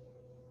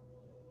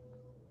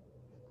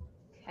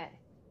 Okay.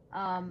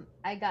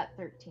 I got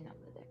 13 on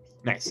the dex.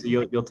 Nice. So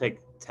you'll take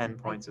 10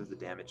 points of the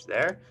damage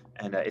there,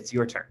 and it's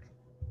your turn.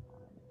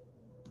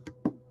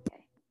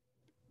 Okay.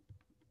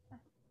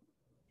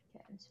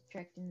 Okay, I'm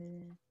subtracting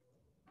the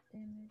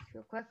damage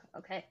real quick.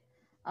 Okay.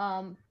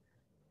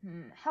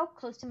 How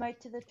close am I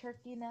to the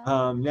turkey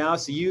now? Now,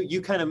 so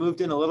you kind of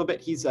moved in a little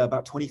bit. He's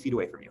about 20 feet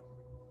away from you.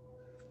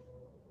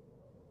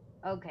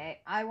 Okay,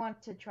 I want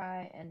to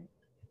try and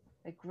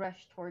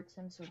rush towards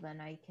him so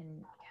then I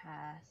can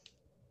cast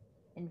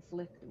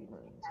Inflict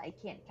Wounds. I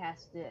can't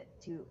cast it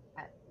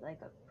at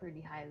a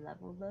pretty high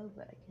level though,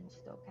 but I can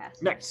still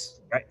cast it. Nice.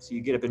 Right, so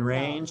you get up in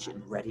range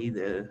and ready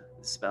the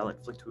spell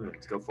Inflict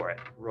Wounds. Go for it.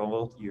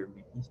 Roll your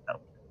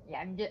spell.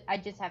 Yeah, I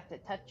just have to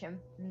touch him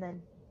and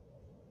then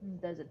he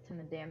does a ton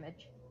of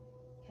damage.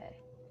 Okay.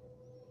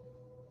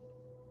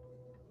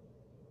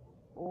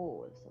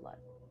 Oh, it's a lot.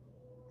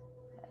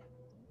 Okay.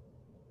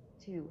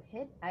 To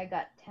hit, I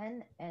got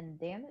 10, and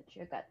damage,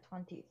 I got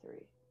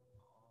 23.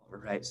 All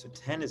right, so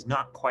 10 is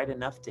not quite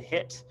enough to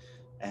hit,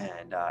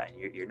 and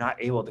you're not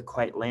able to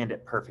quite land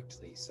it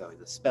perfectly. So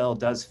the spell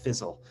does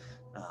fizzle.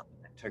 And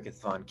Turkith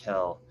Von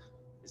Kell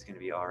is going to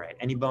be all right.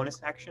 Any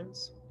bonus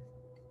actions?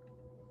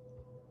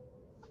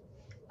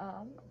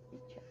 Let me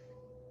check.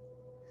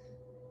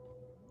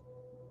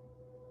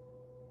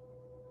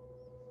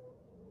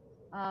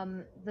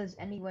 Does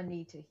anyone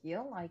need to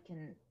heal? I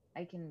can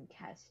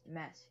cast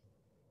mass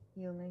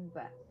healing,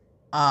 but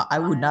I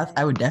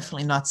would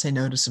definitely not say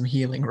no to some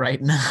healing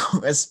right now.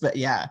 But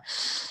yeah.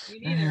 Me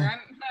neither.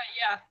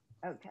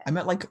 Yeah. Okay. I'm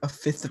at like a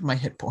fifth of my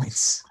hit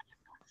points.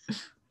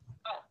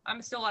 Oh,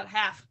 I'm still at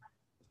half.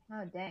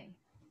 Oh dang.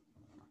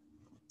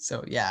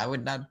 So yeah, I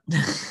would not.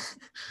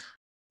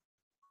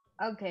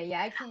 Okay,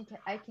 yeah, I can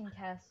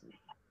cast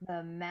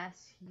the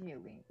mass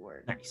healing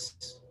word.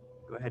 Nice.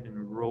 Go ahead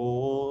and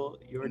roll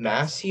your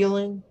mass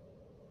healing.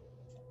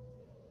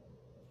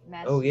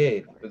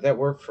 Yeah, would that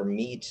work for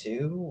me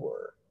too,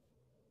 or?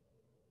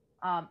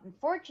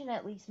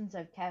 Unfortunately, since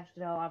I've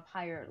casted a lot of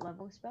higher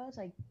level spells,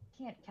 I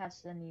can't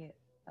cast any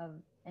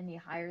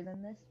higher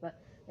than this.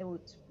 But it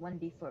was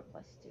 1d4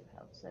 plus 2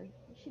 health, so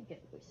you should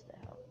get at least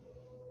a health.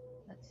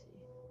 Let's see.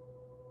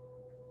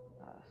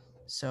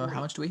 So 3.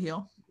 How much do we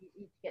heal? You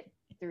each get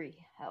 3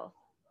 health.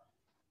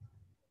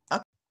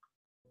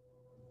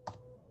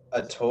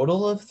 A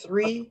total of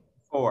 3?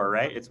 4,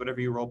 right? It's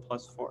whatever you roll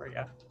plus 4,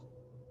 yeah.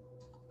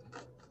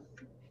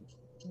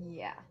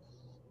 Yeah.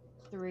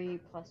 3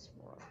 plus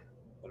 4.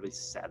 That'll be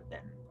 7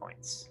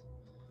 points.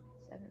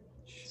 7.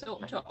 So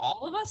to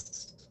all of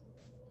us?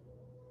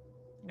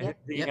 Yep.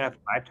 You're gonna have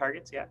 5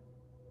 targets, yeah.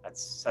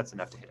 That's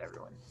enough to hit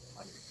everyone.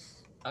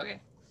 Okay.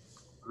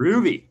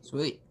 Groovy.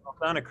 Sweet. Well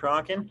done, a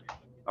Kronkin.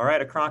 All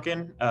right, a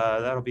Kronkin.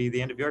 That'll be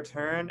the end of your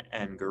turn,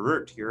 and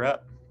Garrett, you're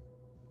up.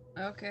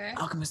 Okay.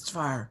 Alchemist's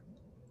Fire.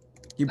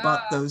 You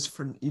bought those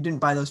for. You didn't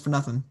buy those for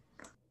nothing.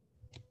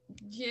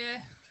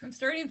 Yeah, I'm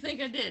starting to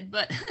think I did,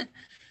 but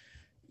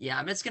yeah,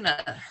 I'm just gonna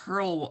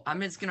hurl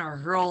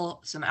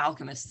some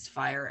Alchemist's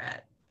Fire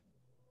at.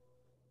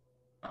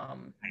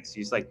 Nice.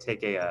 You just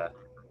take a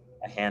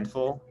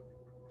handful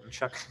and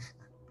chuck.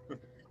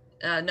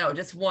 No,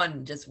 just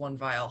one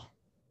vial.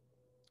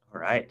 All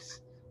right.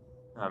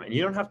 And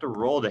you don't have to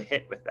roll to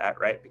hit with that,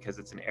 right? Because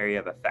it's an area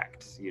of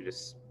effect. So you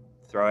just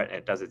throw it and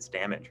it does its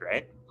damage,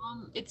 right?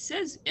 It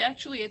says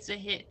actually it's a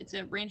hit. It's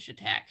a ranged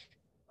attack.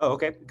 Oh,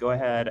 okay. Go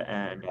ahead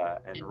and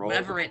roll.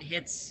 Whenever it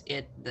hits,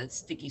 the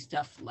sticky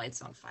stuff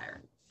lights on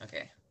fire.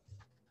 Okay.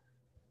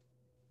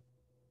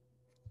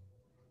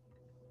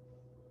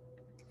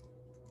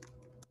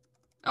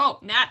 Oh,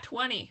 nat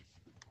 20.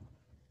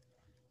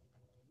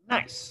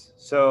 Nice.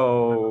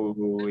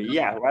 So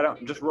yeah, why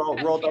don't just roll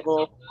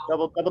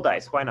double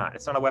dice? Why not?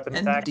 It's not a weapon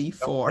And attack.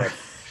 D4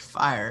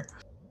 fire.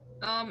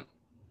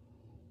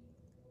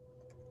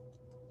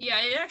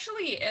 Yeah, it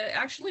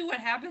actually what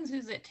happens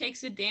is it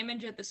takes a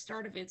damage at the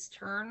start of its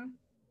turn.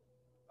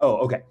 Oh,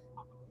 okay.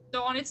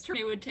 So on its turn,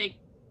 it would take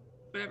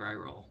whatever I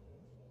roll.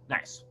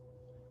 Nice.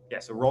 Yeah,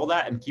 so roll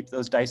that and keep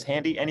those dice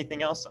handy.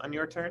 Anything else on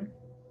your turn?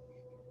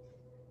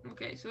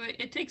 Okay, so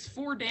it takes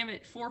 4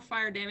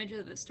 fire damage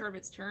at the start of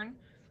its turn.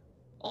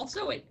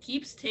 Also, it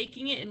keeps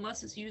taking it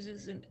unless it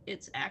uses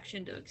its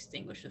action to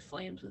extinguish the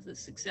flames with a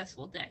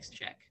successful dex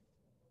check.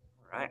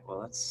 All right, well,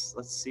 let's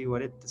see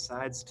what it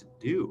decides to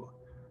do.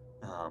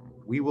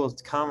 We will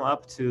come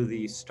up to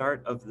the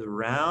start of the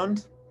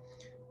round,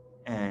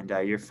 and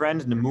your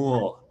friend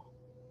Namul,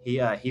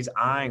 he's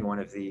eyeing one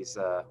of these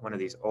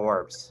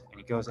orbs,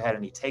 and he goes ahead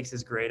and he takes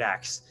his great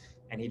axe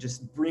and he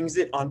just brings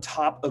it on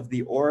top of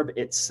the orb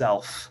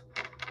itself.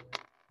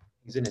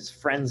 He's in his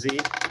frenzy.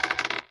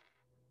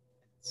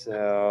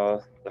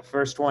 So the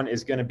first one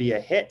is going to be a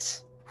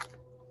hit.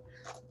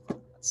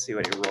 Let's see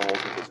what he rolls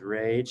with his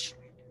rage.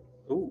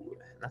 Ooh,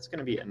 that's going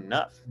to be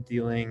enough,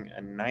 dealing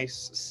a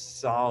nice,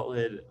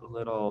 solid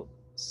little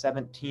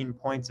 17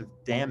 points of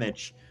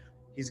damage.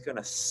 He's going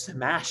to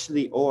smash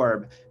the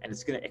orb, and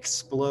it's going to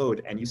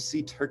explode. And you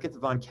see Turkith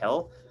Von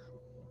Kell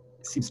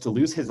seems to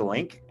lose his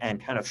link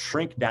and kind of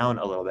shrink down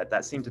a little bit.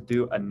 That seemed to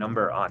do a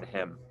number on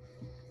him.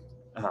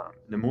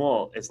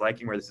 Namul is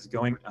liking where this is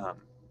going.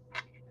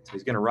 So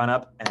he's going to run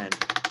up and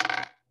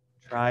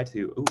try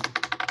to... Ooh.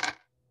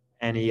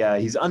 And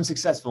he's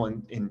unsuccessful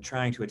in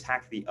trying to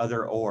attack the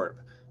other orb.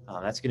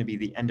 That's going to be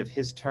the end of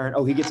his turn.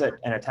 Oh, he gets an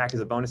attack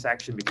as a bonus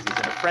action because he's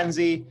in a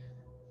frenzy.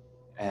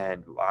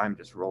 And I'm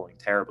just rolling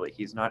terribly.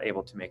 He's not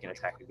able to make an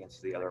attack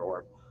against the other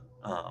orb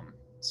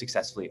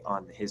successfully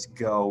on his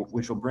go,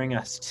 which will bring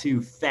us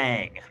to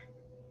Fang.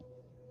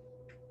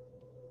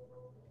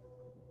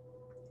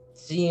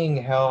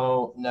 Seeing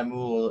how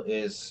Namul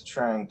is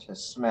trying to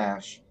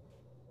smash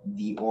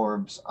the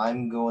orbs,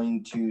 I'm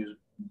going to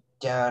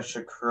dash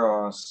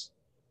across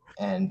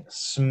and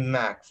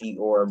smack the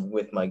orb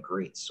with my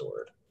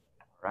greatsword.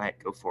 All right,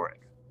 go for it.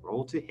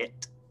 Roll to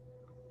hit.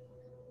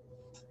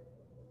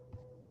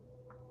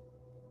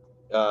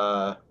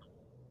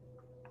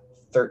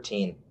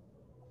 13.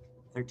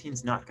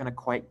 13's not going to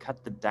quite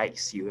cut the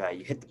dice. You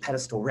hit the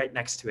pedestal right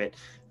next to it,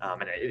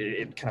 and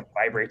it kind of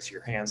vibrates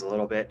your hands a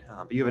little bit.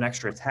 But you have an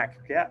extra attack.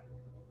 Yeah.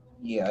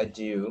 Yeah, I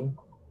do.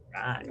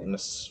 Right. I'm going to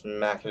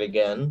smack it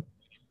again.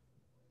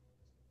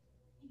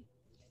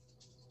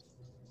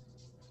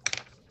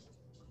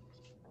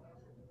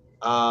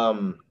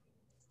 Um,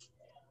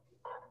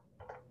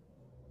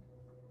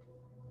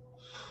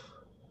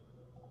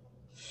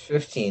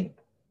 15.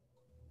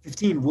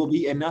 15 will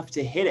be enough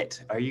to hit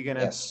it. Are you going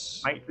to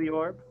smite the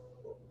orb?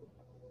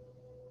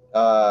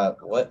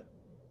 What?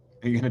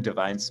 Are you going to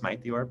divine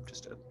smite the orb?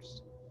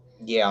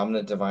 Yeah, I'm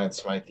going to divine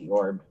smite the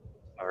orb.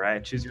 All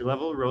right, choose your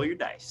level, roll your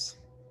dice.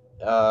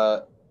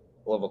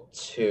 Level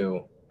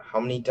 2. How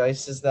many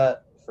dice is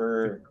that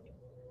for?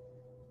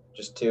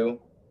 Just 2?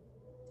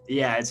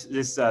 Yeah, it's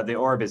this. The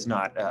orb is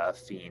not a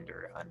fiend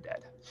or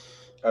undead.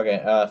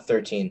 Okay,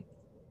 13.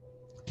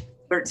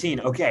 13.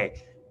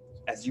 Okay.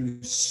 As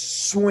you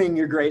swing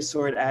your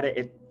greatsword at it,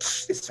 it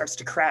starts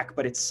to crack,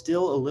 but it's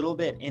still a little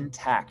bit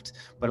intact.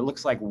 But it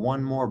looks like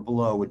one more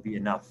blow would be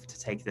enough to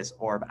take this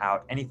orb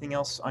out. Anything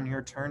else on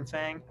your turn,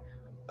 Fang?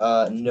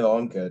 No,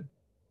 I'm good.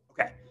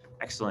 Okay,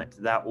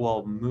 excellent. That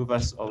will move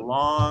us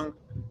along.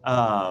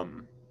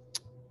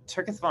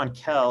 Turkith Von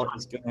Kell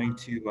is going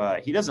to.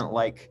 He doesn't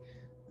like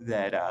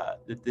that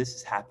this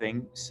is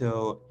happening,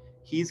 so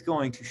he's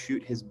going to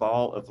shoot his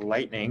ball of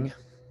lightning.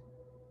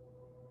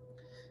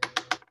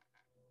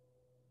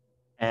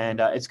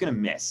 And it's going to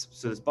miss.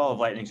 So this ball of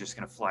lightning is just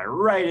going to fly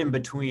right in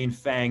between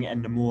Fang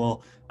and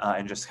Namul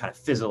and just kind of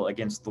fizzle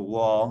against the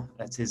wall.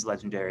 That's his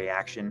legendary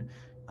action.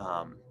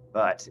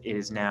 But it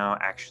is now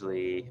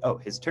actually,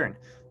 his turn.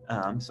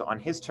 So on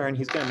his turn,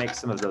 he's going to make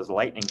some of those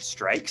lightning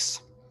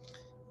strikes.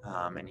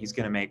 And he's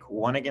going to make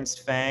one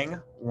against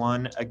Fang,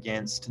 one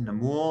against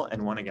Namul,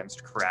 and one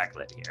against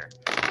Kraglet here.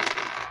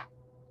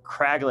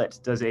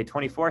 Kraglet does a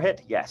 24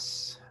 hit?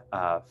 Yes.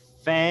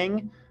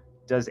 Fang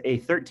does a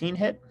 13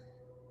 hit?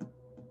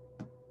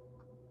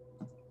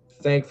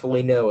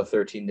 Thankfully, no, a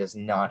 13 does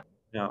not.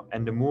 No,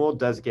 and Namul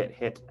does get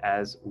hit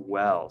as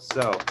well.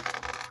 So,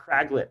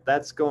 Kraglet,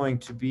 that's going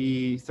to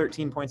be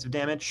 13 points of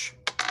damage.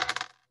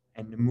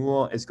 And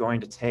Namul is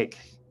going to take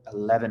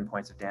 11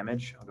 points of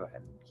damage. I'll go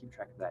ahead and keep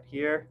track of that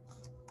here.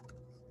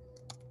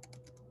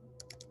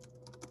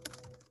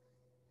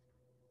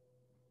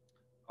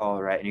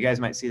 All right, and you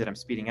guys might see that I'm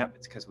speeding up.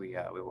 It's because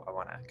I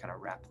want to kind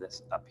of wrap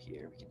this up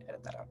here. We can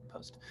edit that out in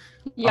post.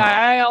 Yeah,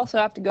 I also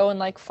have to go in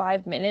like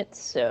 5 minutes,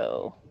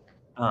 so.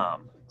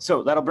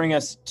 So that'll bring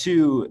us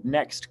to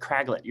next.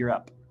 Craglet, you're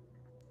up.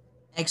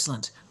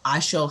 Excellent. I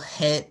shall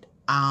hit.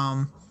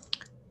 Yeah,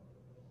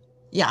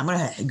 I'm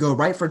gonna go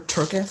right for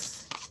Turkith.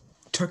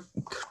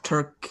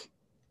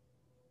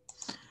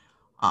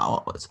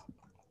 What was it?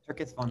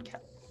 Turkith von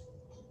Cat.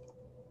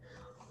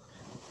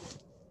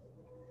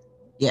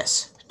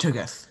 Yes,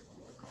 Turkith.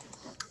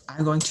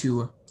 I'm going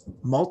to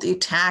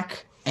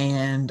multi-attack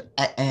and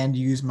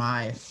use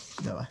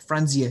the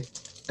frenzy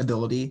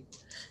ability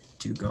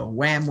to go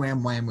wham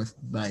wham wham with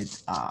my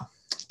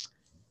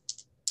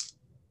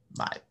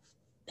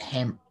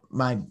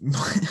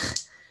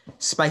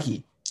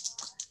spiky,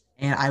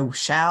 and I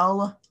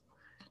shall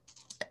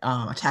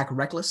attack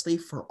recklessly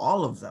for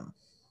all of them.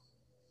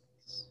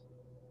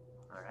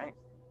 All right.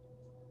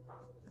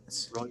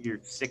 Let's roll your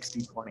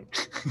 60-20.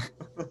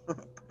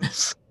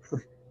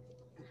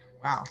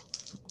 Wow.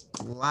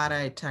 Glad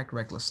I attacked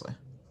recklessly.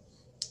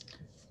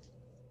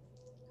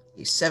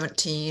 A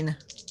 17,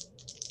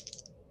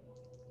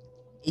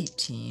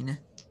 18,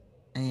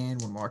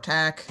 and one more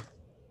attack.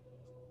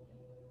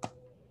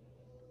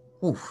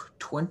 Ooh,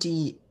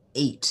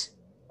 28.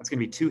 That's going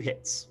to be 2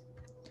 hits.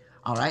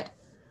 All right.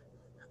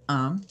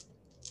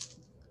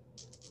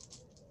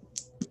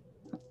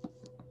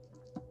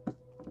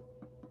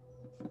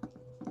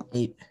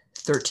 8,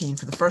 13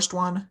 for the first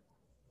one.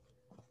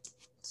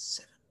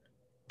 7,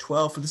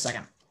 12 for the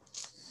second.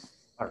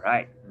 All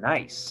right,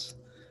 nice.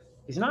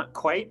 He's not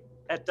quite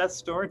at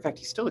death's door. In fact,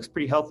 he still looks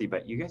pretty healthy,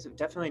 but you guys have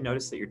definitely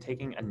noticed that you're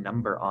taking a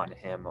number on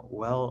him.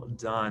 Well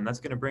done. That's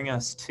going to bring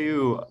us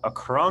to a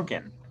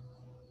Kronkin.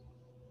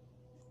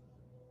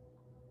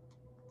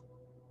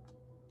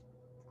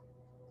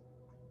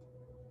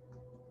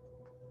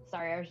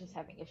 Sorry, I was just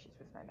having issues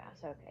with my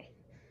mouse. Okay.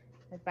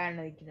 I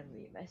finally can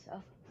unmute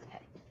myself.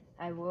 Okay.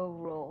 I will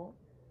roll.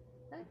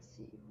 Let's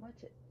see. What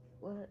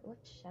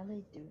shall I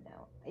do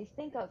now? I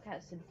think I'll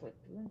cast Inflict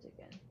Wounds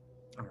again.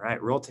 All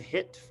right, roll to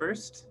hit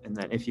first, and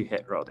then if you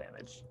hit, roll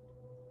damage.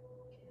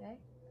 Okay.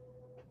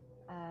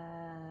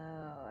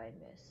 I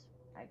miss.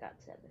 I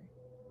got 7.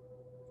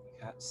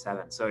 You got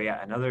 7. So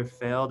yeah, another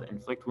failed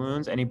Inflict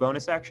Wounds. Any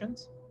bonus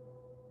actions?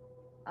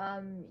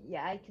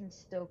 Yeah, I can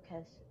still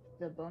cast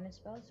the bonus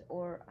spells,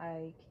 or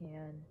I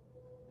can.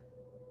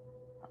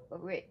 Oh,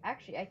 wait,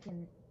 actually, I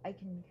can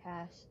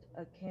cast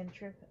a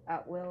cantrip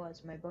at will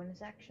as my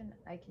bonus action.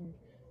 I can.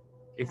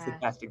 If the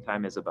casting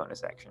time is a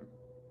bonus action.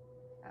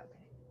 Okay.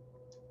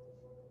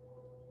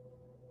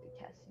 The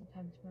casting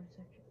time is bonus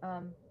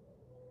action.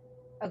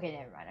 Okay,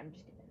 never mind. I'm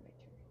just gonna end my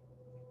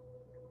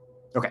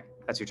turn. Okay,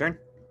 that's your turn.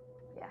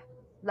 Yeah.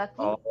 Lucky.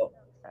 Oh.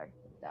 Sorry,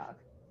 dog.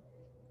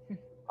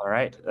 All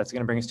right, that's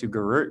going to bring us to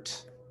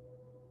Garut.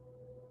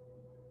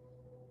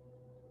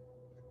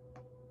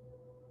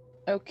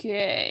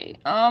 Okay.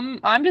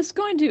 I'm just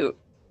going to.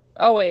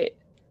 Oh wait.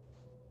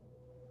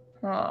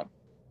 I'm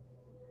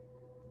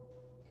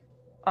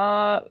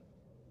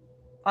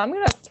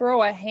gonna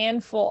throw a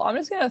handful. I'm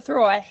just gonna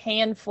throw a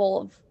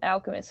handful of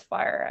alchemist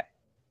fire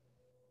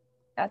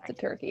at the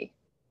turkey.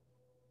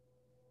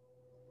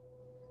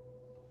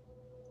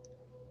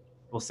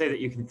 We'll say that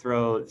you can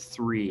throw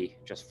 3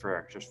 just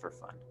for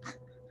fun.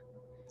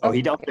 Oh,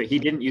 he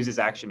didn't use his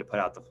action to put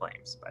out the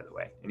flames, by the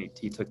way, and he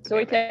took the. So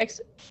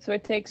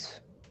it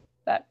takes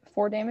that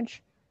 4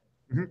 damage.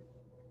 Mm-hmm.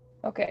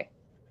 Okay.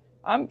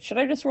 Should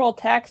I just roll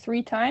attack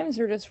 3 times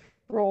or just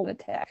roll an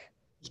attack?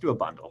 Just do a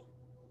bundle.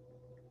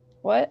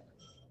 What?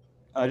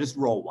 Just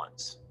roll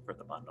once for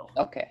the bundle.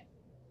 Okay.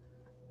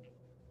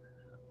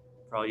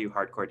 For all you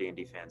hardcore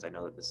D&D fans, I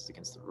know that this is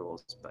against the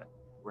rules, but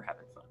we're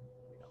having fun.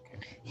 We don't care.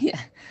 Yeah.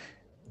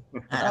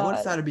 I would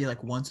have thought it'd be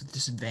like once with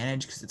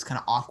disadvantage because it's kind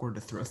of awkward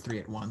to throw 3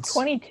 at once.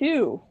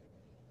 22.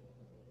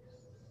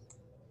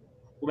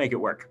 We'll make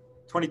it work.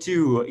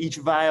 22. Each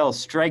vial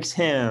strikes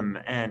him,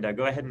 and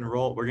go ahead and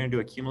roll. We're going to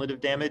do a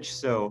cumulative damage,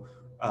 so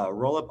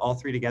roll up all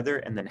 3 together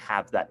and then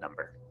halve that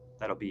number.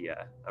 That'll be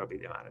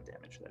the amount of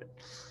damage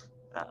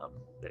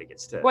that it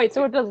gets to. Wait,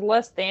 so it does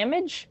less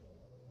damage?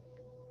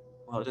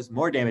 Well, it does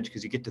more damage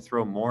because you get to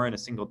throw more in a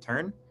single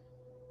turn.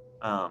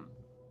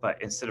 But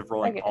instead of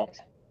rolling all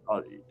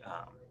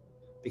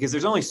because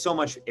there's only so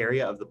much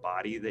area of the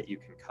body that you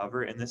can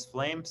cover in this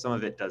flame. Some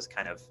of it does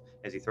kind of,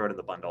 as you throw it in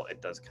the bundle, it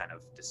does kind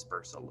of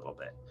disperse a little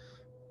bit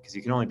because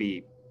you can only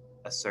be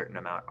a certain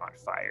amount on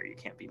fire. You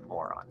can't be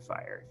more on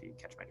fire, if you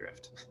catch my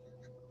drift.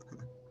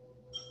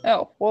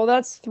 Oh, well,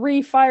 that's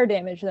 3 fire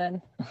damage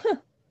then.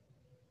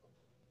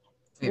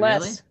 Wait,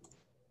 Less. really?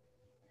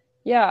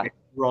 Yeah. You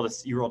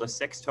rolled a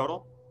 6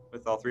 total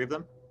with all 3 of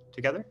them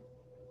together?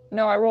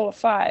 No, I rolled a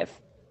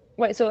 5.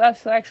 Wait, so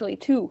that's actually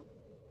 2.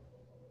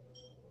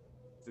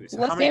 So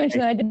less damage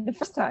than I did the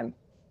first time.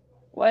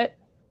 What?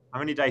 How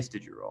many dice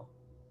did you roll?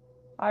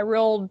 I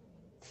rolled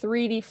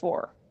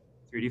 3d4.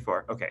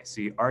 3d4. Okay,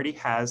 so you already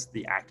has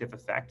the active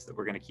effect that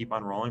we're going to keep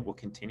on rolling. We'll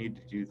continue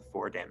to do the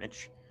 4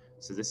 damage.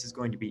 So this is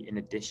going to be in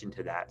addition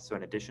to that. So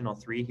an additional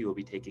 3, he will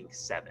be taking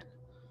 7.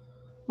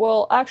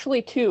 Well,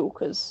 actually 2,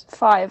 because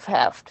 5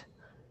 halved.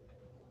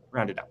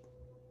 Round it up.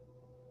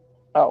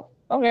 Oh,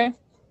 okay.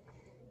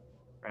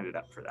 Round it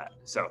up for that.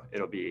 So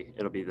it'll be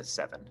the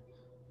 7.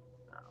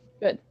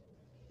 Good.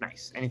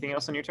 Nice. Anything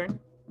else on your turn?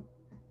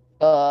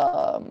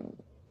 Can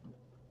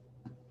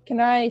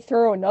I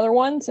throw another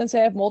one since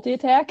I have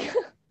multi-attack?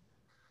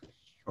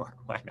 Sure,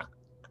 why not?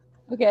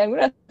 Okay, I'm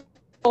gonna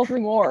roll 3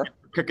 more.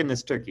 Cooking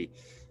this turkey.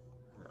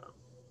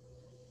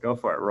 Go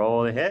for it.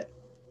 Roll the hit.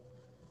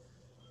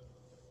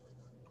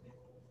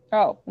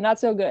 Oh, not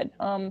so good.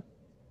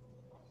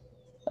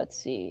 Let's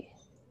see.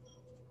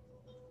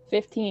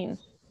 15.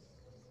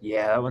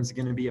 Yeah, that one's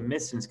going to be a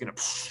miss, and it's going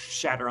to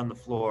shatter on the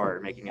floor,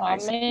 making a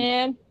nice,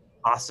 man.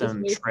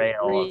 awesome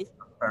trail of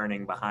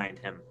burning behind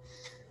him.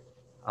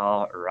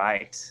 All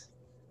right.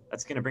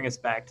 That's going to bring us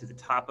back to the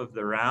top of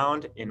the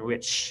round, in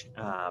which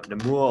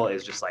Namul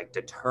is just like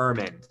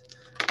determined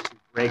to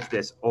break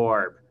this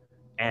orb.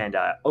 And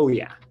oh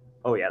yeah,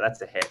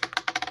 that's a hit.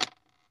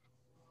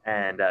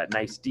 And a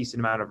nice, decent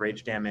amount of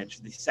rage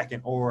damage. The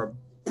second orb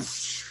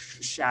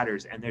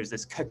shatters, and there's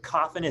this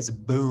cacophonous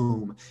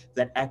boom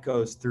that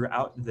echoes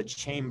throughout the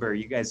chamber.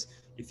 You guys,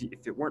 if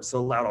it weren't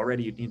so loud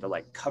already, you'd need to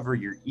like cover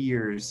your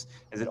ears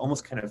as it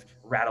almost kind of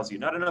rattles you.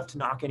 Not enough to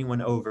knock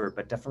anyone over,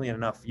 but definitely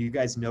enough. You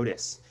guys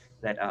notice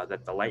that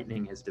that the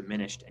lightning has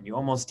diminished, and you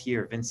almost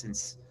hear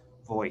Vincent's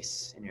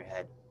voice in your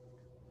head.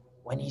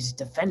 When his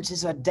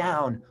defenses are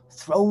down,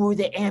 throw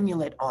the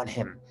amulet on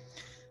him.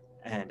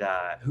 And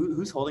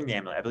who's holding the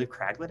amulet? I believe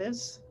Craglet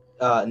is?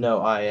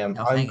 No, I am.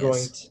 No, I'm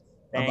going to...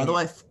 by the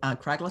way,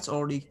 Craglet's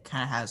already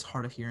kind of has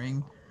hard of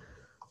hearing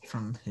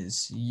from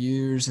his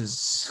years.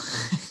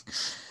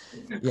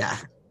 Yeah.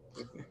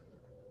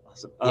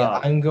 Awesome. Yeah,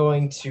 I'm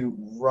going to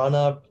run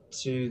up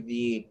to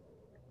the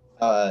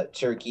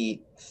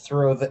turkey,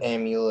 throw the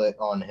amulet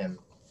on him,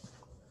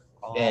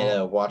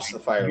 and watch the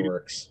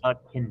fireworks. A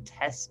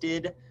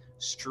contested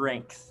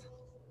strength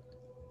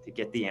to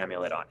get the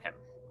amulet on him.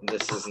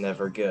 This is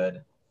never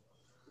good.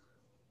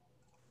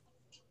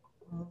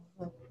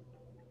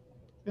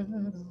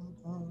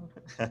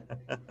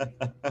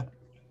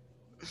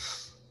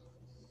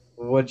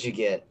 What'd you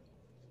get?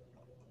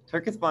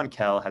 Turkith Von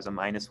Kell has a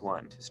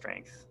 -1 to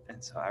strength,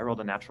 and so I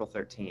rolled a natural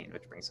 13,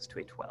 which brings us to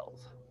a 12.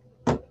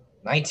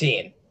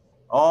 19.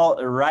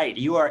 All right,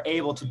 you are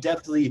able to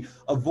deftly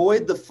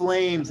avoid the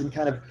flames and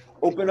kind of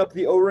open up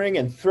the O-ring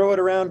and throw it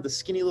around the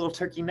skinny little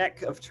turkey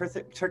neck of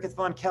Turkith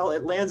Von Kell.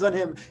 It lands on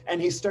him,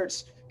 and he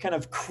starts kind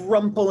of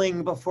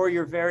crumpling before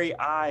your very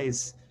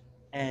eyes.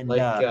 And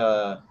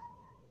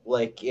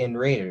like in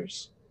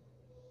Raiders.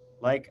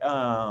 Like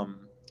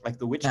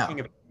the Witch King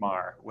of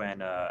Mar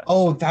when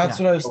oh, that's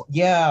what I was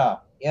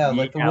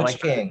like the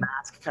Witch King. The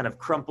mask kind of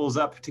crumples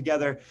up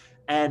together,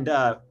 and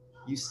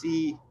you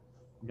see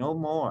no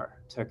more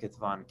Turkith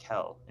Von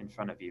Kell in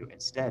front of you.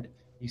 Instead,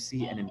 you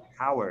see an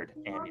empowered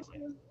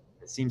amulet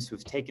that seems to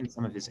have taken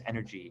some of his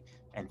energy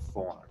and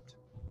formed.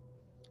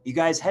 You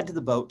guys head to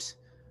the boat,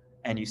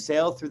 and you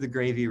sail through the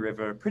Gravy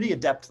River pretty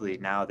adeptly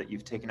now that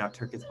you've taken out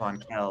Turkith Von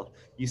Kell.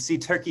 You see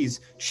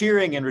turkeys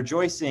cheering and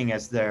rejoicing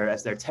as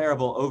their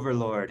terrible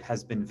overlord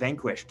has been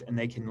vanquished, and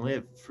they can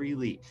live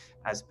freely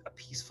as a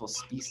peaceful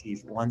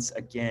species once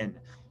again.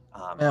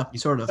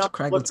 Sort of.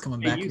 Craglet's coming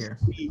back here.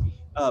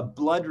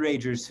 Blood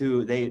Ragers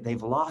who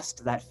they've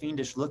lost that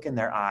fiendish look in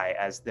their eye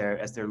as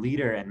their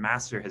leader and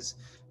master has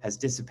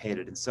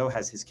dissipated, and so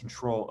has his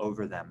control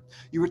over them.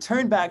 You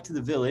return back to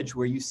the village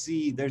where you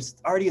see there's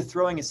already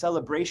throwing a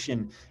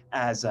celebration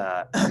as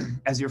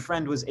your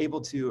friend was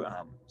able to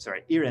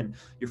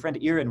your friend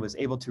Irin was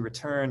able to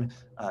return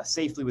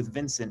safely with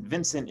Vincent.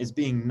 Vincent is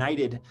being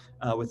knighted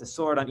with a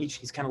sword on each.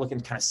 He's kind of looking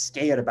kind of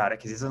scared about it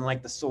because he doesn't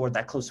like the sword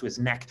that close to his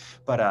neck,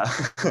 but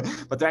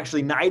they're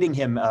actually knighting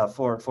him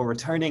for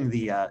returning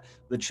the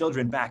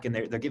children back, and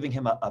they're giving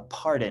him a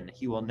pardon.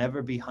 He will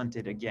never be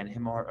hunted again,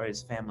 him or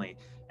his family.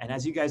 And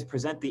as you guys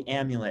present the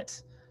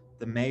amulet,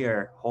 the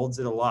mayor holds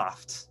it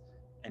aloft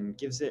and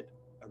gives it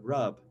a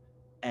rub,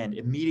 and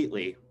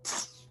immediately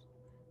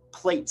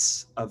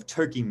plates of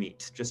turkey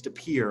meat just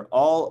appear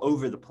all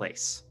over the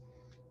place.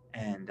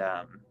 And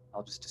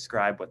I'll just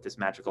describe what this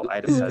magical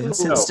item does.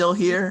 Vincent's still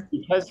here?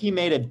 Because he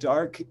made a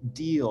dark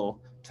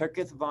deal,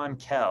 Turkith Von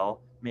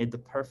Kell made the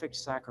perfect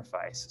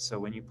sacrifice. So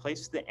when you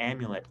place the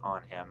amulet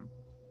on him,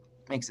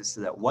 it makes it so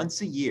that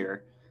once a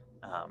year,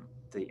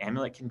 the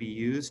amulet can be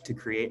used to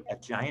create a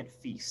giant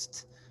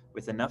feast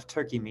with enough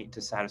turkey meat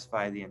to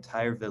satisfy the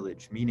entire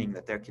village, meaning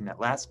that there can at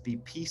last be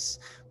peace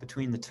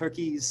between the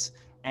turkeys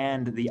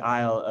and the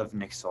Isle of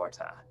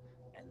Nixorta.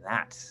 And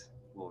that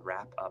will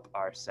wrap up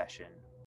our session